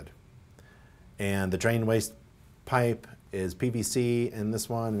it. That's good. And the drain waste pipe is PVC in this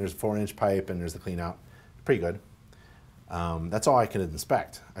one, and there's a 4-inch pipe, and there's the clean out. Pretty good. That's all I could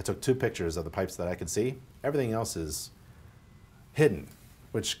inspect. I took 2 pictures of the pipes that I could see. Everything else is hidden,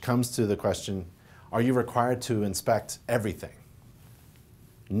 which comes to the question, are you required to inspect everything?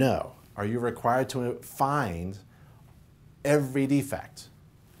 No. Are you required to find every defect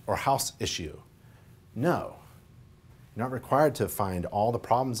or house issue? No. You're not required to find all the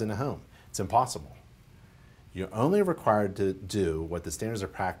problems in a home. It's impossible. You're only required to do what the standards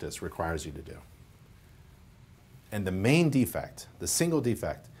of practice requires you to do. And the main defect, the single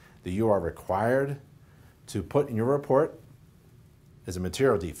defect that you are required to put in your report is a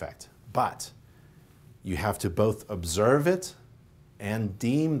material defect, but you have to both observe it and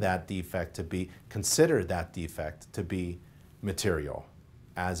deem that defect to be, consider that defect to be material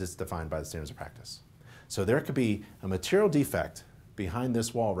as it's defined by the standards of practice. So there could be a material defect behind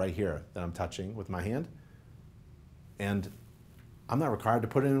this wall right here that I'm touching with my hand, and I'm not required to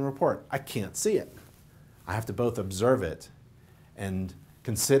put it in a report. I can't see it. I have to both observe it and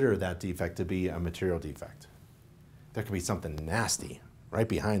consider that defect to be a material defect. There could be something nasty right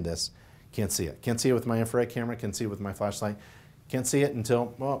behind this. Can't see it. Can't see it with my infrared camera, can't see it with my flashlight. Can't see it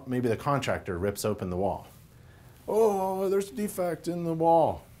until, well, maybe the contractor rips open the wall. Oh, there's a defect in the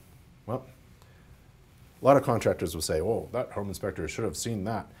wall. Well, a lot of contractors will say, oh, that home inspector should have seen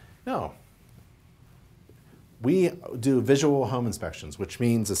that. No. We do visual home inspections, which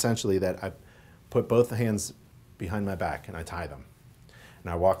means essentially that I put both hands behind my back and I tie them.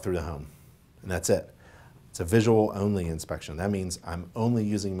 And I walk through the home. And that's it. It's a visual only inspection. That means I'm only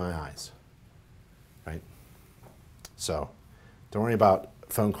using my eyes. Right? So don't worry about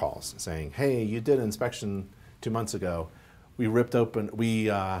phone calls saying, hey, you did an inspection 2 months ago. We ripped open, we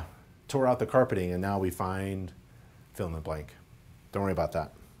tore out the carpeting and now we find fill in the blank. Don't worry about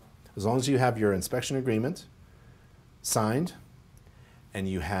that. As long as you have your inspection agreement signed and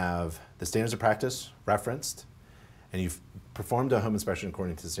you have the standards of practice referenced and you've performed a home inspection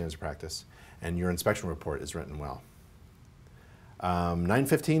according to the standards of practice and your inspection report is written well.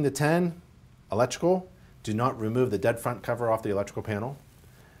 9:15 to 10, electrical. Do not remove the dead front cover off the electrical panel.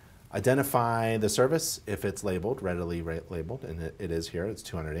 Identify the service if it's labeled, readily labeled, and it is here, it's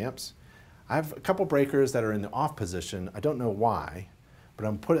 200 amps. I have a couple breakers that are in the off position. I don't know why, but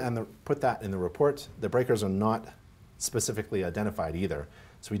I'm put that in the report. The breakers are not specifically identified either,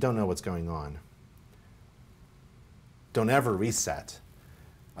 so we don't know what's going on. Don't ever reset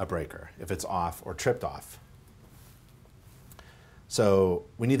a breaker if it's off or tripped off. So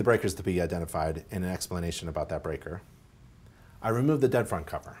we need the breakers to be identified and an explanation about that breaker. I removed the dead front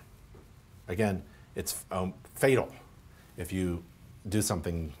cover. Again, it's fatal if you do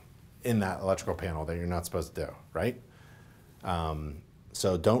something in that electrical panel that you're not supposed to do, right?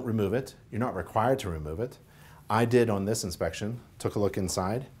 So don't remove it. You're not required to remove it. I did on this inspection, took a look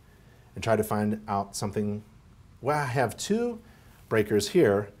inside and tried to find out something. Well, I have two breakers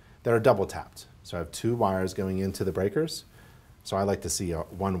here that are double tapped. So I have two wires going into the breakers. So I like to see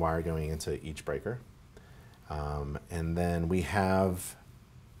one wire going into each breaker. And then we have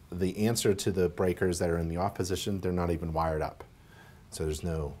the answer to the breakers that are in the off position. They're not even wired up. So there's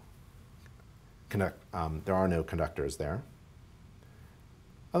no there are no conductors there.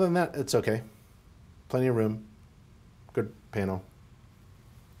 Other than that, it's okay. Plenty of room, good panel,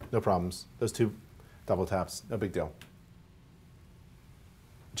 no problems. Those two double taps, no big deal.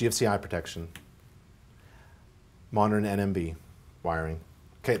 GFCI protection, modern NMB wiring.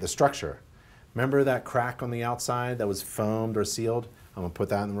 Okay, the structure. Remember that crack on the outside that was foamed or sealed? I'm gonna put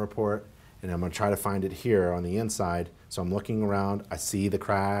that in the report and I'm gonna try to find it here on the inside. So I'm looking around, I see the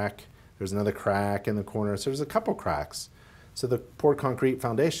crack, there's another crack in the corner, so there's a couple cracks. So the poured concrete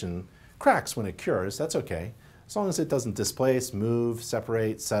foundation cracks when it cures, that's okay. As long as it doesn't displace, move,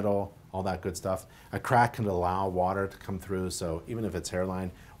 separate, settle, all that good stuff. A crack can allow water to come through, so even if it's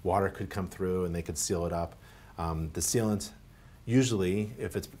hairline, water could come through and they could seal it up. The sealant, usually,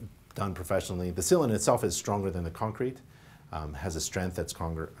 if it's done professionally, the sealant itself is stronger than the concrete, has a strength that's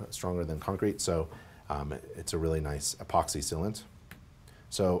stronger than concrete, so it's a really nice epoxy sealant.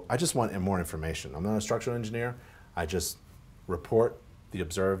 So I just want more information. I'm not a structural engineer, I just report the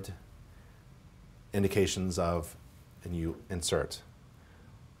observed indications of, and you insert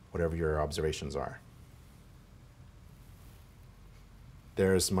whatever your observations are.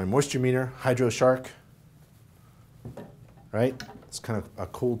 There's my moisture meter, Hydro Shark, right? It's kind of a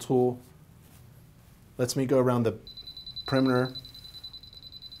cool tool. Lets me go around the perimeter.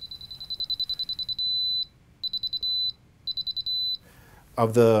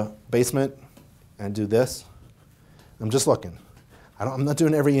 Of the basement and do this. I'm just looking. I'm not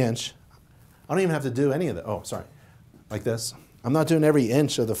doing every inch. I don't even have to do any of the, oh, sorry, like this. I'm not doing every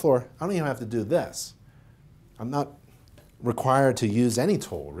inch of the floor. I don't even have to do this. I'm not required to use any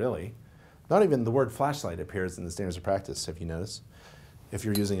tool, really. Not even the word flashlight appears in the standards of practice, if you notice. If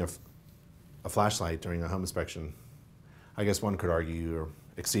you're using a flashlight during a home inspection, I guess one could argue you're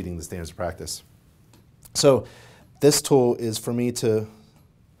exceeding the standards of practice. So this tool is for me to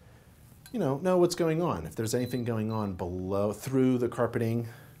know what's going on. If there's anything going on below, through the carpeting,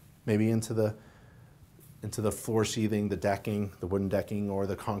 maybe into the floor sheathing, the decking, the wooden decking, or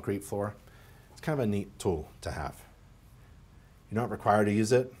the concrete floor. It's kind of a neat tool to have. You're not required to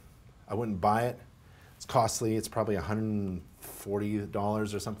use it. I wouldn't buy it. It's costly. It's probably $150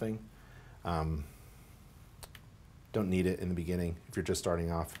 $40 or something. Don't need it in the beginning if you're just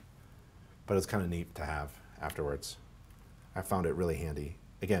starting off, but it's kind of neat to have afterwards. I found it really handy.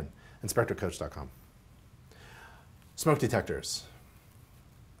 Again, inspectorcoach.com. Smoke detectors.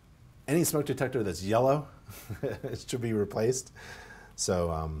 Any smoke detector that's yellow it should be replaced.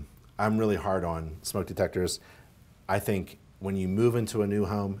 So I'm really hard on smoke detectors. I think when you move into a new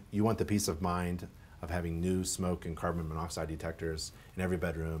home, you want the peace of mind of having new smoke and carbon monoxide detectors in every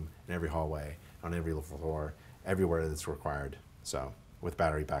bedroom, in every hallway, on every floor, everywhere that's required. So with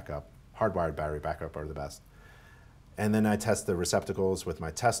battery backup, hardwired battery backup are the best. And then I test the receptacles with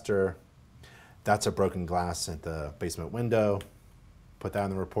my tester. That's a broken glass at the basement window. Put that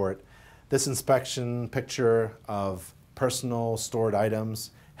in the report. This inspection picture of personal stored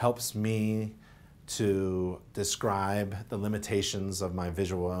items helps me to describe the limitations of my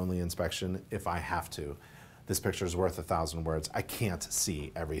visual-only inspection if I have to. This picture is worth 1,000 words. I can't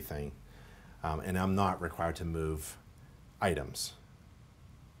see everything, and I'm not required to move items.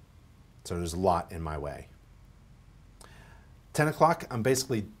 So there's a lot in my way. 10 o'clock, I'm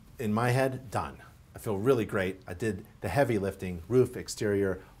basically, in my head, done. I feel really great. I did the heavy lifting, roof,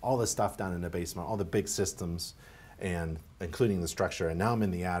 exterior, all the stuff down in the basement, all the big systems, and including the structure. And now I'm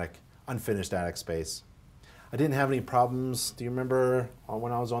in the attic, unfinished attic space. I didn't have any problems. Do you remember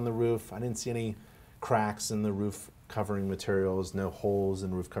when I was on the roof? I didn't see any cracks in the roof covering materials, no holes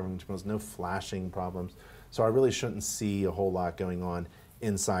in roof covering materials, no flashing problems. So I really shouldn't see a whole lot going on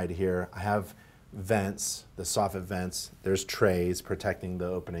inside here. I have vents, the soffit vents. There's trays protecting the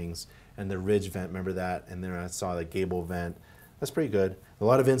openings, and the ridge vent, remember that? And then I saw the gable vent. That's pretty good. A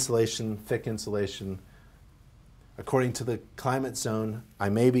lot of insulation, thick insulation. According to the climate zone, I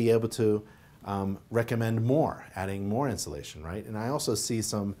may be able to recommend more, adding more insulation, right? And I also see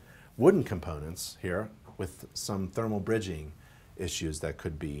some wooden components here with some thermal bridging issues that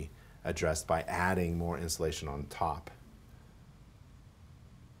could be addressed by adding more insulation on top.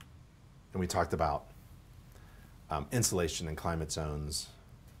 And we talked about insulation in climate zones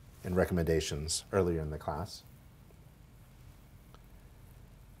and recommendations earlier in the class.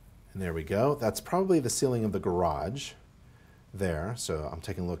 And there we go. That's probably the ceiling of the garage there. So I'm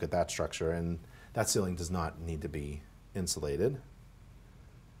taking a look at that structure, and that ceiling does not need to be insulated.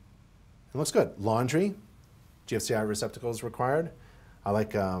 It looks good. Laundry, GFCI receptacles required. I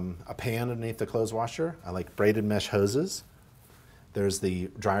like a pan underneath the clothes washer. I like braided mesh hoses. There's the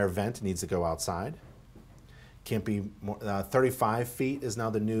dryer vent, needs to go outside. Can't be more, 35 feet is now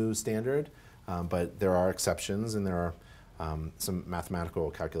the new standard, but there are exceptions, and there are some mathematical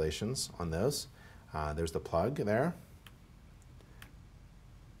calculations on those. There's the plug there.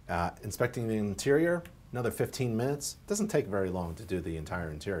 Inspecting the interior, another 15 minutes. Doesn't take very long to do the entire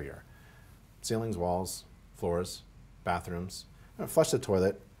interior. Ceilings, walls, floors, bathrooms. Flush the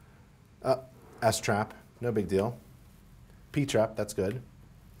toilet. S-trap, no big deal. P-trap, that's good.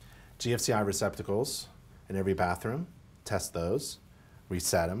 GFCI receptacles in every bathroom. Test those.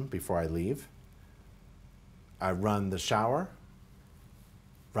 Reset them before I leave. I run the shower,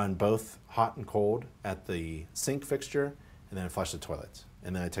 run both hot and cold at the sink fixture, and then I flush the toilets.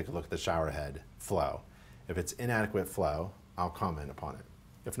 And then I take a look at the shower head flow. If it's inadequate flow, I'll comment upon it.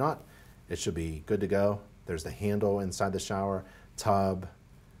 If not, it should be good to go. There's the handle inside the shower, tub.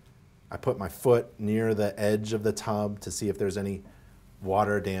 I put my foot near the edge of the tub to see if there's any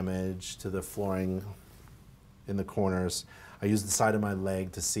water damage to the flooring in the corners. I use the side of my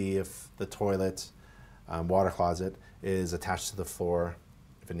leg to see if the toilet water closet is attached to the floor,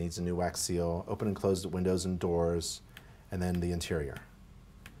 if it needs a new wax seal. Open and close the windows and doors, and then the interior.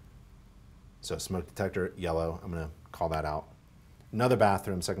 So smoke detector, yellow, I'm gonna call that out. Another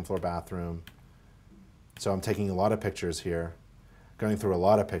bathroom, second floor bathroom. So I'm taking a lot of pictures here, going through a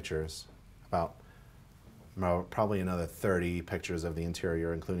lot of pictures, about probably another 30 pictures of the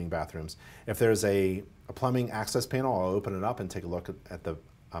interior, including bathrooms. If there's a plumbing access panel, I'll open it up and take a look at the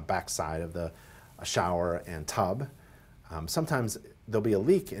back side of the shower and tub. Sometimes there'll be a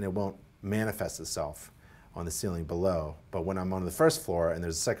leak and it won't manifest itself on the ceiling below. But when I'm on the first floor and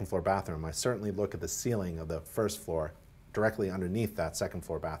there's a second floor bathroom, I certainly look at the ceiling of the first floor directly underneath that second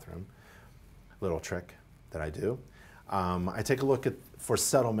floor bathroom. Little trick that I do. I take a look for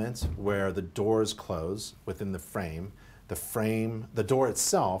settlement where the doors close within the frame. The door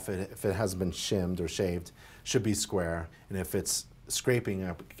itself, if it hasn't been shimmed or shaved, should be square. And if it's scraping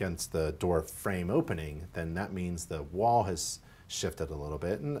up against the door frame opening, then that means the wall has shifted a little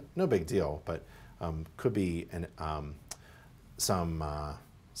bit. And no big deal, but could be some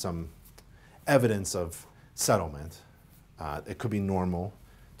evidence of settlement. It could be normal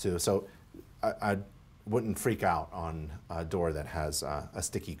too. So I wouldn't freak out on a door that has a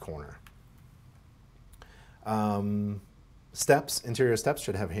sticky corner. Steps, interior steps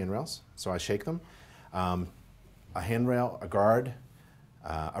should have handrails, so I shake them. A handrail, a guard,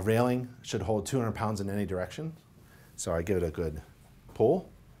 a railing should hold 200 pounds in any direction, so I give it a good pull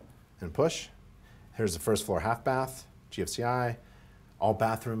and push. Here's the first floor half bath, GFCI. All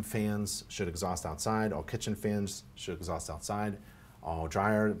bathroom fans should exhaust outside. All kitchen fans should exhaust outside. All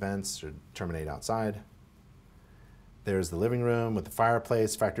dryer vents should terminate outside. There's the living room with the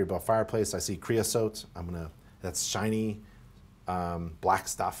fireplace, factory built fireplace. I see creosote. That's shiny black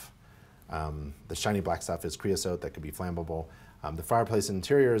stuff. The shiny black stuff is creosote that could be flammable. The fireplace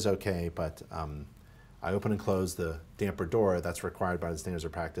interior is okay, but I open and close the damper door. That's required by the standards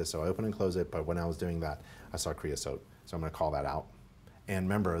of practice, so I open and close it, but when I was doing that, I saw creosote, so I'm gonna call that out. And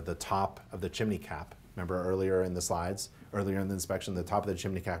remember, the top of the chimney cap, remember earlier in the slides, earlier in the inspection, the top of the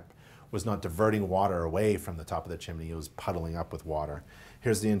chimney cap was not diverting water away from the top of the chimney, it was puddling up with water.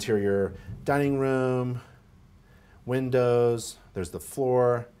 Here's the interior dining room, windows, there's the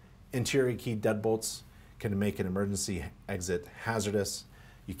floor. Interior key deadbolts can make an emergency exit hazardous.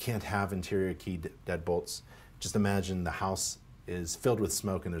 You can't have interior key deadbolts. Just imagine the house is filled with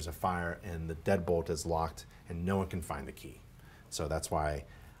smoke and there's a fire and the deadbolt is locked and no one can find the key. So that's why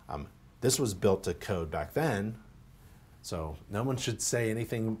this was built to code back then. So no one should say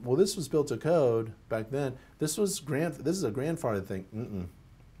anything, well, this was built to code back then. This is a grandfather thing.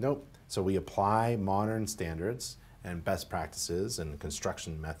 Nope. So we apply modern standards and best practices and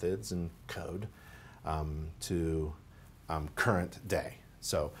construction methods and code to current day.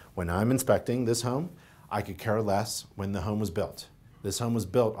 So when I'm inspecting this home, I could care less when the home was built. This home was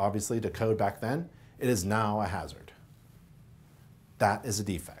built obviously to code back then. It is now a hazard. That is a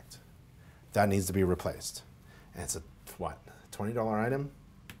defect. That needs to be replaced. And it's a, what, $20 item?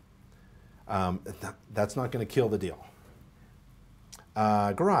 That's not gonna kill the deal.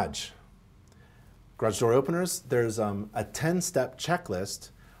 Garage door openers, there's a 10-step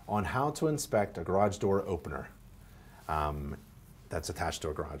checklist on how to inspect a garage door opener that's attached to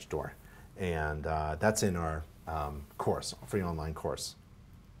a garage door. And that's in our course, free online course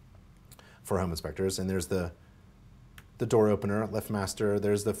for home inspectors. And there's the door opener, LiftMaster,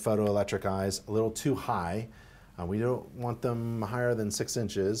 there's the photoelectric eyes, a little too high. We don't want them higher than 6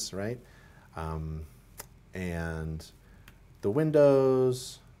 inches, right? And the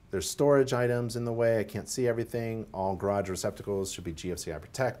windows, there's storage items in the way. I can't see everything. All garage receptacles should be GFCI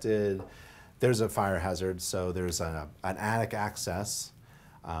protected. There's a fire hazard, so there's an attic access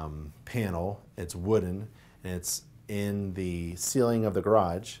panel. It's wooden, and it's in the ceiling of the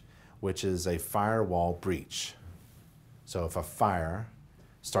garage, which is a firewall breach. So if a fire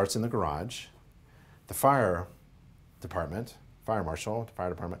starts in the garage, the fire department, fire marshal, the fire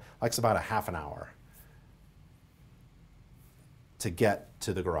department, likes about a half an hour to get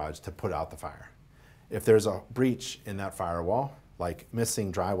to the garage to put out the fire. If there's a breach in that firewall, like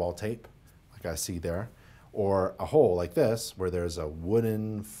missing drywall tape, like I see there, or a hole like this, where there's a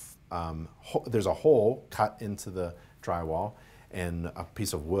wooden, there's a hole cut into the drywall and a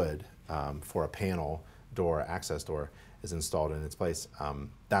piece of wood for a panel door, access door, is installed in its place,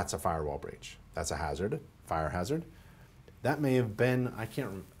 that's a firewall breach. That's a hazard, fire hazard. That may have been, I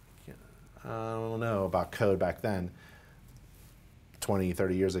don't know about code back then, 20,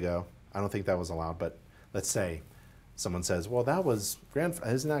 30 years ago. I don't think that was allowed, but let's say someone says, well, that was,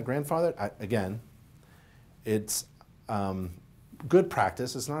 isn't that grandfathered? Again, it's good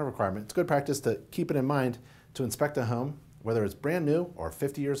practice, it's not a requirement, it's good practice to keep it in mind to inspect a home, whether it's brand new or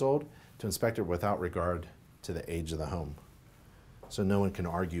 50 years old, to inspect it without regard to the age of the home. So no one can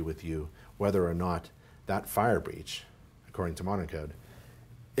argue with you whether or not that fire breach, according to modern code,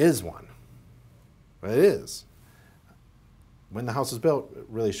 is one. But it is. When the house was built, it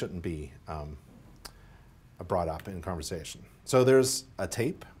really shouldn't be brought up in conversation. So there's a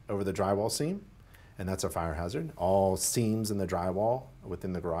tape over the drywall seam, and that's a fire hazard. All seams in the drywall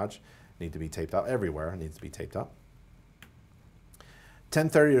within the garage need to be taped up. Everywhere needs to be taped up.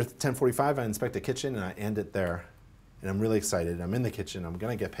 10:30 or 10:45, I inspect the kitchen and I end it there. And I'm really excited. I'm in the kitchen, I'm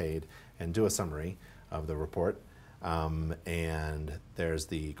gonna get paid and do a summary of the report. And there's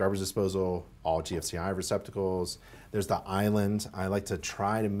the garbage disposal, all GFCI receptacles. There's the island. I like to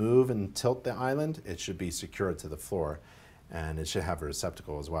try to move and tilt the island. It should be secured to the floor, and it should have a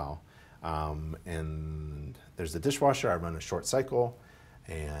receptacle as well. And there's the dishwasher. I run a short cycle,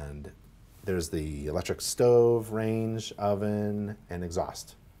 and there's the electric stove, range, oven, and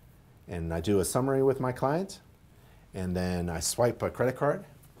exhaust. And I do a summary with my client, and then I swipe a credit card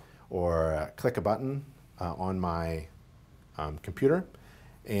or click a button on my computer,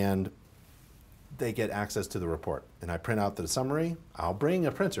 and they get access to the report. And I print out the summary. I'll bring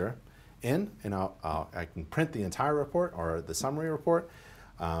a printer in, and I can print the entire report or the summary report,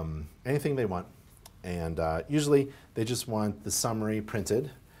 anything they want. And usually they just want the summary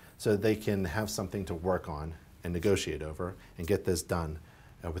printed so that they can have something to work on and negotiate over and get this done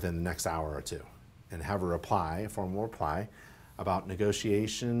within the next hour or two, and have a reply, a formal reply about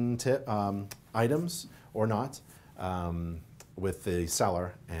negotiation items or not with the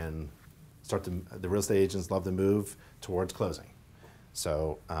seller, and start to, the real estate agents love to move towards closing.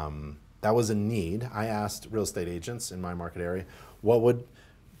 So that was a need. I asked real estate agents in my market area what would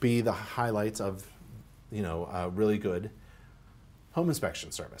be the highlights of, you know, a really good home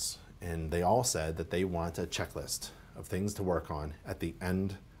inspection service. And they all said that they want a checklist of things to work on at the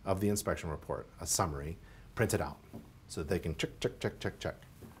end of the inspection report, a summary printed out, so that they can check, check, check, check, check.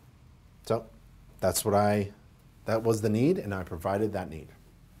 So that's what that was the need, and I provided that need.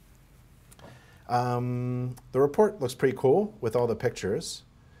 The report looks pretty cool with all the pictures.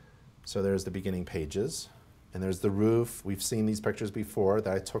 So there's the beginning pages, and there's the roof. We've seen these pictures before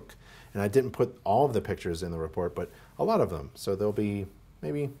that I took, and I didn't put all of the pictures in the report, but a lot of them. So there'll be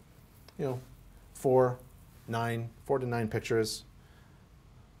maybe, you know, 4 to 9 pictures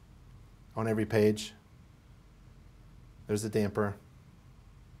on every page. There's the damper.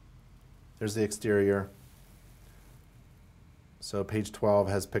 There's the exterior. So page 12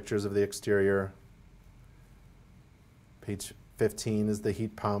 has pictures of the exterior. Page 15 is the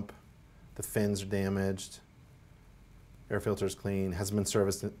heat pump. The fins are damaged. Air filter's clean. Hasn't been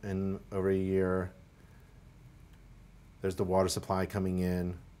serviced in over a year. There's the water supply coming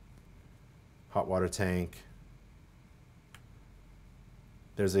in. Hot water tank.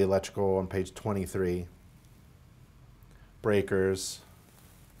 There's the electrical on page 23. Breakers.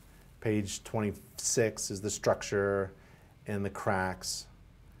 Page 26 is the structure and the cracks,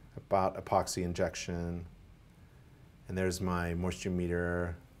 about epoxy injection. And there's my moisture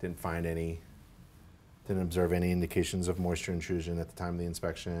meter. Didn't find any. Didn't observe any indications of moisture intrusion at the time of the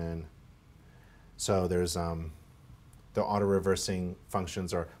inspection. So there's the auto reversing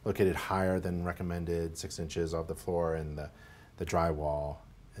functions are located higher than recommended, 6 inches off the floor, and the drywall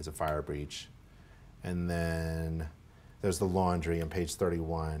is a fire breach. And then there's the laundry on page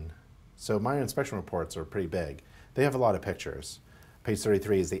 31. So my inspection reports are pretty big. They have a lot of pictures. Page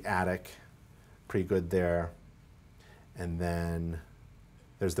 33 is the attic, pretty good there. And then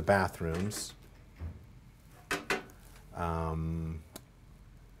there's the bathrooms.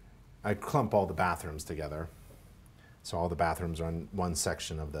 I clump all the bathrooms together. So all the bathrooms are in one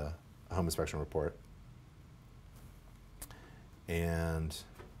section of the home inspection report. And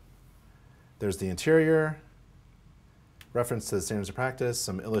there's the interior, reference to the standards of practice,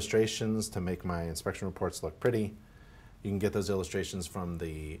 some illustrations to make my inspection reports look pretty. You can get those illustrations from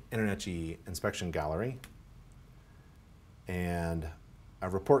the InterNACHI inspection gallery. And a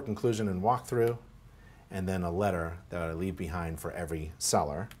report conclusion and walkthrough, and then a letter that I leave behind for every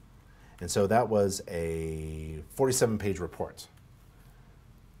seller. And so that was a 47-page report.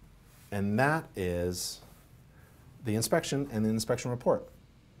 And that is the inspection and the inspection report.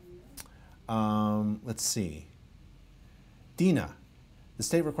 Let's see. Dina, the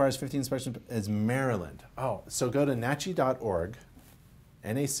state requires 15 inspections as Maryland. Oh, so go to nachi.org,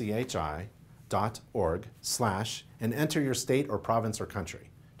 nachi.org/ and enter your state or province or country.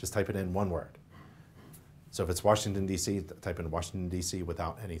 Just type it in one word. So if it's Washington, D.C., type in Washington, D.C.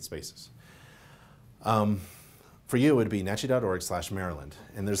 without any spaces. For you, it would be nachi.org/Maryland,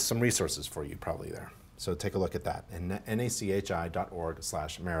 and there's some resources for you probably there. So take a look at that, and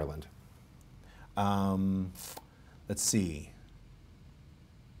nachi.org/Maryland. Let's see.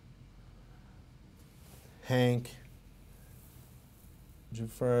 Hank,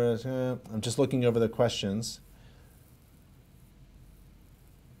 first, I'm just looking over the questions.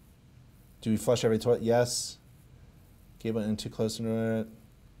 Do we flush every toilet? Yes. Cable in too close to it.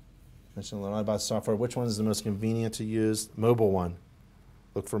 Mentioned a lot about software. Which one is the most convenient to use? Mobile one.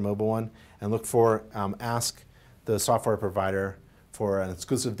 Look for mobile one, and look for ask the software provider for an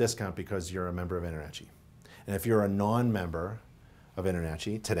exclusive discount because you're a member of InterNACHI. And if you're a non-member of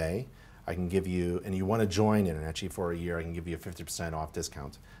InterNACHI today, I can give you, and you want to join InterNACHI for a year, I can give you a 50% off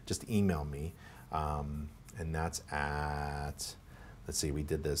discount. Just email me, and that's at. Let's see, we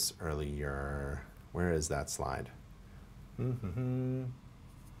did this earlier. Where is that slide?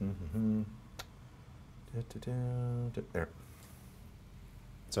 There.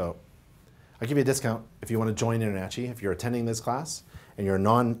 So I'll give you a discount if you want to join InterNACHI. If you're attending this class and you're a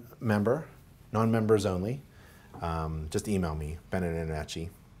non-member, non-members only, just email me, Ben@InterNACHI.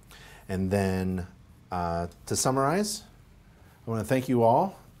 And then to summarize, I want to thank you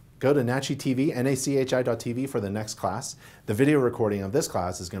all go to NACHI TV, NACHI.tv for the next class. The video recording of this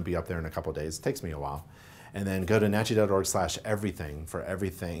class is going to be up there in a couple days. It takes me a while. And then go to nachi.org/everything for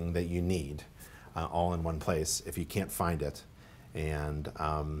everything that you need, all in one place if you can't find it. And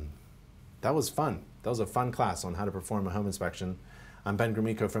that was fun. That was a fun class on how to perform a home inspection. I'm Ben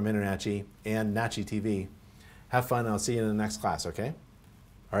Gromicko from InterNACHI and NACHI TV. Have fun. I'll see you in the next class, okay?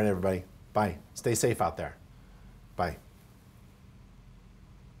 All right, everybody. Bye. Stay safe out there. Bye.